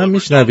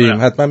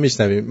 حتما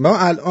میشنویم. ما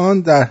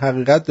الان در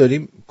حقیقت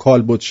داریم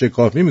کالبد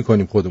شکافی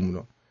میکنیم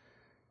خودمونو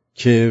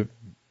که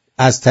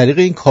از طریق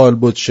این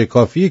کالبد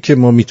شکافی که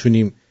ما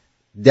میتونیم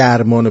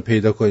درمانو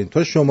پیدا کنیم.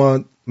 تا شما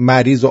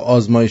مریض رو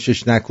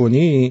آزمایشش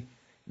نکنی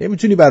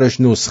نمیتونی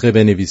براش نسخه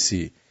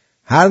بنویسی.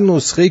 هر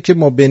نسخه‌ای که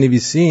ما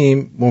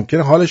بنویسیم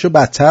ممکنه حالشو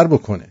بدتر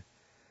بکنه.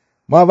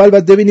 ما اول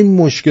باید ببینیم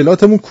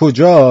مشکلاتمون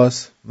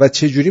کجاست و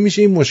چجوری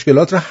میشه این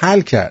مشکلات رو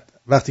حل کرد.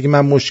 وقتی که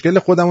من مشکل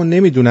خودمو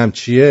نمیدونم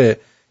چیه،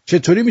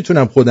 چطوری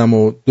میتونم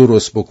خودمو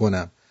درست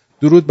بکنم؟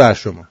 درود بر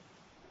شما.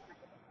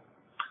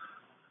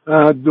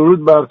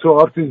 درود بر تو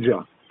آرتین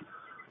جان.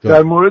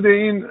 در مورد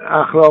این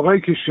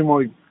اخلاقایی که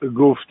شما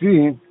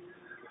گفتین،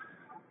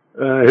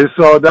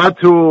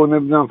 حسادت و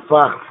نمیدونم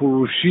فخر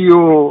فروشی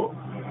و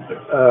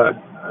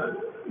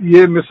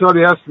یه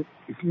مثالی هست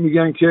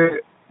میگن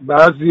که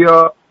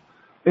بعضیا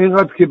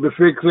اینقدر که به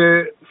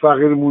فکر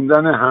فقیر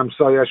موندن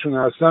همسایه‌شون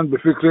هستن به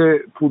فکر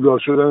پولدار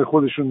شدن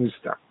خودشون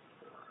نیستن.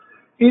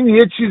 این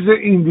یه چیز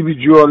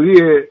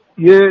ایندیویدوالیه،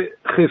 یه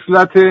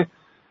خصلت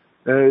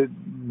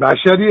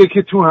بشریه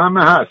که تو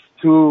همه هست،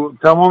 تو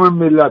تمام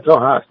ملت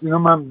ها هست. اینا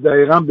من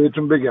دقیقا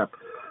بهتون بگم.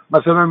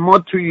 مثلا ما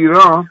تو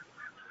ایران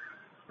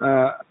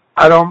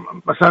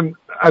مثلا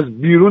از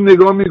بیرون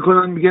نگاه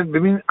میکنن میگن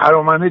ببین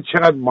ارامنه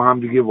چقدر با هم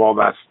دیگه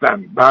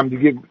وابستن، با هم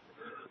دیگه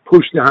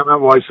پشت همه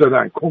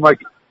وایسادن، کمک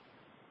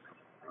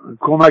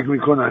کمک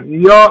میکنن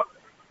یا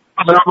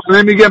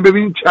برامانه میگن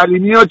ببین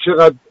کلیمی ها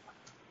چقدر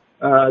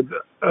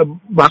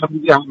با هم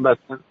دیگه هم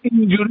بستن.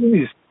 اینجوری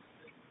نیست.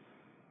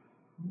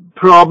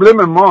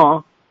 پرابلم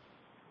ما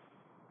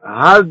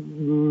هر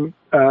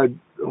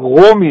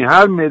قومی،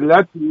 هر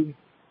ملتی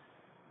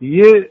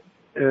یه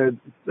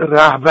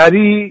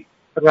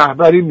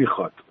رهبری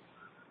میخواد.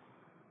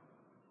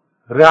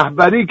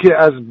 رهبری که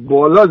از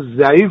بالا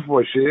ضعیف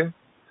باشه،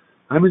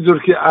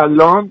 همینطور که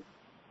الان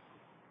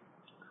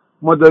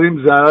ما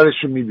داریم ضررش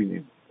رو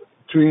میبینیم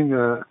تو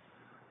این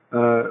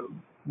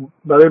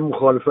برای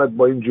مخالفت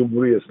با این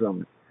جمهوری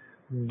اسلامی.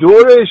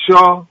 دور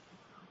شاه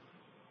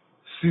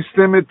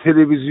سیستم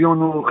تلویزیون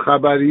و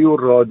خبری و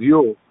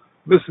رادیو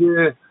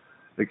مثل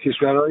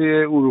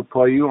کشورهای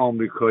اروپایی و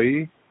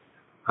آمریکایی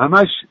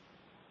همش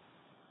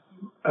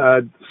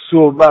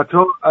صحبت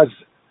ها از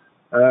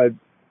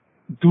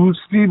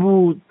دوستی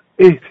بود،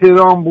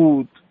 احترام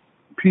بود،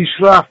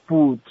 پیشرفت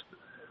بود،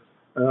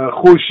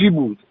 خوشی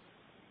بود.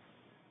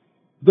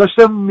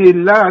 داشتن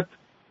ملت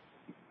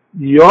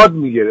یاد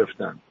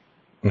میگرفتن،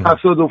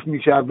 تصادف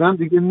میکردن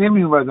دیگه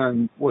نمی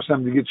اومدن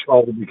واسم دیگه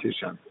چاقو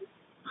میکشن،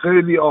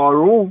 خیلی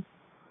آروم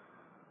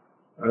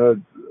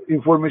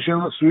اینفورمیشن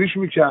ها سویش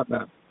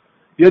میکردن،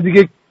 یا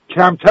دیگه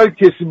کمتر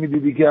کسی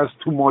میدیدی که از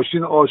تو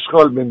ماشین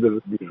آشغال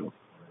بندازه بیرون.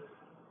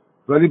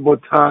 ولی با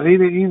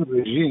تغییر این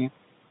رژیم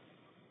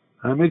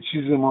همه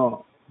چیز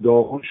ما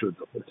داغون شد.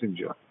 آرتین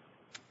جان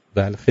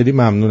بله خیلی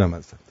ممنونم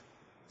ازت،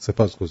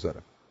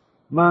 سپاسگزارم.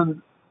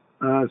 من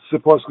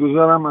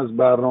سپاسگزارم از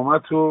برنامه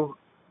تو،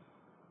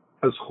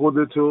 از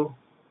خودتو.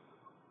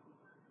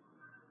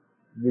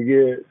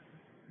 دیگه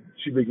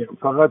چی بگم،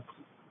 فقط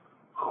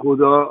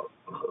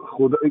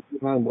خدایی که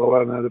من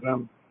باور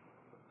ندارم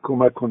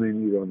کمک کنه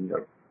این ایرانی ها.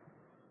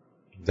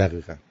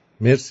 دقیقا.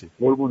 مرسی،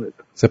 قربونت،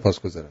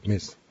 سپاسگزارم،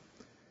 مرسی.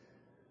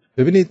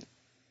 ببینید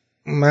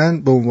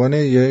من به عنوان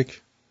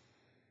یک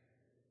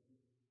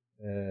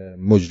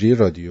مجری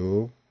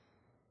رادیو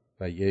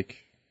و یک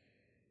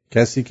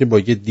کسی که با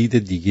یه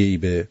دید دیگه‌ای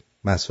به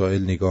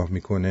مسائل نگاه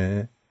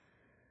میکنه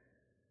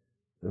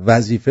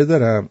وظیفه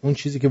دارم اون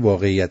چیزی که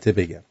واقعیته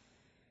بگم.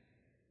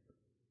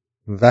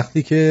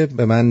 وقتی که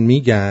به من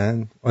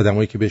میگن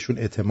آدمایی که بهشون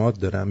اعتماد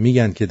دارم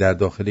میگن که در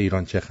داخل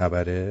ایران چه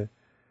خبره،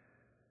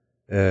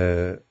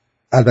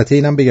 البته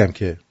اینم بگم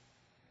که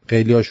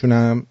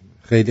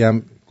خیلی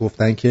هم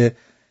گفتن که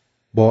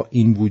با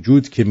این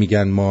وجود که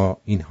میگن ما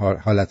این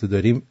حالتو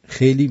داریم،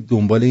 خیلی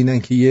دنبال اینن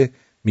که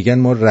میگن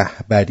ما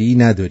رهبری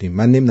نداریم.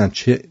 من نمیدونم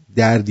چه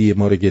دردی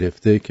ما رو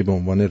گرفته که به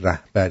عنوان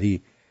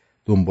رهبری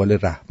دنبال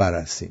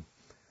رهبر هستیم،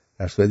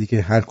 در صورتی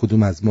که هر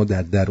کدوم از ما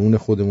در درون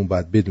خودمون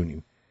باید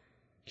بدونیم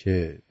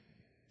که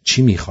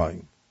چی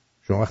میخوایم.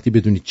 شما وقتی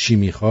بدونی چی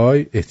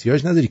میخوای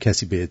احتیاج نداری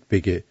کسی بهت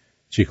بگه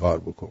چی کار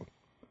بکن.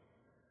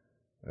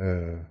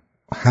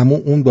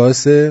 همون اون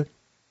باعث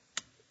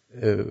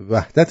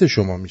وحدت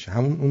شما میشه،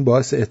 همون اون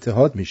باعث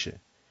اتحاد میشه.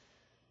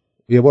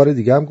 یه بار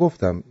دیگه هم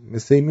گفتم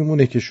مثل این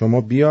میمونه که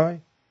شما بیای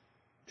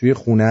توی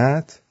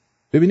خونت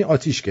ببینی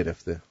آتیش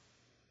گرفته.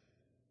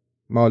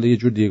 من حالا یه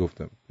جور دیگه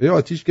گفتم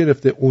آتیش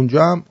گرفته،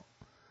 اونجا هم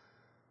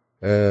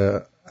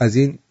از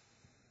این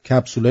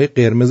کپسولای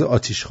قرمز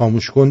آتیش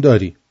خاموش کن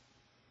داری،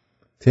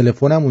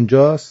 تلفنم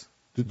اونجاست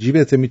تو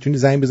جیبت، میتونی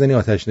زنگ بزنی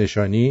آتش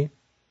نشانی،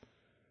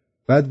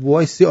 بعد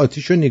وایسی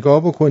آتیشو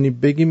نگاه بکنی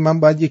بگی من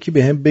باید یکی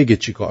بهم بگه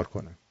چی کار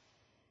کنم.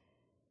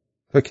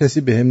 تا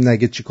کسی بهم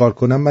نگه چی کار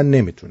کنم من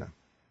نمیتونم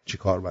چی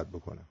کار باید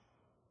بکنم.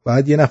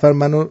 باید یه نفر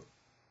منو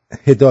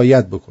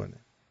هدایت بکنه.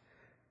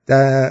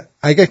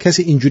 اگر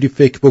کسی اینجوری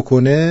فکر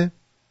بکنه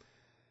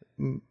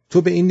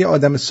تو به این یه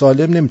آدم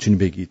سالم نمیتونی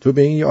بگی، تو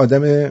به این یه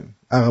آدم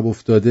عقب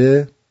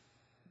افتاده،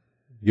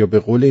 یا به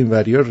قول این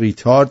وریا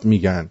ریتارد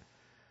میگن.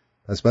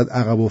 پس باید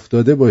عقب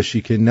افتاده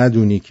باشی که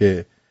ندونی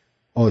که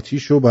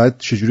آتیش رو باید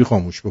چجوری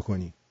خاموش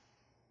بکنی.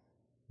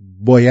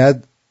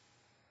 باید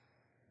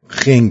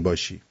خنگ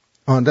باشی.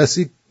 آن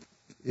رسید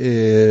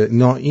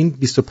این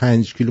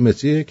 25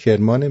 کیلومتری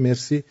کرمانه.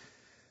 مرسی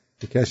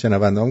یکی از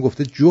شنونده هم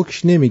گفته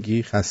جوک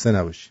نمیگی، خسته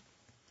نباشی.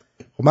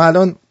 خب من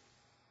الان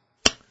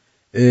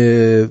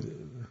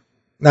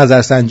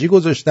نظرسنجی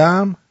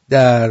گذاشتم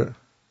در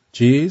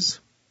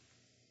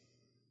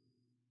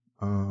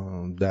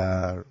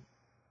در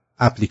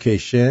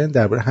اپلیکیشن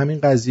درباره همین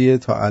قضیه.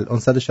 تا الان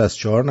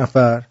 164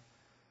 نفر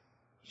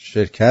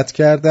شرکت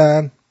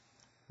کردن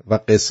و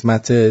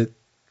قسمت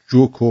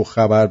جوک و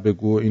خبر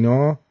بگو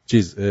اینا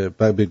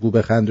بگو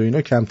بخند و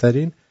اینا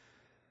کمترین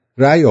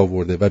رأی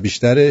آورده و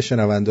بیشتر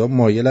شنونده ها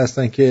مایل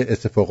هستن که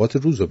اتفاقات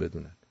روزو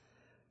بدونن.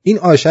 این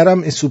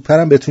آشرم این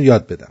سوپرم بهتون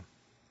یاد بدم.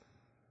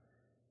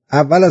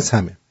 اول از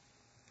همه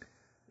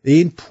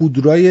این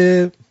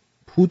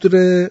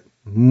پودر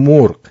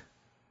مرغ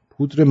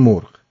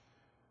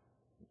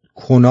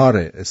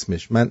کناره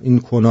اسمش، من این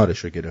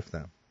کنارشو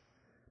گرفتم.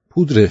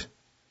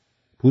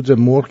 پودر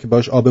مرغ که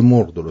باش آب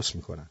مرغ درست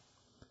میکنن.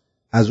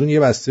 از اون یه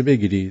بسته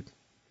بگیرید،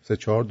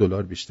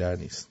 $3-4 بیشتر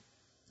نیست.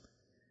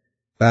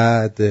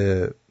 بعد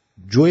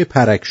جوی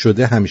پرک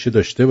شده همیشه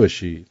داشته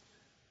باشید،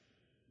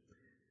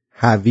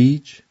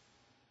 هویج،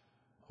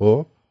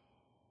 خب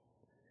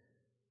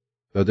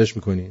یادش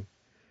میکنین؟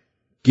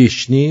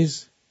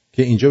 گشنیز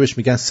که اینجا بهش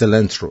میگن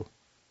سلنترو،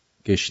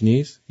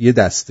 گشنیز یه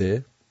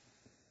دسته.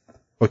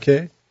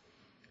 اوکی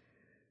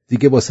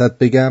دیگه باست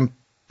بگم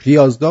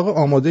پیازداغ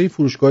آماده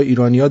فروشگاه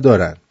ایرانی‌ها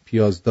دارن،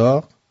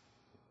 پیازداغ.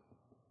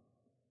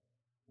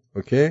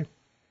 اوکی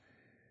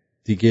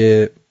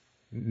دیگه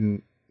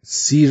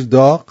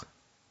سیرداغ،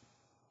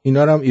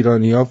 اینا رو هم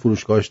ایرانی‌ها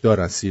فروشگاهش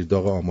دارن،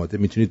 سیرداغ آماده،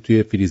 میتونید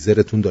توی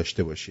فریزرتون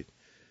داشته باشید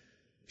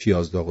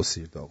پیازداغ و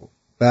سیرداغو.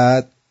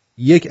 بعد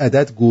 1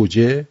 عدد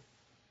گوجه،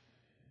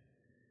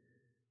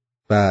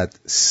 بعد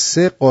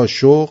 3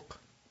 قاشق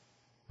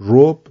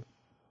رب.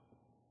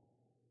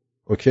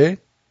 اوکی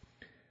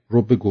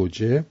رب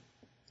گوجه.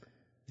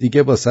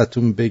 دیگه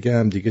واسهتون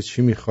بگم دیگه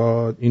چی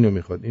میخواد. اینو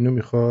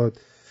میخواد،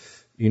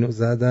 اینو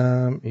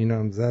زدم، اینو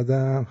هم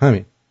زدم،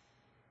 همین.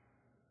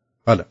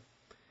 حالا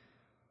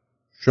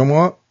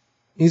شما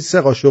این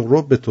 3 قاشق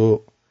رب به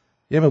تو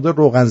یه مقدار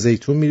روغن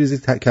زیتون میریزی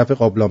کف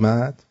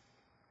قابلمت،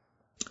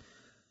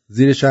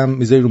 زیرش هم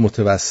میذاری رو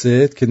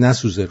متوسط که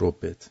نسوزه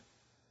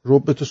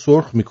ربتو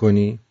سرخ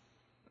میکنی.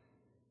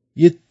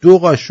 یه 2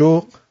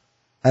 قاشق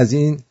از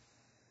این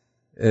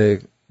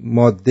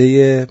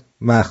ماده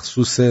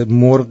مخصوص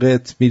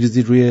مرغت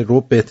میریزی روی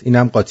ربت،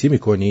 اینم قاطی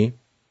میکنی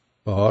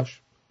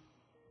باهاش.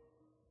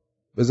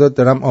 بذار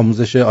دارم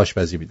آموزش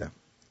آشپزی میدم،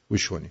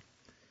 گوش کنی.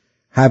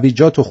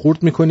 هویجاتو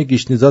خورد میکنی،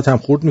 گیشنیزات هم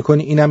خورد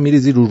میکنی، اینم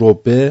میریزی رو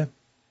ربه،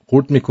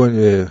 خورد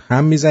میکنی،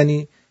 هم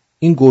میزنی.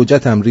 این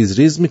گوجت هم ریز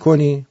ریز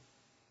میکنی،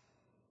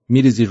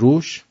 میریزی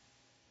روش،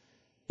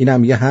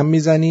 اینم یه هم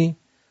میزنی.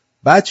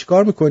 بعد چی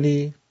کار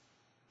میکنی؟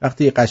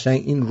 وقتی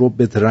قشنگ این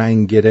ربت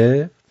رنگ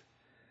گرفت،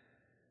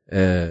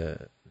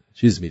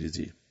 چیز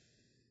میریزی،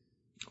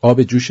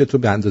 آب جوشتو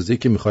به اندازه‌ای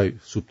که میخوای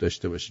سوپ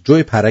داشته باشی.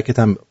 جوی پرکت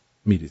هم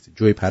میریزی،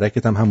 جوی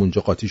پرکت هم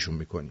همونجا قاطیشون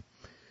میکنی.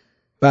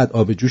 بعد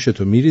آب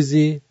جوشتو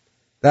میریزی،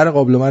 در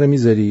قابلمه رو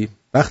میذاری.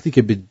 وقتی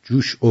که به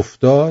جوش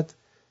افتاد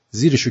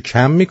زیرشو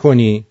کم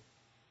میکنی،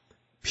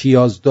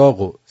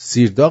 پیازداغ و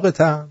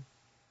سیرداغت هم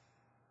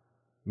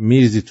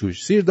میریزی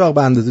توش. سیرداغ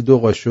به اندازه 2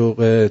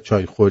 قاشق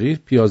چای خوری،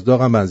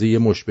 پیازداغ هم به اندازه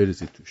 1 مشت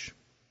بریزی توش.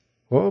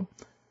 خب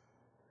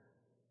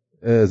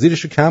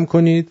زیرشو کم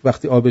کنید.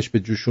 وقتی آبش به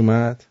جوش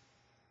اومد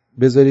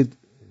بذارید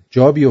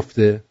جا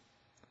بیفته.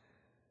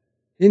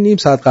 این نیم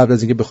ساعت قبل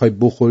از اینکه بخوای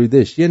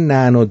بخوریدش یه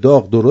نعنا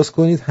داغ درست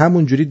کنید،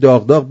 همونجوری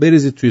داغ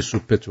بریزید توی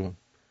سوپتون،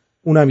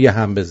 اونم یه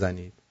هم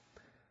بزنید.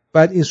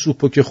 بعد این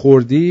سوپو که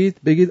خوردید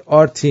بگید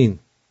آرتین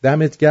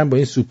دمت گرم با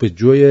این سوپ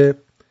جوی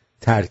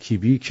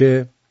ترکیبی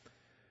که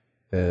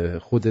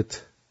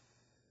خودت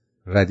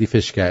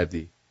ردیفش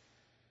کردی.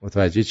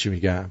 متوجه چی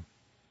میگم؟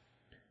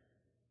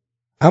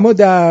 اما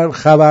در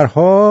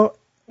خبرها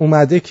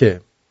اومده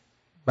که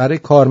برای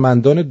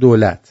کارمندان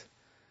دولت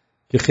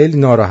که خیلی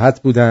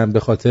ناراحت بودن به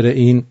خاطر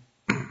این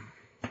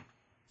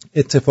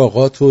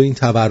اتفاقات و این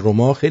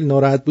تورم‌ها، خیلی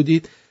ناراحت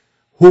بودید،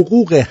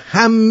 حقوق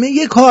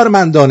همه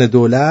کارمندان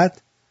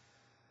دولت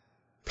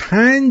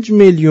 5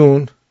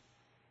 میلیون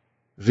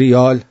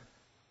ریال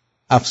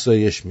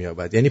افزایش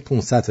می‌یابد، یعنی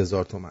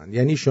 500,000 تومان.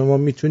 یعنی شما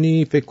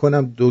میتونی فکر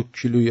کنم 2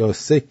 کیلو یا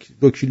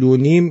 2 کیلو و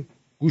نیم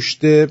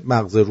گوشت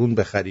مغز رون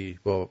بخری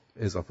با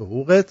اضافه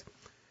حقوقت.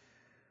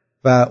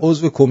 و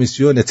عضو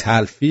کمیسیون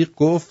تلفیق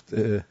گفت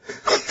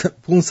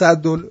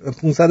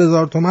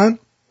 500,000 تومان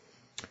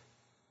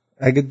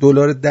اگه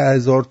دلار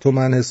 10,000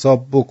 تومان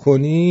حساب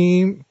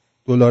بکنیم،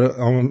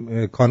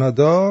 دلار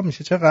کانادا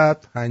میشه چقدر؟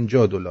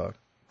 50 دلار.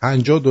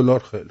 50 دلار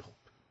خیلی خوب.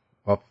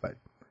 آفرین.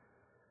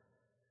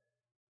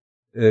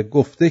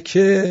 گفته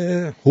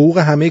که حقوق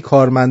همه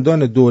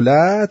کارمندان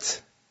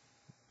دولت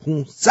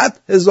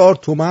 500,000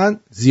 تومان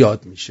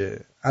زیاد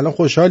میشه. الان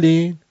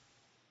خوشحالین؟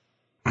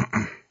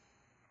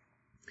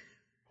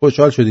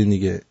 خوشحال شدین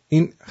دیگه.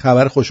 این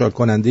خبر خوشحال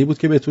کننده‌ای بود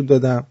که بهتون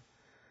دادم.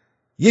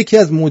 یکی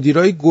از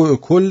مدیرای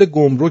کل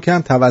گمرک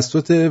هم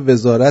توسط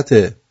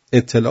وزارت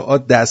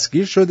اطلاعات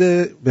دستگیر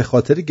شده به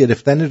خاطر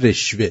گرفتن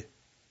رشوه.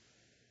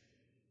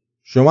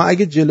 شما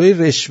اگه جلوی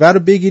رشوه رو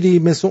بگیری،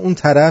 مثل اون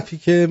طرفی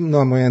که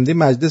نماینده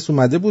مجلس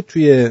اومده بود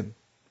توی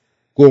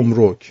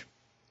گمرک،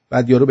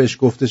 بعد یارو بهش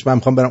گفتش من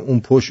میخوام برم اون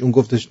پشت، اون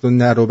گفتش تو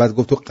نرو، بعد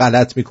گفت تو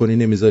غلط میکنی،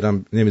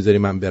 نمیذاری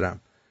من برم.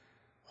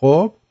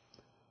 خب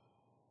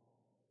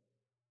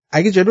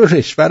اگه جلو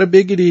رشوه رو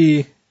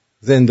بگیری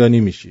زندانی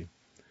میشی،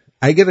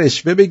 اگه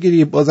رشوه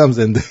بگیری بازم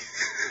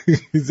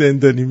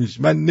زندانی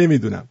میشی. من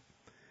نمیدونم.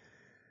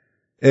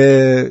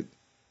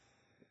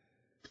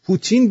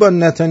 پوتین با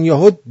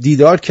نتانیاهو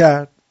دیدار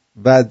کرد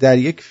و در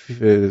یک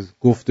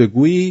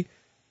گفتگویی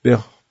به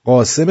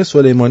قاسم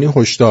سلیمانی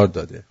هشدار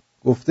داده.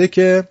 گفته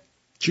که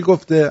چی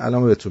گفته؟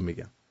 الان بهتون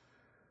میگم.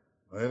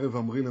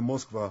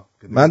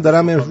 من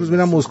دارم امروز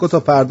میرم مسکو تا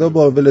فردا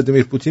با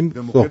ولادیمیر پوتین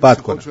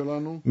صحبت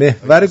کنم.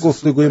 محور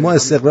گفتگوی ما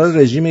استقرار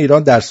رژیم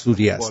ایران در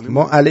سوریه است.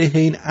 ما علیه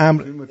این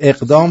امر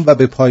اقدام و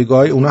به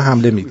پایگاه اونا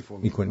حمله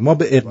میکنیم. ما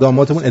به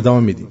اقداماتمون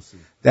ادامه میدیم.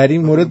 در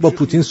این مورد با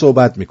پوتین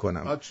صحبت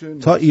میکنم.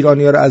 تا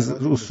ایرانی‌ها رو از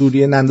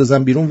سوریه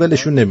نندازن بیرون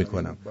ولشون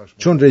نمیکنم.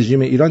 چون رژیم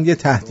ایران یه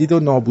تهدید و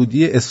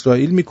نابودی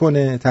اسرائیل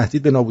میکنه،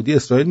 تهدید به نابودی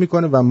اسرائیل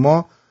میکنه و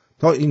ما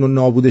تا اینو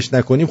نابودش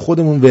نکنیم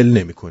خودمون ول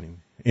نمیکنیم.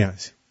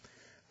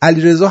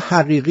 علیرضا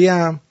حقیقی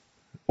هم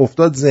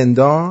افتاد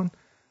زندان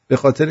به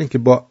خاطر اینکه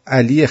با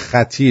علی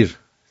خطیر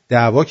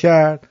دعوا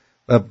کرد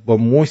و با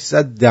مشت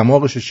زد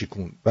دماغش رو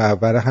شکوند و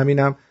برای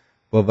همینم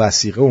با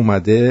وثیقه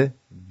اومده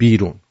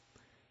بیرون.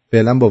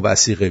 فعلا با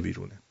وثیقه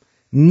بیرونه.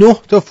 9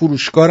 تا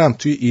فروشگارم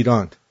توی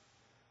ایران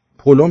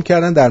پلم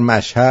کردن در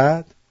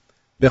مشهد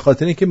به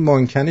خاطر اینکه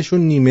مانکنشون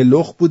نیمه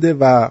لخت بوده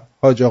و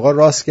حاج آقا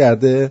راست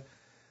کرده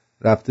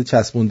رفته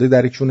چسبونده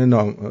در کون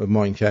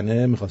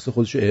مانکنه میخواسته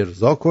خودشو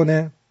ارضا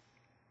کنه.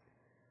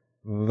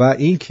 و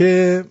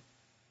اینکه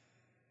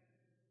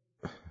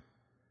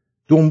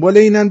دنبال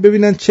اینن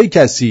ببینن چه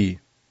کسی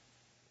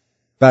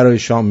برای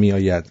شام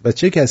میآید و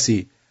چه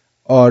کسی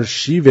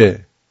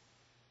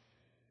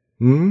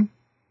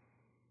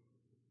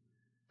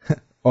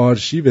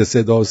آرشیو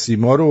صدا و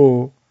سیما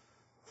رو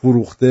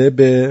فروخته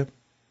به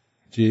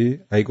چی؟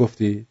 ای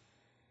گفتی؟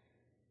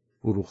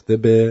 فروخته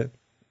به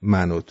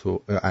من و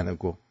تو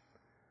انگو.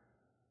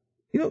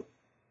 اینو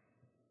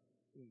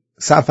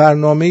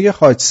سفرنامه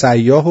حاج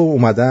سیاح رو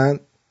اومدن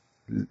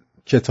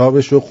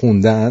کتابش رو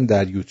خوندن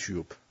در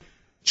یوتیوب.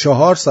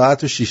 4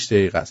 ساعت و 6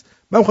 دقیقه است.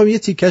 من میخوام یه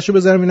تیکش رو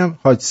بذارم اینم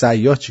حاج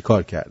سیاح چی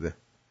کار کرده.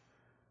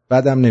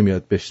 بعدم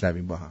نمیاد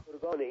بشنویم با هم.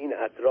 این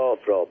اطراف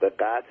را به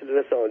قتل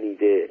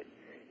رسانیده،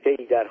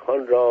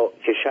 حیدرخان را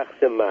که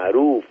شخص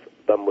معروف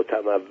و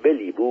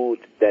متمولی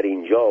بود در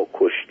اینجا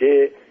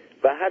کشته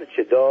و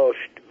هرچه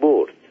داشت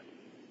برد.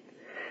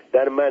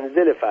 در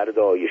منزل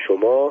فردای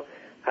شما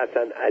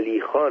حسن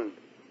علی خان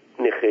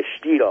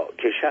نخشتی را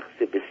که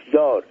شخص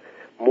بسیار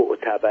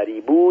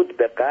معتبری بود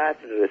به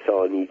قتل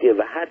رسانیده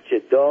و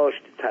هرچه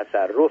داشت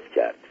تصرف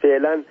کرد.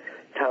 فعلا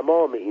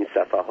تمام این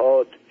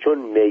صفحات چون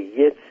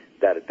میت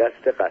در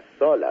دست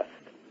قصال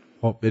است.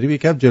 خب بریم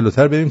یکم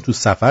جلوتر بریم تو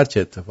سفر چه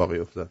اتفاقی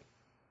افتاد.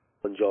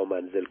 آنجا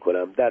منزل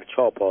کنم. در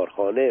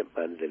چاپارخانه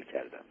منزل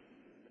کردم.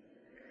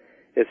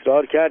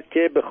 اصرار کرد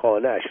که به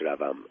خانه اش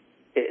روم.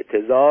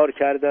 اعتذار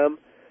کردم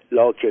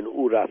لکن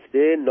او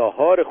رفته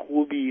ناهار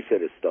خوبی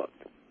فرستاد.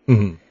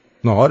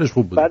 ناهارش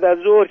خوب بود. بعد از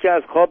ظهر که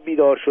از خواب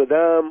بیدار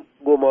شدم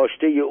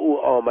گماشته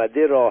او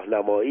آمده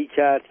راهنمایی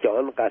کرد که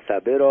آن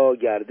قصبه را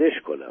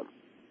گردش کنم.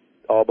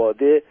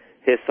 آباده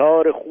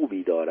حصار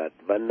خوبی دارد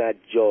و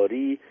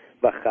نجاری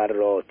و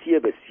خراطی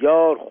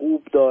بسیار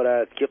خوب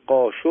دارد که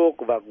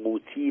قاشق و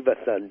قوطی و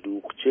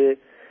صندوقچه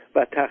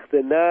و تخت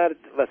نرد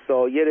و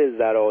سایر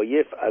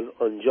ظرایف از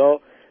آنجا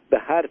به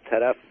هر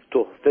طرف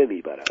تحفه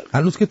میبرند.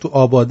 هنوز که تو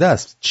آباده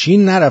است.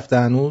 چین نرفته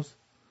هنوز.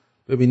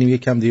 ببینیم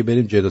یکم دیگه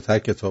بریم جلوتر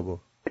کتابو.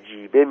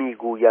 عجیبه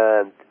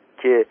میگویند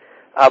که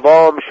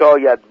عوام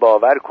شاید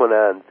باور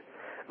کنند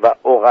و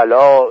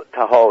عقلا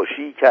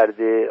تحاشی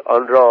کرده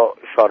آن را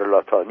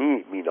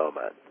شارلاتانی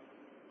مینامند.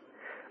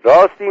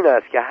 راست این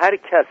است که هر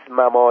کس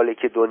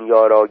ممالک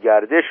دنیا را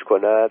گردش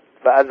کند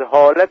و از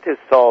حالت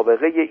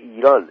سابقه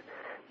ایران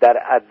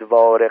در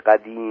ادوار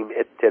قدیم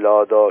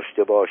اطلاع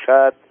داشته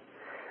باشد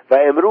و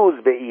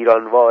امروز به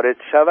ایران وارد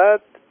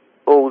شود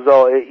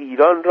اوضاع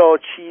ایران را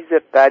چیز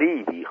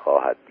غریبی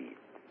خواهد دید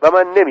و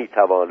من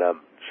نمیتوانم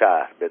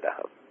شرح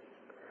بدهم.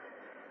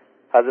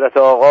 حضرت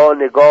آقا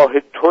نگاه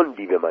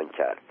تندی به من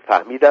کرد.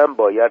 فهمیدم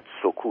باید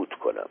سکوت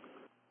کنم.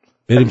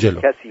 بریم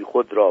جلو. کسی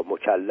خود را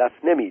مکلف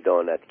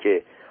نمیداند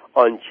که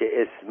آنچه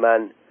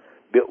اسمن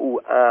به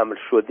او امر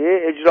شده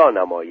اجرا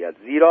نماید،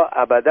 زیرا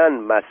ابداً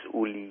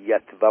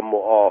مسئولیت و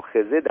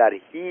مؤاخذه در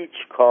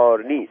هیچ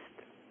کار نیست.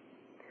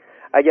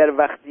 اگر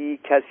وقتی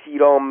کسی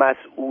را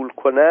مسئول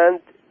کنند،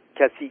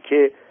 کسی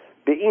که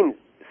به این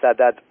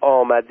صدد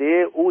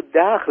آمده او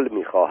دخل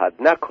می‌خواهد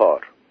نه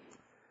کار.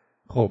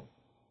 خب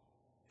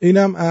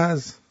اینم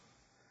از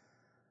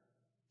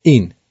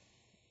این.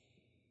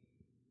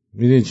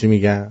 میدونید چی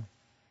میگم؟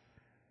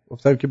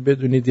 گفتم که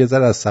بدونید یه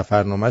ذره از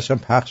سفرنامه‌شم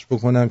پخش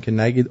بکنم که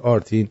نگید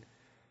آرتین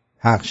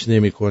پخش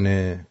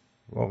نمی‌کنه.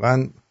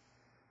 واقعا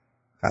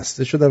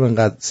خسته شدم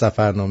اینقدر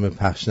سفرنامه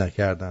پخش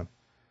نکردم.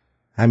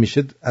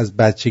 همیشه از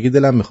بچگی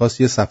دلم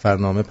می‌خواست یه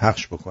سفرنامه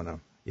پخش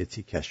بکنم. یه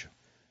تیکشو.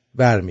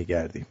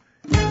 برمیگردیم.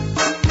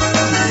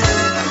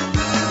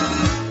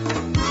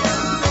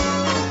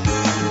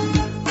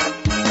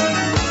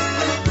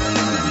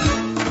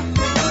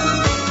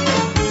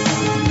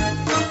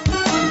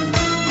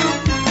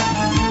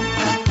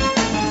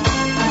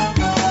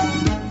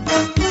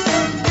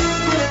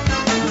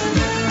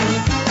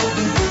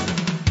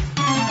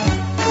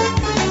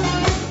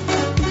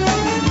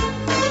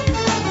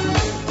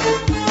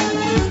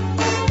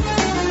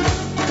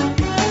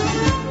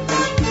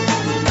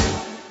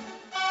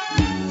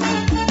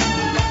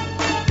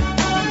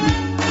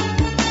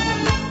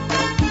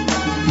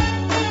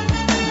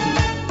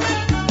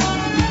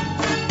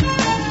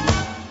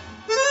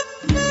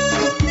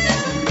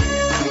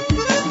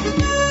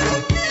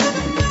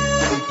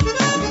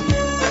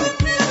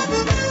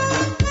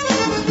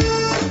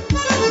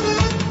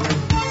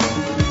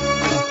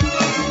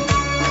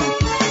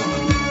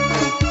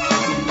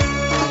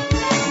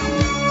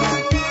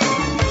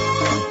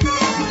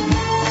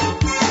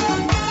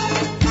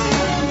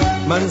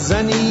 من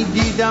زنی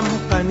دیدم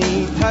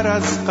غنی تر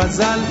از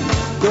غزل،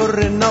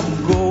 در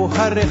ناب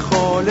گوهر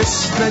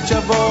خالص نه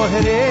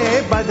جواهر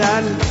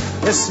بدل.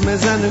 اسم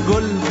زن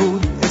گل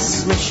بود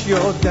اسمش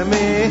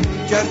یادمه،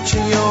 گرچه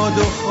یاد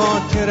و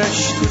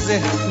خاطرش تو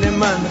ذهن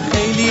من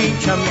خیلی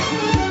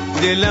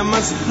کمه. دلم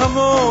از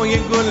هوای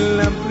گل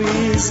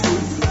لبریز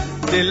بود،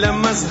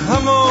 دلم از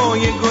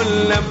هوای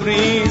گل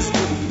لبریز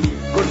بود.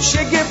 گل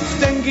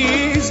شگفت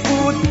انگیز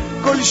بود،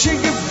 گل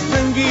شگفت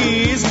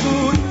انگیز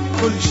بود،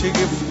 گل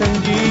شگفت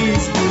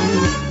انگیز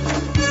بود.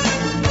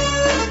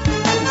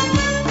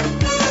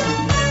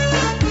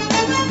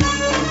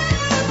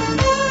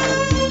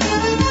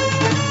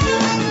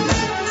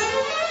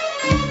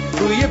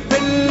 روی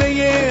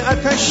پله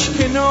آتش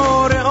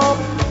کنار آب،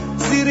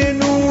 زیر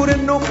نور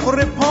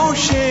نقره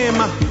پاش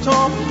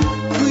مهتاب،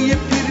 توی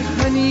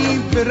پیرهنی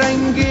به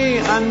رنگ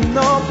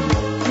عناب،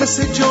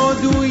 مثل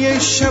جادوی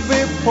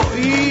شب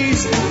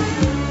پاییز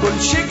بود. گل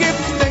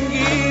شگفت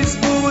انگیز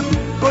بود،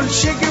 گل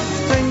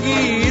شگفت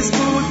انگیز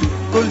بود،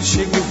 گل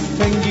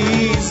شگفت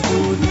انگیز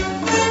بود.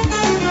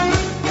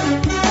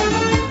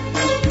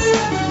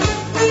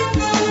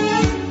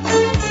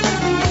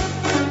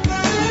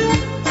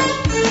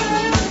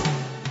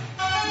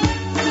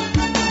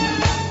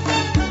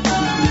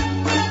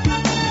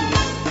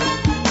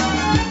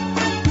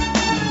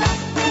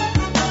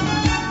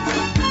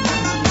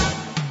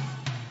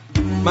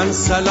 من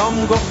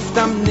سلام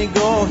گفتم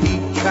نگاهی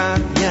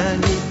کرد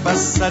یعنی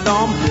بس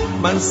سلام.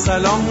 من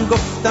سلام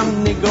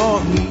گفتم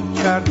نگاهی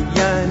کرد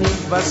یعنی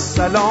بس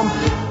سلام.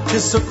 چه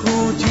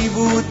سکوتی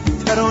بود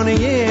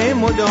ترانه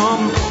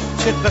مدام،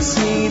 چه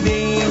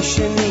قصیده‌ای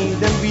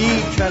شنیدم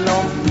بی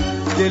کلام.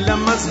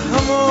 دلم از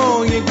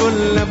هوای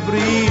گل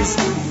لبریز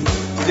بود،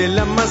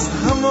 دلم از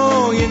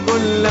هوای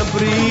گل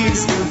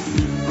لبریز بود.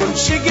 گل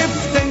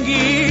شگفت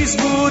انگیز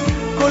بود،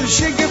 گل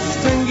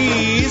شگفت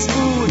انگیز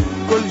بود،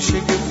 گل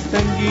شگفت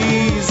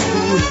انگیز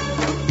بود.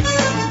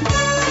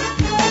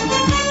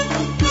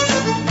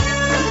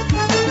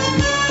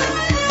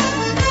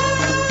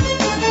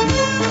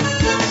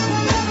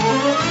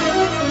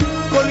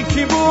 گل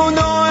کی بود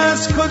و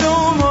از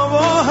کدوم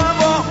آوا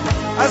هوا،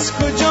 از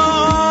کجا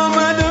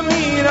آمد و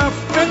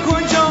میرفت به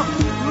کجا،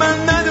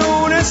 من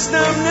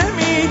ندونستم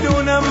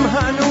نمیدونم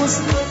هنوز.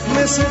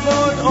 مثل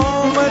باد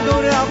آمد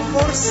و رفت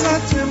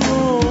فرصت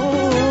ما،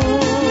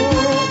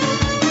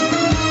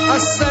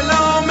 از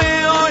سلام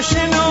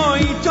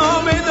آشنایی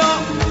تا بدا،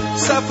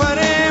 سفر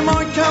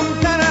ما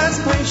کمتر از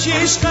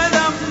 5-6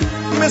 قدم،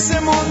 مثل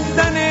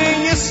موندن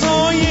یه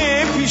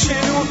سایه پیش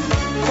رو،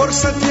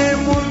 فرصت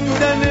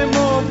موندن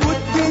ما بود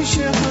پیش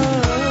هم.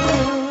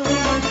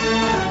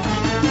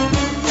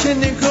 چه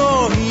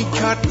نگاهی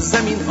کرد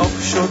زمین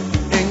آب شد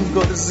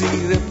انگار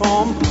زیر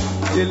پام.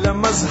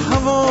 دلم از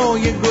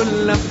هوای گل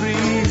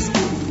لبریز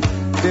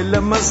بود،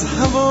 دلم از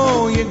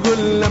هوای گل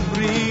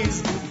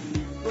لبریز بود.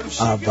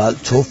 اول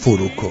تو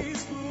فرو کن.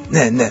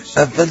 نه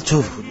اول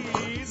تو فرو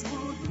کن.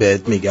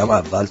 بهت میگم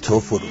اول تو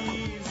فرو کن.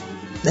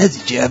 نه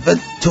دیگه اول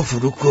تو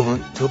فرو کن.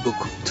 تو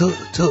بکن.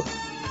 تو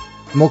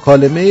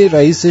مکالمه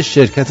رئیس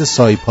شرکت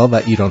سایپا و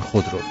ایران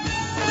خودرو.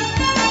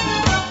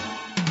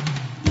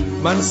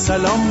 من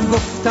سلام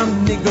گفتم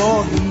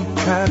نگاهی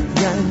کرد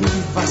یعنی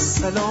بس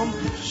سلام.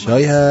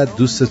 شاید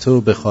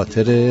دوستتو به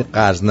خاطر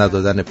قرض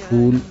ندادن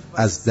پول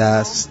از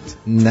دست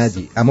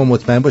ندی، اما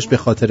مطمئن باش به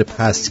خاطر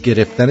پس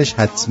گرفتنش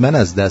حتما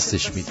از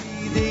دستش میدی.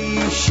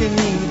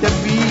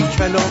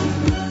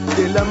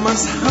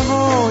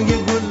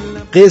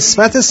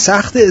 قسمت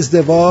سخت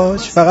ازدواج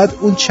فقط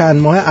اون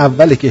چند ماه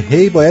اوله که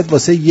هی باید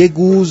واسه یه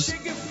گوز،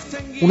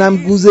 اونم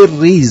گوز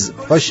ریز،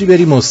 پاشی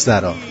بری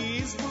مسترا.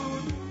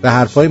 به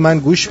حرفای من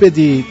گوش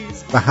بدید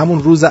و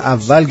همون روز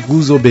اول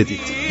گوزو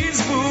بدید.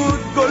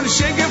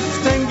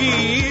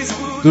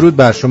 درود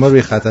بر شما،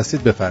 روی خط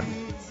هستید، بفرمایید.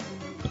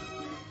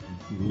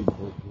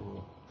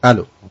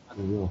 الو.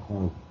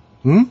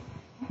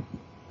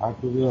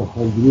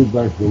 درود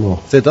بر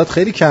شما. صدات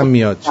خیلی کم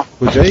میاد.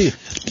 کجایی؟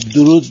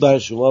 درود بر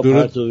شما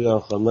پرتویان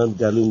خان. من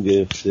دلون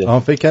گرفته.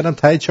 فکر کردم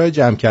تای چای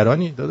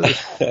جمکرانی داداش.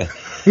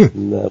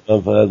 نه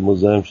من فقط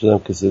مزاحم شدم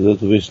که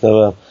صداتو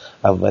بشنوم.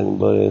 اولین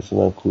بار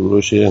اسمم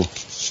کوروشه.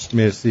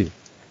 مرسی.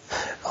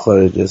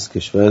 خارج از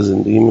کشور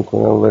زندگی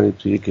میکنم ولی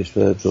توی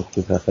کشور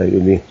تخمی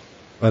تخیلی.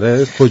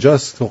 آره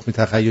کجاست تخمی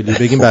تخیلی؟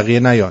 بگیم بقیه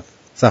نیان.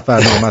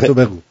 سفرنامه‌تو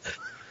بگو.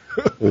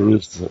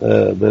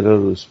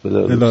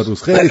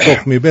 بلاروس. خیلی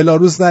تخمی.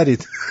 بلاروس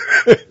نرید.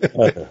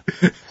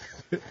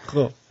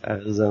 خب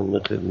عرضم به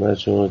خدمت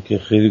شما که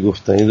خیلی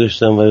گفتنی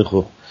داشتم ولی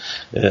خب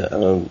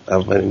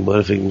اولین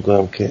بار فکر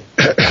میکنم که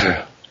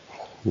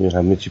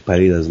همه چی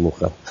پرید از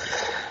مخم.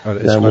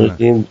 در مورد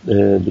این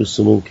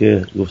دوستمون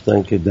که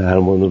گفتن که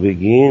درمانو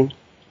بگین،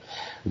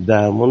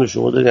 درمانو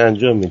شما داری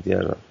انجام میدی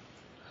الان،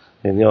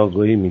 یعنی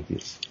آگاهی میدی،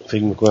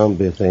 فکر میکنم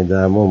بهترین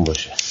درمان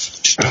باشه.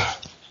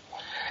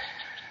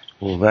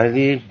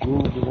 ولی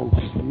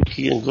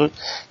که انگار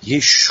یه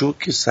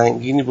شوک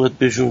سنگینی باید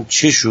بهشون،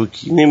 چه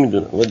شوکی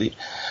نمیدونم، ولی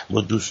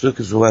با دوستا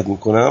که صحبت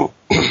میکنم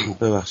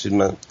ببخشید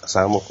من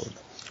سرما خوردم.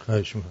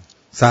 خواهش میکنم.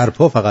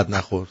 سرپا فقط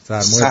نخور،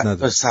 سرمایت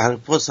نداره.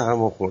 سرپا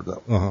سرما خوردم.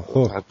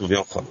 خب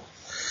پرتویان خانم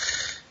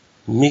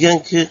میگن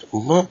که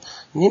ما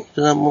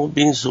نمیدونم ما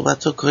به این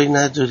صحبت ها کاری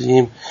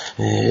نداریم،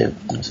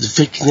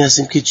 فکر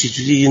نیستیم که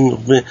چجوری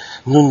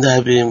نون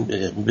در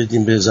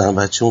بدیم به زن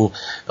بچه اون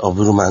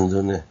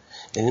آبرومندانه.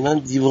 یعنی من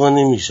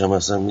دیوانه میشم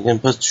اصلا. میگم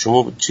پس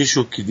شما چه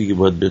شوکی دیگه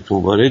باید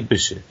بهتون وارد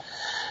بشه،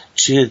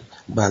 چه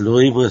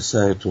بلایی باید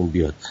سرتون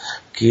بیاد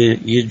که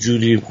یه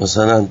جوری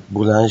مثلا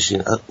بلند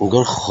شین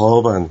انگار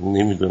خوابن.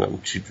 نمیدونم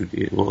چی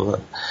جوریه واقعا،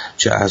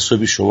 چه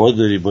اعصابی شما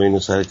داری با اینو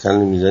سر کله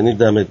میزنی.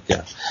 دمت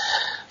گرم.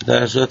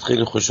 در صورت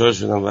خیلی خوشحال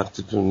شدم،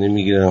 وقتتون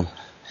نمیگیرم.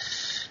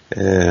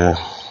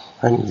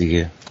 همین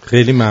دیگه.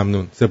 خیلی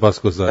ممنون،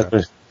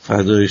 سپاسگزارم.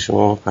 فدای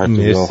شما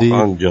پرتویان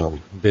خان جان.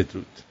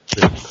 بدرود.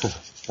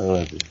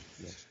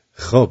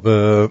 خب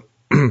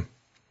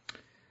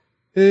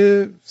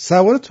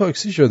سوار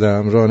تاکسی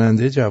شدم،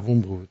 راننده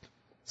جوون بود.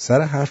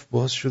 سر حرف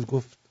باز شد،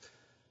 گفت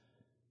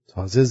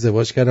تازه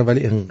ازدواج کردم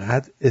ولی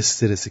انقدر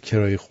استرس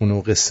کرایه خونه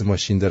و قسط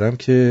ماشین دارم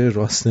که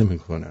راست نمی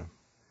کنم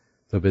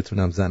تا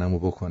بتونم زنمو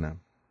بکنم.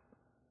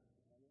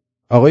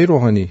 آقای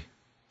روحانی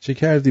چه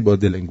کردی با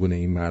دلنگونه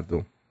این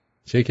مردم؟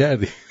 چه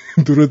کردی؟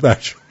 درود بر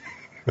شما.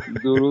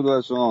 درود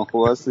بر شما،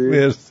 خوب هستی؟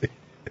 مرسی.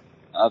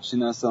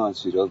 افشین هستم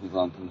از شیراز،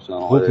 میکنم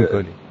خوب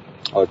میکنی.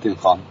 آرتین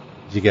خان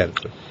جیگرت.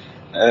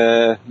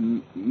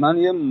 من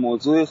یه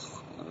موضوع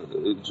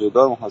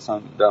جدا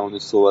می‌خواستم در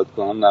موردش صحبت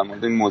کنم، در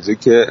مورد این موضوعی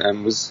که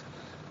امروز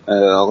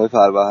آقای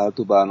فربهر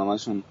تو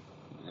برنامهشون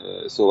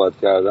صحبت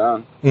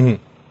کردن.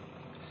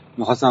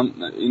 می‌خواستم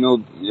اینو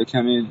یه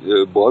کمی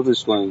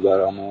بازش کنید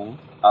برامون.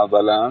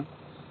 اولا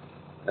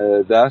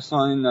در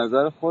ثانی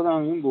نظر خودم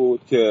این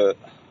بود که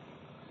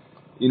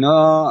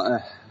اینا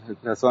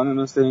کسانی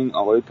مثل این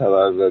آقای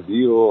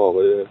تبرزدی و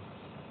آقای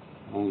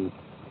اون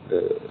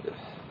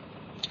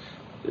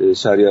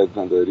شریعت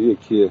مداری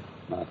کیه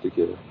مردی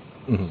که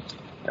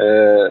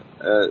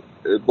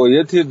با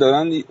یه تیر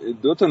دارن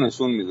دو تا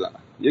نشون میزنن.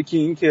 یکی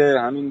این که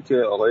همین که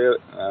آقای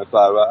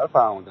فربهر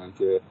فرمودن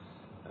که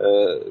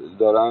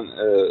دارن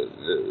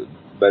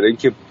برای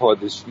اینکه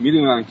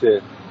میدونن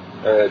که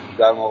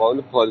در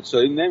مقابل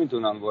پادشاهی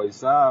نمیتونن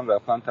وایسن،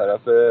 رفتن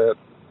طرف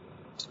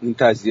این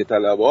تجزیه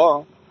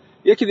طلبا.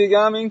 یکی دیگه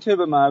هم این که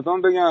به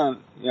مردم بگن،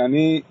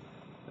 یعنی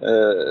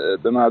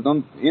به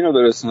مردم اینو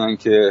برسونن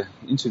که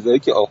این چیزایی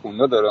که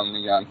آخوندا دارن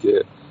میگن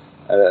که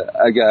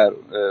اگر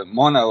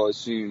ما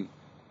نباشیم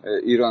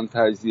ایران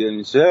تجزیه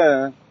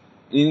میشه،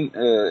 این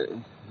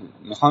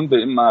میخوان به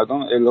این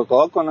مردم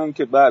القا کنن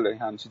که بله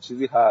همچین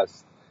چیزی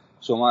هست.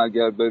 شما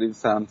اگر برید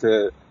سمت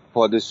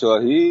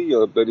پادشاهی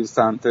یا برید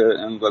سمت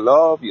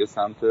انقلاب یا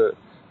سمت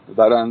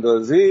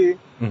براندازی،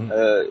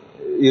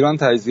 ایران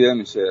تجزیه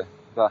میشه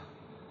و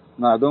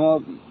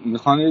مردم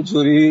میخوان یه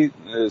جوری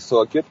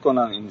ساکت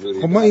کنن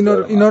اینجوری. خب ما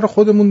اینا رو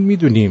خودمون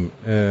میدونیم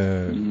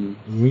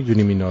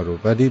اینا رو،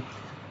 ولی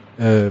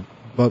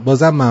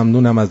بازم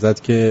ممنونم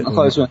ازت که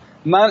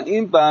من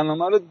این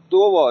برنامه رو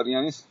 2 بار،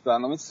 یعنی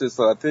برنامه 3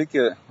 ساعته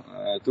که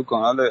تو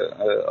کانال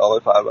آقای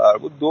فربهر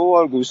بود 2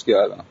 بار گوش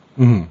کردم.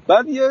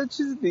 بعد یه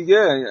چیز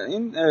دیگه،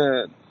 این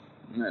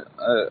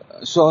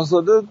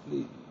شاهزاده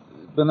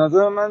به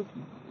نظر من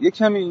یه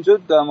کمی اینجا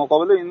در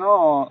مقابل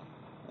اینا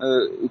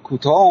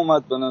کوتاه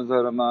اومد به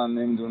نظر من.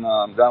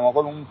 نمیدونم در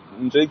مقابل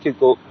اونجایی که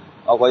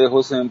آقای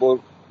حسین بر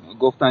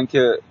گفتن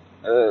که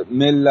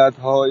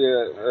ملت‌های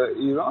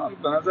ایران،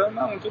 به نظر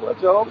من اونجا باید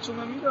جوابشون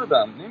رو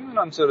میدادن.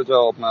 نمیدونم چرا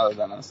جواب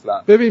ندادن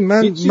اصلا. ببین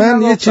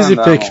من یه چیزی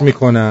فکر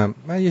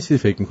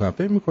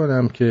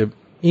میکنم که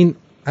این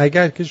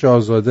اگر که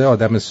شاهزاده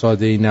آدم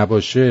ساده‌ای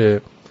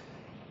نباشه،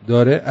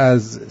 داره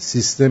از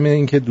سیستم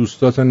این که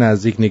دوستاتو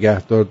نزدیک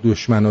نگهدار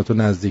دشمناتو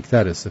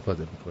نزدیکتر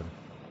استفاده میکنه.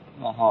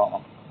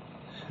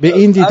 به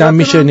این دیدم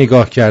میشه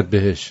نگاه کرد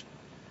بهش.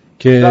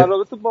 که در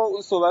رابطه با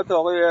اون صحبت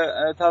آقای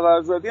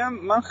تبرزدی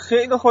هم من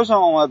خیلی خوشم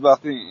آمد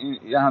وقتی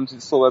یه همچین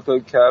صحبت‌ها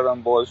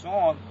کردم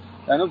باشون،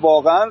 یعنی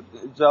واقعا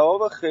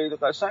جواب خیلی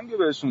قشنگی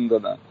بهشون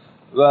دادن.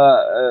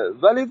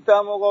 ولی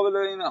در مقابل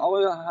این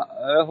آقای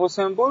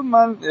حسین بر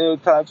من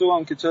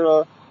تعجبم که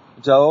چرا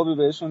جوابی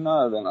بهشون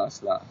ندادن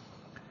اصلا.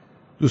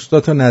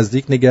 دوستاتو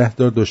نزدیک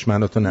نگهدار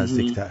دشمناتو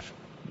نزدیکتر.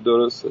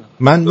 درسته.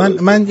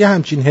 من یه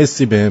همچین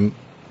حسی بهم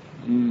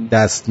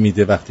دست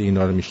میده وقتی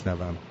اینا رو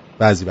میشنوم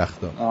بعضی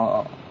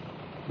وقتا.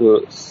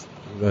 درست.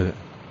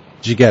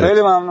 جیگرت.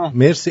 خیلی ممنون.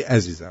 مرسی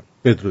عزیزم.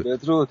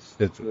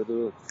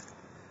 بدرود.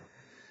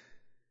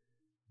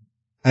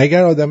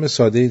 اگر آدم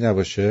ساده‌ای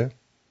نباشه،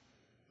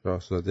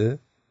 شاهزاده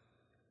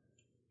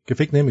که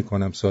فکر نمی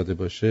کنم ساده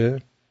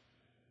باشه،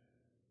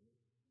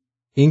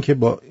 این که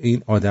با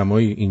این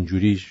آدمای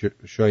اینجوری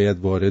شاید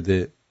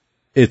وارد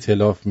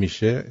ائتلاف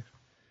میشه،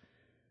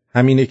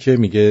 همینه که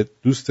میگه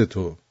دوست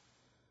تو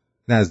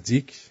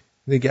نزدیک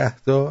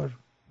نگهدار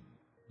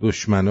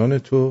دشمنان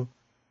تو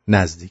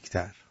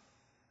نزدیکتر،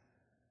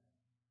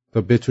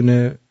 تا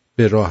بتونه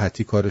به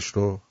راحتی کارش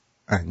رو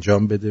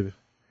انجام بده.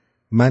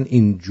 من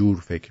این جور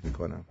فکر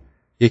میکنم.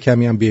 یه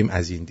کمی هم بیایم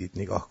از این دید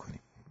نگاه کنیم.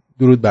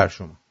 درود بر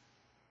شما.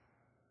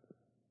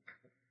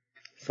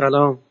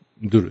 سلام.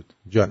 درود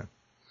جانم.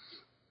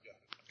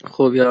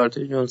 خوبی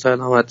آرتین جون؟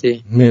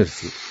 سلامتی؟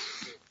 مرسی.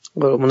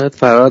 قربونت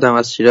فرادم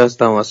از شیراز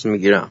تماس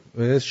میگیرم.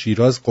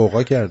 شیراز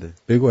قوقا کرده.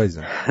 بگو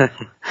عزیزم.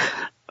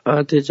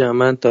 آرتین جان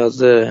من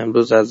تازه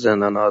امروز از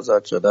زندان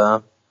آزاد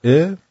شدم.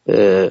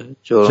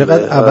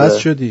 چقدر عوض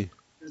شدی؟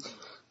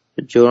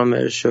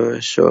 جرم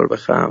شرب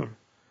خمر.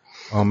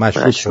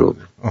 مشروب.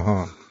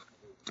 آها.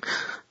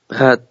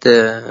 بعد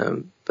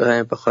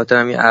به خاطر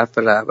هم یه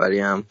عفو رهبری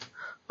هم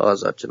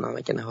آزاد شدم،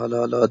 وگرنه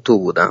حالا تو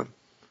بودم.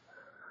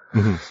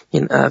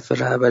 این عفو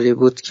رهبری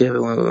بود که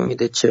به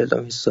امید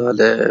 40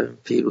 سال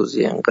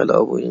پیروزی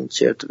انقلاب و این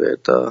چرت و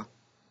پرتا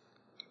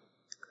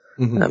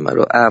همه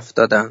رو عفو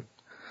دادن.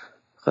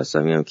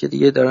 خواستم میگم که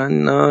دیگه دارن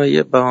اینا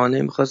یه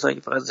بهانه میخواستن که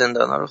فقط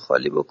زندان‌ها رو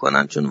خالی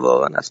بکنن، چون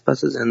واقعا از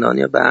پس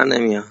زندانیا بر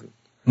نمیان.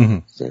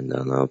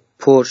 زندان‌ها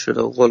پر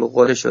شده و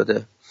قل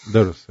شده.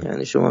 درسته.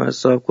 یعنی شما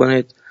حساب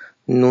کنید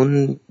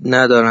نون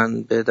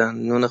ندارن بدن،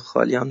 نون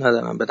خالی هم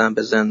ندارن بدن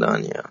به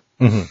زندانیا.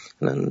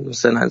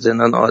 مثلا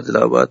زندان عادل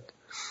آباد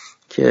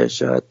که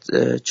شاید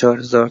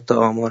 4000 تا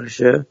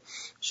آمارشه،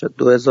 شاید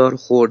 2000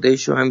 خورده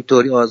ایشو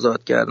همینطوری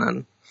آزاد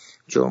کردن.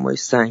 جرمای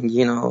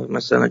سنگین و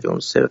مثلا جرم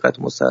سرقت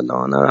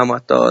مسلحانه رو هم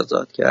حتی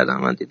آزاد کردن،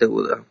 من دیده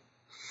بودم.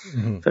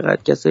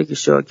 فقط کسایی که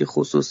شاکی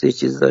خصوصی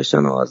چیز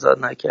داشتن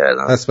آزاد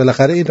نکردن. پس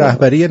بالاخره این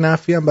رهبری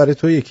نفی هم برای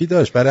تو یکی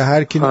داشت، برای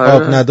هر کی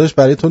آب نداشت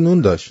برای تو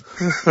نون داشت.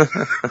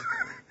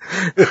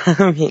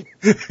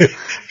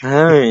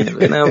 همین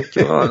بینم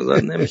که ما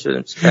آزاد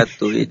نمیشدیم، چقدر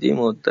دویدیم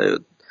و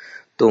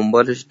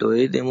دنبالش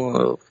دویدیم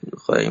و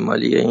خواهی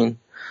مالی این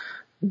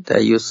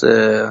دیوس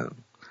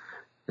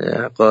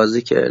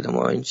قاضی کردیم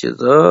و این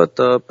چیزا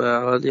تا به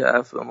حالی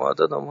عفو ما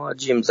داد و ما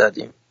جیم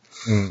زدیم.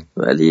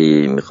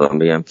 ولی میخوام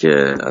بگم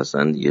که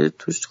اصلا دیگه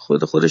توش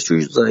خودش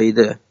توش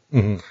زاییده،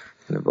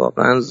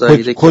 واقعا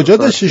زاییده. کجا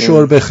داشتی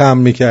شرب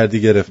خمر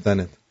میکردی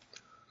گرفتنت؟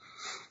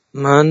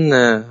 من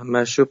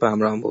مشروب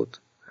همراهم بود.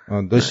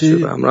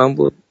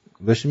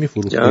 داشتی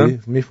میفروختی؟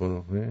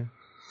 میفروختی؟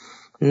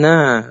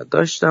 نه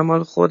داشتم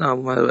مال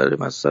خودم، برای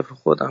مصرف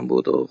خودم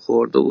بود و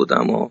خورده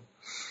بودم و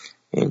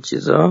این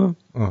چیزا.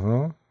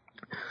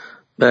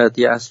 بعد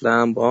یه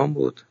اصلا هم بام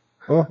بود.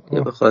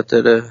 یه به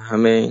خاطر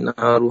همه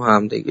اینا رو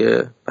هم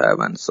دیگه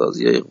پرونده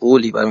سازی های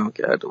قولی برام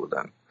کرده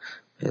بودن.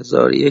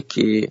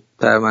 1001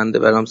 پرونده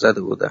برام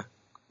زده بودن.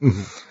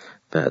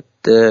 بعد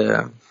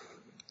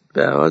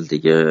به حال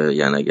دیگه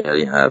یعنی اگر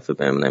این حرف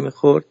بهم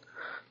نمیخورد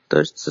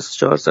داشت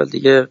 4 سال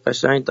دیگه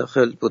قشنگ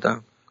داخل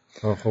بودم.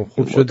 خب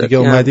خوب شد دیگه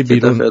اومدی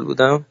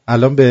بیرون.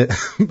 الان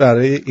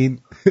برای این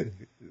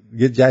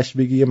یه جشن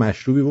بگی یه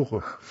مشروبی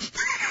بخور.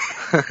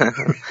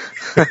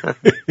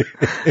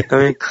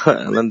 همین کار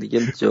الان دیگه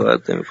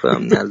جواب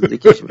نمی‌کنم،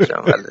 نزدیکش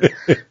میشم.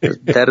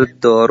 در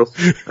دارو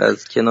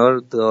از کنار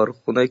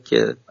داروخونه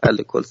که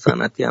الکل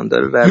صنعتی هم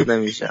داره رد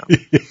نمیشم.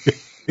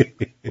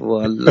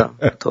 والا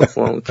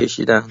تخممو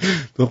کشیدن.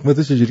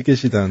 تخمتو چجوری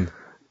کشیدن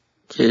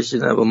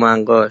با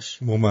منقاش.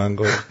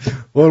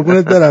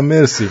 قربونت برم،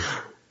 مرسی.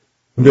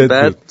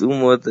 بعد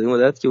اون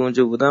مدت که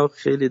اونجا بودم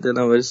خیلی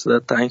دلم برای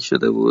صورت تنگ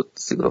شده بود.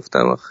 گفتم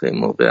آخه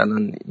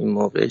این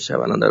موقع شب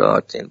الان داره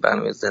آرتین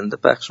برنامه زنده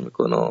پخش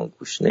میکنه و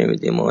گوش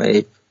نمیدیم و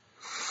عیب.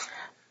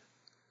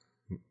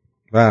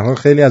 و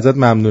خیلی ازت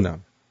ممنونم.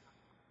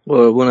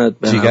 قربونت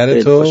برم.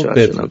 جیگر تو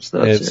بدرود.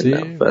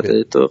 مرسی.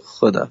 تو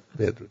خدا.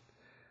 بدرود.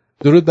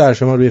 درود بر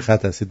شما، روی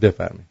خط هستید،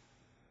 بفرمایید.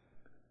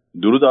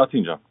 درود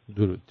آرتین جان.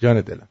 درود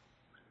جان دلم.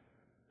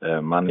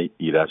 من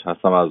ایرج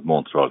هستم، از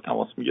مونترال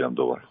تماس میگیرم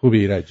دوباره. خوبی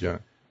ایرج جان؟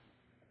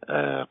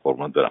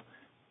 قربونت برم.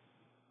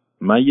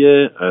 من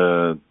یه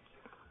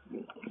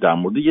در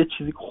مورد یه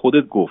چیزی که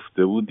خودت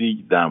گفته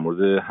بودی در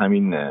مورد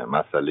همین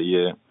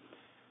مسئله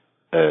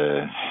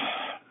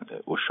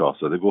و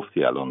شاهزاده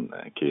گفتی الان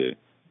که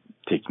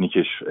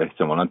تکنیکش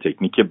احتمالاً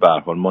تکنیک به هر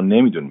حال ما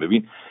نمیدونیم.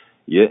 ببین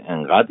یه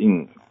انقدر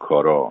این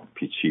کارا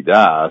پیچیده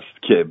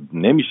است که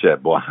نمیشه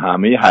با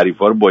همه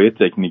حریفا رو با یه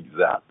تکنیک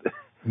زد.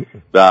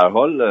 به هر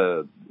حال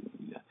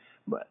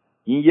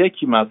این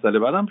یکی مسئله.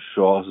 بعدم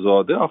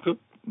شاهزاده آخه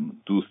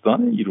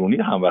دوستان ایرانی،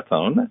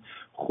 هموطنان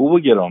خوب و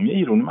گرامی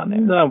ایرانی، من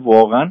نمیدونم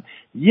واقعا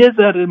یه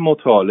ذره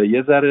مطالعه،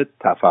 یه ذره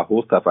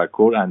تفحص،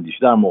 تفکر، اندیشه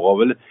در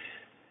مقابل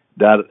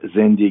در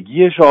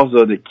زندگی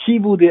شاهزاده کی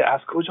بوده، از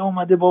کجا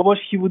اومده، باباش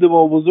کی بوده،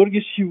 بابا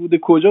بزرگش کی بوده،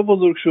 کجا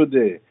بزرگ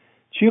شده،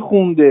 چی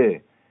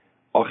خونده.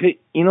 آخه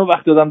اینو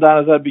وقتی آدم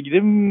در نظر بگیره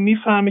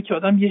میفهمه که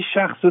آدم یه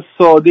شخص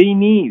ساده ای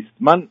نیست.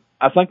 من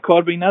اصلا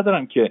کار به این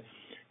ندارم که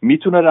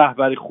میتونه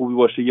رهبری خوبی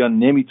باشه یا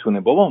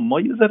نمیتونه. بابا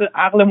ما یه ذره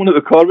عقلمون رو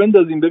به کار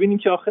بندازیم ببینیم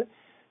که آخه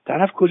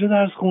طرف کجا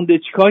درس خونده،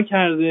 چیکار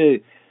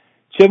کرده،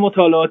 چه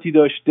مطالعاتی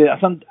داشته،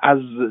 اصلا از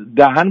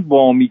دهن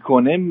با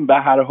میکنه. به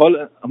هر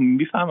حال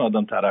میفهمه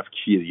آدم طرف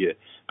کیه دیگه.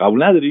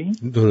 قبول نداری؟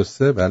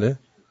 درسته بله.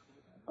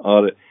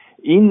 آره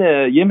این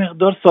یه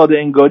مقدار ساده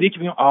انگاریه که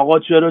بگیم آقا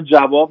چرا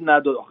جواب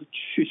نداد. آخه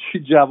چی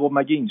جواب؟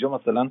 مگه اینجا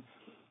مثلا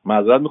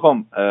معذرت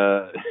میخوام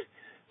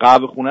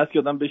قهوه خونه است که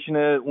آدم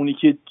بشینه اونی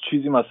که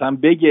چیزی مثلا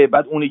بگه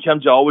بعد اونی که هم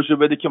جوابشو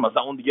بده که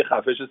مثلا اون دیگه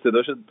خفه شه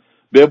صداشو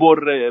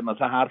ببره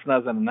مثلا حرف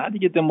نزنه؟ نه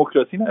دیگه،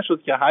 دموکراسی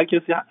نشد که هر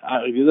کسی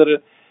عقیده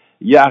داره،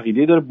 یه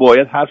عقیده داره،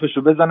 باید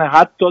حرفشو بزنه،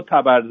 حتی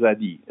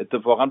تبرزدی.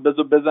 اتفاقا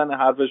بزنه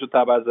حرفشو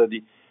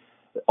تبرزدی.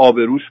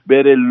 آبروش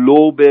بره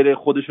لو، بره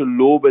خودشو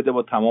لو بده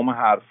با تمام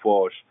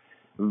حرفاش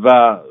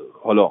و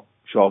حالا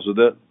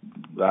شاهزاده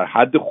در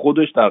حد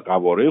خودش، در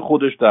قواره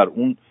خودش، در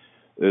اون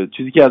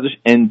چیزی که ازش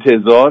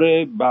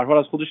انتظاره به هر حال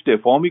از خودش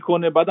دفاع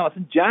میکنه. بعدم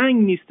اصلا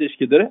جنگ نیستش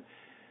که داره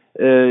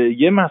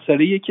یه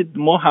مسئله‌ایه که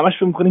ما همش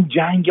فکر می‌کنیم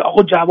جنگ،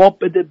 آقا جواب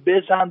بده،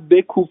 بزن،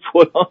 بکوب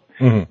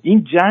فلان.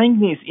 این جنگ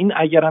نیست. این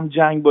اگرم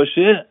جنگ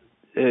باشه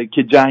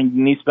که جنگ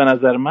نیست به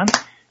نظر من،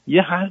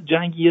 هر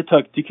جنگی یه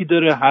تاکتیکی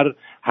داره، هر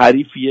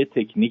حریفی یه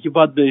تکنیکی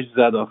باید بهش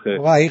زد. آخه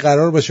آقا این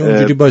قرار باشه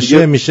اونجوری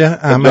باشه میشه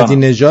احمدی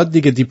نژاد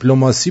دیگه،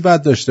 دیپلماسی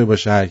باید داشته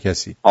باشه هر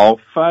کسی.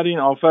 آفرین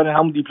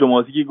همون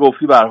دیپلماسی که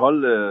گفتی به هر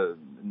حال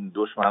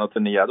دشمنات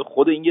نگهدار،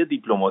 خود این یه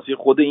دیپلماسی،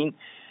 خود این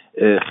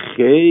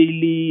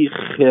خیلی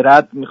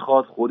خرد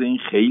میخواد، خود این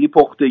خیلی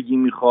پختگی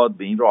میخواد،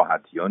 به این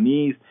راحتی ها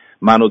نیست.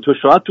 من و تو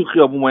شاید تو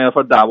خیابون ما یه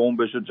نفر دوام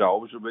بشه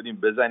جوابشو بدیم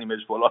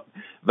بزنیمش فلان،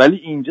 ولی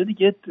اینجا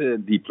دیگه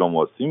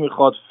دیپلماسی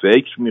میخواد،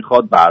 فکر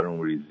میخواد،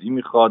 برنامه‌ریزی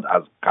میخواد،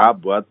 از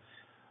قبل باید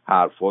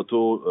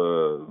حرفاتو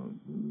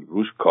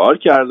روش کار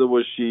کرده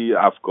باشی،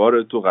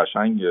 افکارتو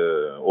قشنگ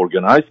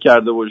ارگنایز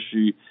کرده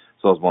باشی،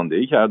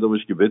 سازماندهی کرده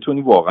باشی که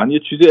بتونی واقعا یه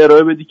چیزی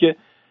ارائه بدی که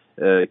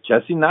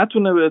کسی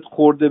نتونه بهت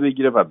خورده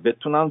بگیره و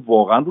بتونن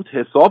واقعا روت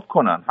حساب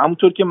کنن،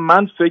 همونطور که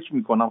من فکر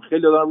میکنم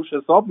خیلی دارن روش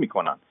حساب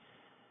میکنن.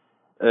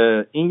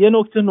 این یه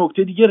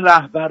نکته دیگه،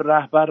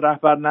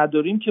 رهبر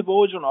نداریم که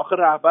بابا جون، آخه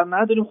رهبر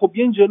نداریم. خب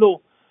بیاین جلو.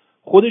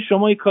 خود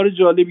شما یه کار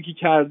جالبی که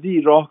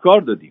کردی،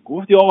 راهکار دادی،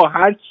 گفتی آقا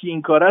هر کی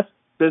این کار است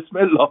بسم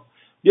الله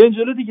بیاین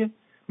جلو دیگه.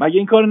 مگه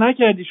این کار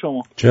نکردی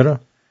شما؟ چرا؟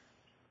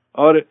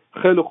 آره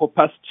خیلی خب،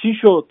 پس چی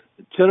شد؟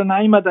 چرا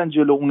نیومدن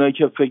جلو اونایی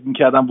که فکر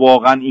میکردن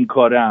واقعا این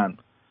کارن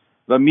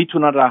و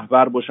میتونن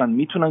رهبر باشن،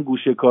 میتونن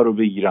گوشه کارو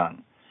بگیرن؟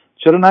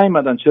 چرا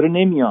نیومدن؟ چرا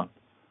نمیان؟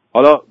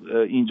 حالا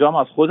اینجا هم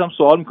از خودم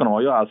سوال میکنم،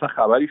 آیا اصلا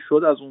خبری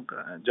شد از اون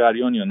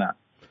جریان یا نه؟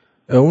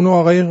 اونو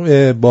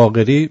آقای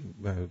باقری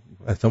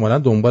احتمالاً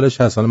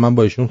دنبالش هست. من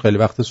با ایشون خیلی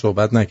وقت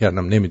صحبت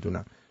نکردم،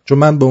 نمیدونم، چون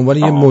من به عنوان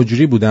یه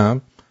مجری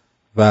بودم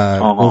و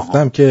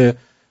گفتم که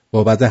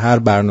بابت هر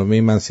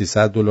برنامه من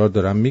 $300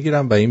 دارم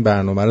میگیرم و این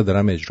برنامه رو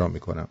دارم اجرا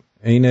میکنم.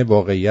 عین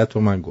واقعیت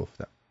رو من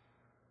گفتم.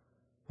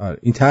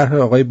 این طرح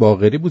آقای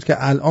باقری بود که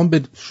الان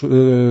به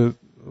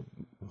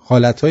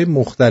حالتهای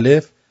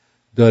مختلف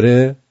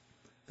داره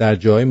در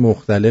جای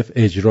مختلف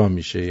اجرا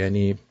میشه،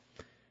 یعنی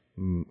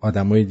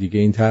آدمای دیگه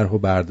این طرح رو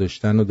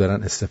برداشتن و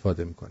دارن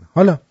استفاده میکنن.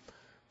 حالا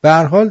به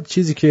هر حال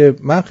چیزی که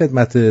من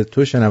خدمت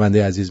تو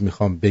شنونده عزیز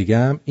میخوام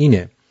بگم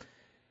اینه،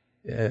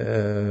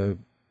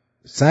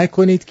 سعی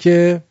کنید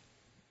که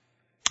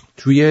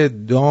توی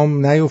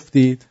دام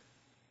نیفتید،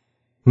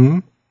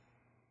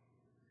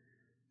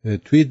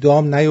 توی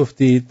دام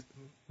نیفتید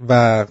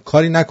و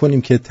کاری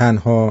نکنیم که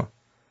تنها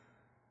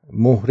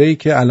مهره‌ای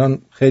که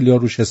الان خیلی ها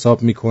روش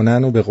حساب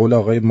میکنن و به قول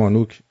آقای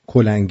مانوک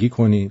کلنگی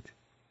کنید.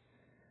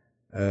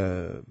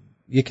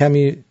 یه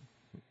کمی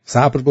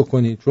صبر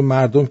بکنید، چون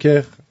مردم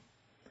که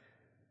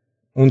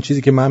اون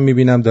چیزی که من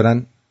میبینم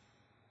دارن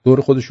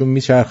دور خودشون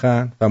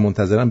میچرخن و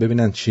منتظرن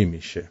ببینن چی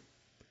میشه.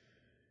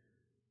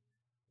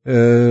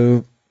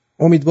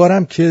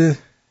 امیدوارم که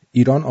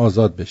ایران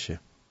آزاد بشه.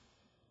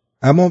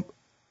 اما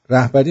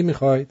رهبری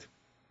میخواید؟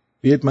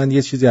 بیاید من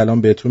یه چیزی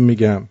الان بهتون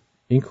میگم،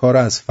 این کار رو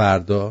از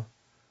فردا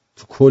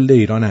تو کل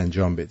ایران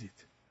انجام بدید.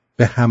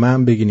 به همه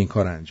هم بگین این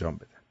کار رو انجام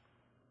بدن.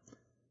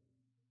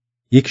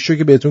 یکیشو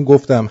که بهتون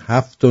گفتم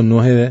 7 تا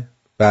 9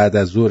 بعد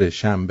از ظهر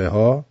شنبه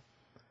ها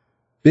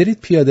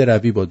برید پیاده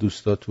روی با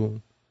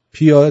دوستاتون،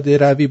 پیاده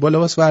روی با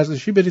لباس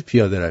ورزشی، برید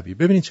پیاده روی،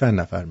 ببینید چند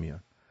نفر میان.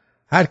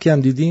 هر کی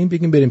هم دیدین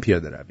بگین بریم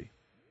پیاده روی.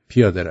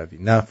 پیاده روی،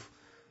 نه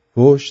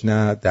فحش،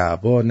 نه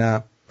دعوا،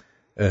 نه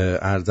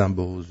عرضم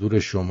به حضور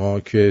شما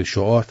که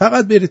شعار،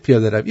 فقط برید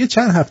پیاده روی. یه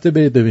چند هفته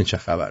برید ببین چه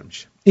خبر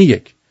میشه. این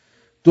یک.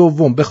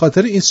 دوم، به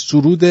خاطر این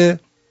سرود ای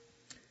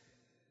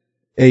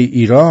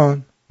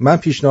ایران من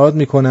پیشنهاد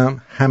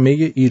میکنم همه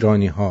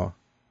ایرانی ها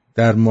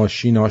در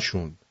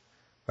ماشیناشون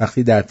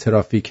وقتی در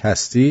ترافیک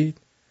هستید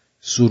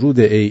سرود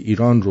ای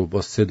ایران رو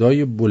با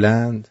صدای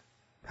بلند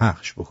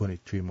پخش بکنید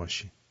توی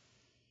ماشین.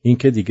 این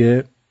که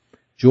دیگه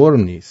جرم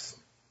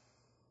نیست.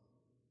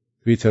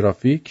 توی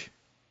ترافیک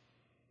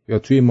یا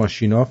توی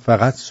ماشینا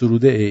فقط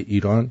سرود ای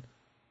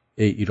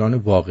ایران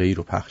واقعی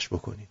رو پخش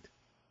بکنید.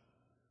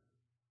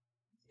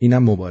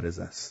 اینم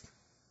مبارزه است.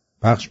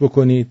 پخش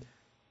بکنید،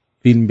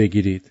 فیلم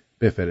بگیرید،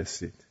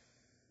 بفرستید.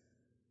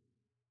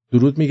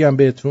 درود میگم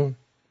بهتون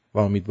و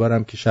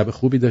امیدوارم که شب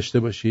خوبی داشته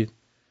باشید.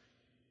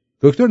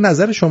 دکتر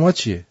نظر شما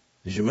چیه؟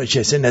 شما چه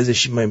اصلا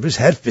نذاشتیم ما امروز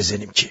حرف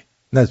بزنیم که؟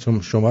 نه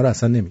شما رو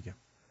اصلا نمیگم.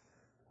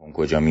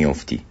 کجا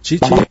میافتی؟ چی؟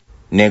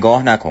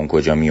 نگاه نکن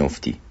کجا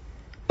میافتی،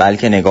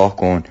 بلکه نگاه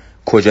کن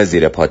کجا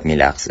زیر پات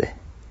میلغزه.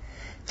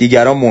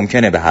 دیگران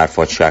ممکنه به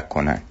حرفات شک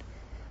کنن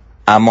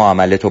اما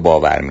عملتو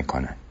باور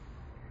میکنن.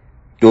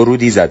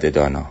 درودی زده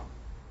دانا،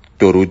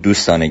 درود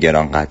دوستان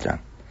گران قدرم.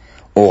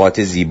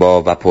 اوقات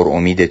زیبا و پر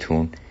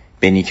امیدتون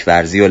به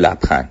نیک‌ورزی و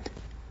لبخند.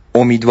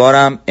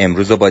 امیدوارم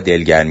امروز با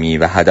دلگرمی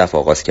و هدف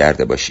آغاز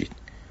کرده باشید.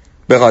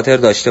 به خاطر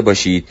داشته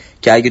باشید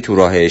که اگه تو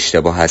راه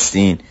اشتباه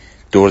هستین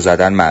دور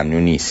زدن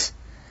ممنوع نیست.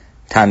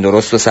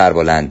 تندرست و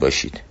سربلند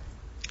باشید.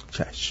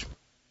 چشم.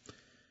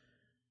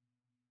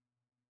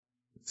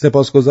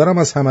 سپاسگزارم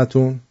از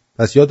همتون.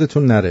 پس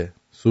یادتون نره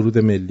سرود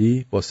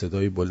ملی با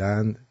صدای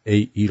بلند: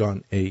 ای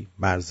ایران ای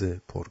مرز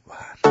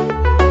پرگوهر.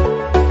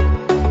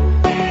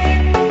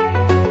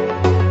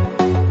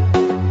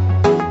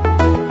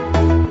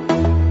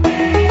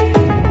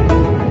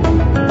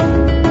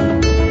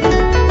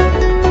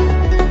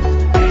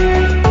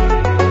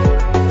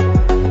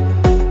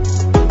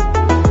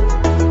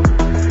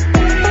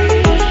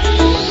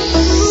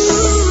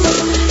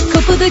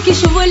 Kapıdaki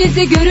şu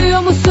valizi görüyor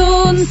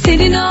musun?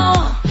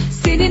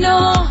 Senin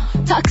o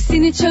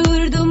taksini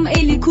çağırdım,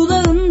 eli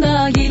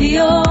kulağında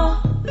geliyor.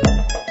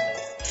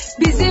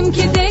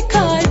 Bizimki de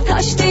kalp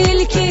taş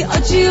değil ki,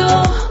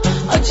 acıyor.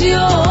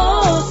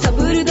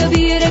 Sabır da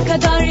bir yere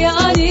kadar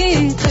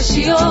yani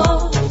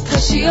taşıyor.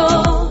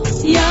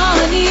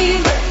 Yani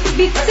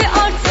bitti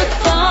artık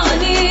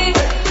fani,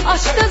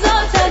 aşk da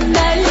zaten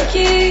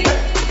belki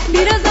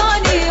biraz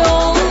ani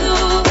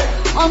oldu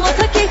ama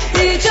tak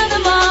etti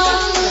canıma.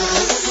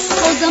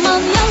 O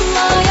zaman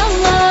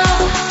yallah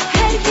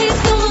herkes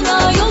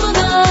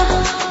yoluna,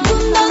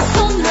 bundan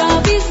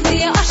sonra biz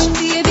diye aşk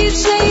diye bir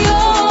şey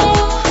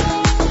yok.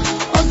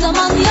 O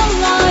zaman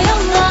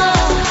yallah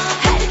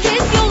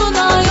herkes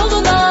yoluna,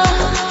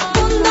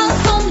 bundan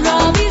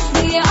sonra biz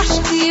diye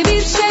aşk diye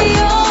bir şey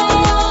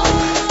yok.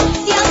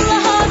 Yallah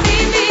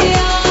habibi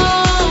ya,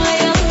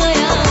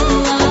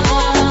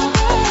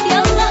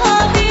 yallah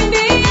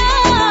habibi ya,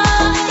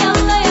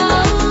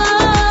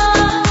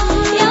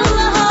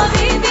 yallah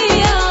habibi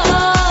ya,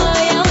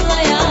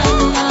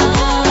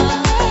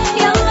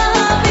 yallah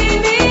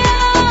habibi ya.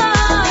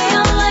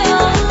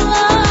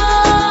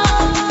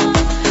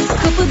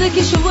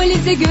 Kapıdaki şu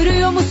valizi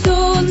görüyor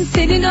musun?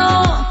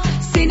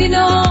 Senin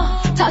o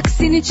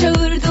taksini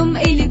çağırdım,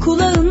 eli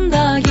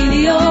kulağında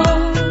geliyor.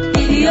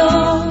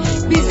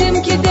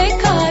 Bizimki de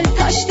kalp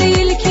taş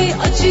değil ki,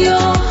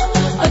 acıyor.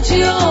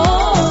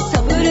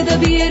 Sabır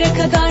da bir yere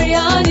kadar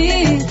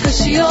yani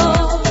taşıyor.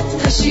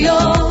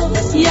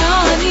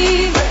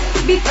 Yani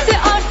bitti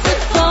artık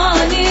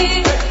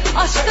fani,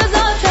 aşk da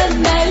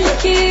zaten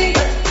belki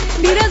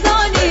biraz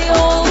ani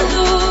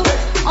oldu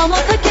ama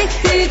tak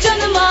etti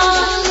canıma.